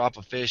if I drop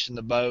a fish in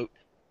the boat.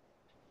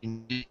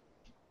 And you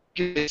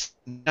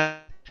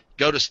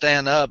go to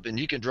stand up and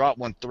you can drop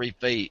one 3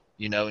 feet,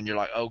 and you're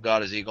like, oh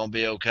God, is he gonna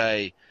be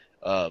okay?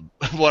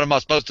 What am I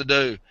supposed to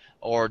do?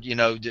 Or you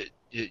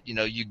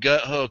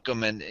gut hook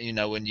them, and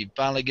when you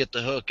finally get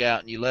the hook out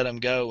and you let him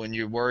go, and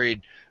you're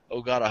worried,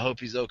 oh God, I hope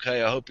he's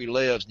okay. I hope he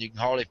lives. And you can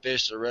hardly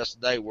fish the rest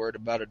of the day worried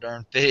about a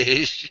darn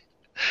fish.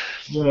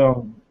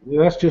 Well,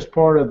 that's just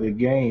part of the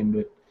game.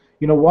 But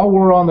while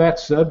we're on that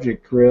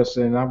subject, Chris,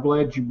 and I'm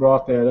glad you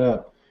brought that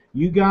up,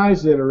 you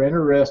guys that are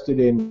interested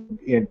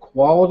in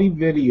quality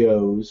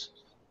videos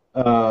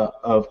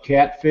of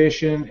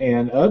catfishing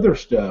and other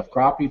stuff,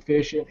 crappie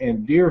fishing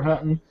and deer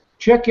hunting,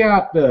 check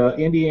out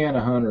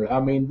Indiana Hunter. I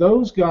mean,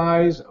 those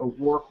guys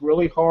work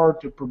really hard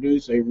to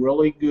produce a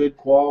really good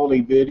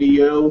quality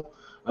video.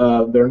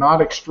 They're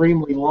not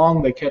extremely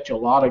long. They catch a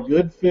lot of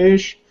good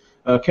fish,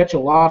 catch a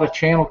lot of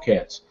channel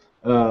cats.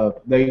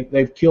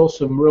 They've killed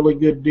some really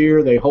good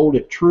deer. They hold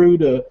it true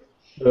to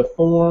the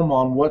form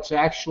on what's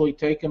actually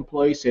taking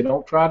place. They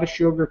don't try to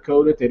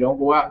sugarcoat it. They don't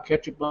go out and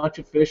catch a bunch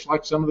of fish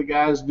like some of the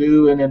guys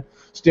do and then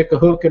stick a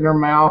hook in their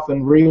mouth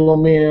and reel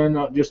them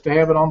in just to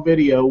have it on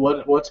video.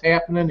 What's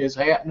happening is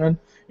happening,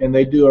 and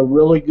they do a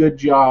really good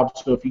job.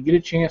 So if you get a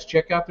chance,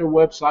 check out their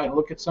website and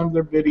look at some of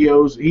their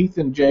videos. Heath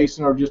and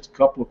Jason are just a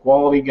couple of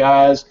quality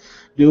guys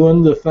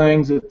doing the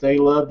things that they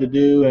love to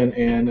do, and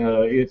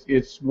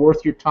it's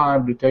worth your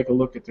time to take a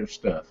look at their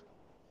stuff.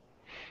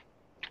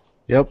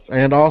 Yep,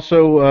 and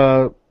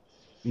also,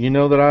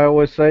 that I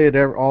always say at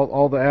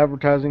all the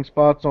advertising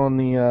spots on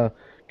the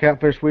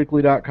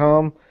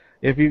catfishweekly.com,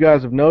 if you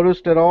guys have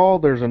noticed at all,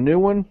 there's a new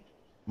one,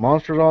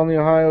 Monsters on the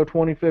Ohio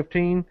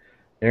 2015.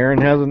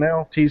 Aaron has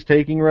announced he's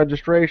taking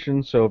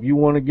registration, so if you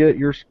want to get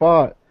your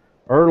spot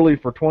early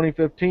for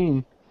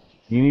 2015,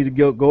 you need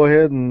to go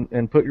ahead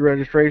and put your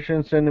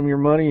registration, send him your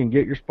money, and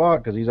get your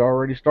spot, because he's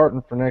already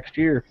starting for next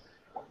year.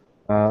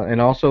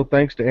 And also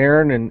thanks to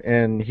Aaron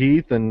and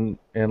Heath and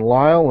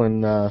Lyle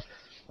and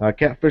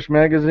Catfish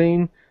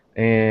Magazine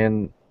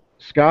and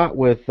Scott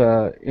with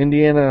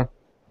Indiana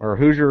or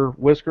Hoosier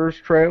Whiskers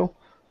Trail.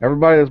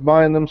 Everybody that's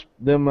buying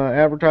them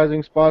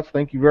advertising spots,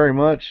 thank you very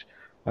much.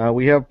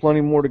 We have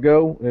plenty more to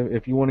go.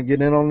 If you want to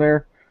get in on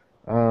there,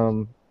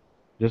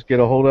 just get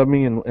a hold of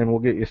me and we'll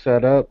get you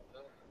set up.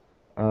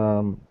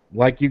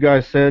 Like you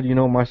guys said,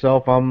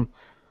 myself, I'm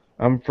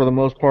for the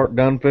most part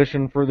done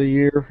fishing for the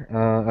year.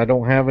 I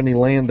don't have any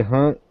land to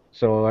hunt,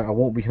 so I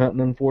won't be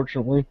hunting,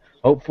 unfortunately.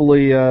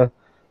 Hopefully,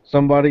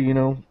 somebody,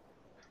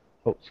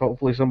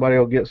 hopefully somebody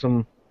will get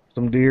some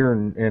deer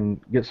and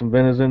get some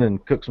venison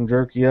and cook some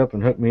jerky up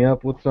and hook me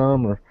up with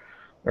some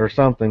or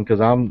something,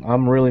 because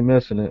I'm really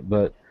missing it.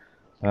 But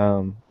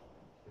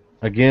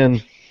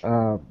again,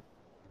 I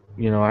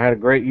had a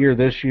great year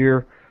this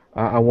year.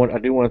 I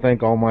do want to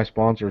thank all my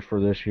sponsors for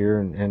this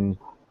year and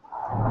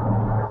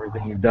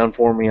everything you've done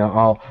for me.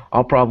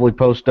 I'll probably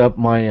post up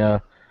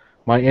my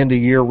my end of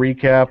year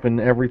recap and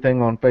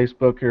everything on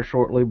Facebook here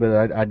shortly.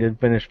 But I did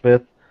finish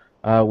 5th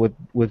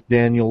with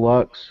Daniel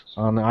Lux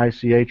on the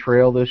ICA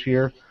trail this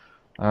year.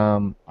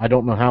 I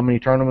don't know how many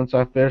tournaments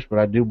I fished, but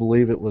I do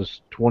believe it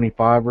was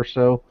 25 or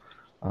so.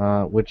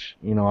 Which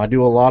I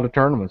do a lot of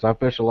tournaments. I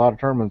fish a lot of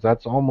tournaments.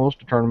 That's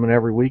almost a tournament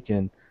every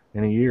weekend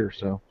in a year.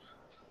 So.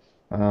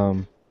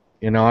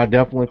 I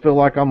definitely feel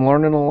like I'm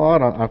learning a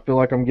lot. I feel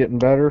like I'm getting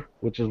better,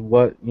 which is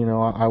what,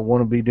 I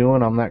want to be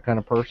doing. I'm that kind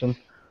of person.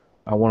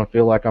 I want to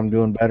feel like I'm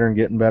doing better and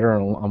getting better,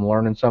 and I'm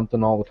learning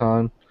something all the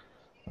time.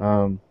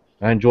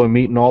 I enjoy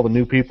meeting all the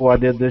new people I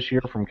did this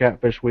year from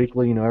Catfish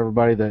Weekly.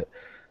 Everybody that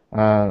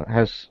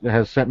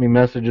has sent me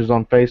messages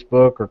on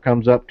Facebook or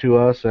comes up to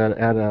us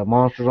at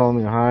Monsters on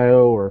the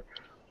Ohio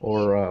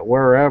or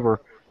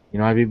wherever.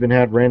 I've even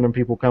had random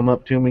people come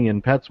up to me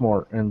in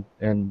PetSmart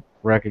and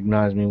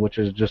recognize me, which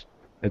is just,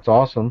 it's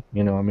awesome.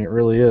 It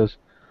really is.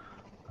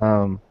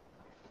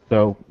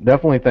 So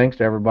definitely thanks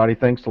to everybody.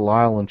 Thanks to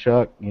Lyle and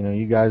Chuck.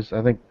 You guys,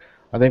 I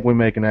think we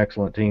make an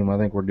excellent team. I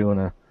think we're doing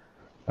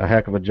a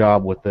heck of a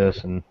job with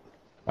this, and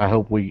I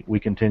hope we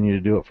continue to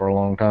do it for a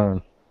long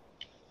time.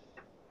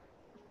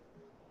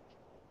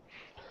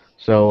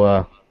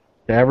 So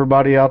to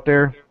everybody out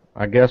there,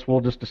 I guess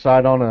we'll just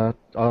decide on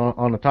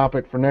a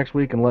topic for next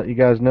week and let you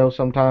guys know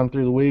sometime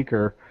through the week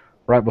or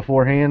right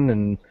beforehand.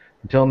 And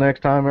until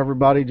next time,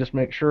 everybody, just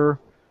make sure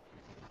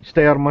you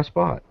stay out of my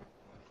spot.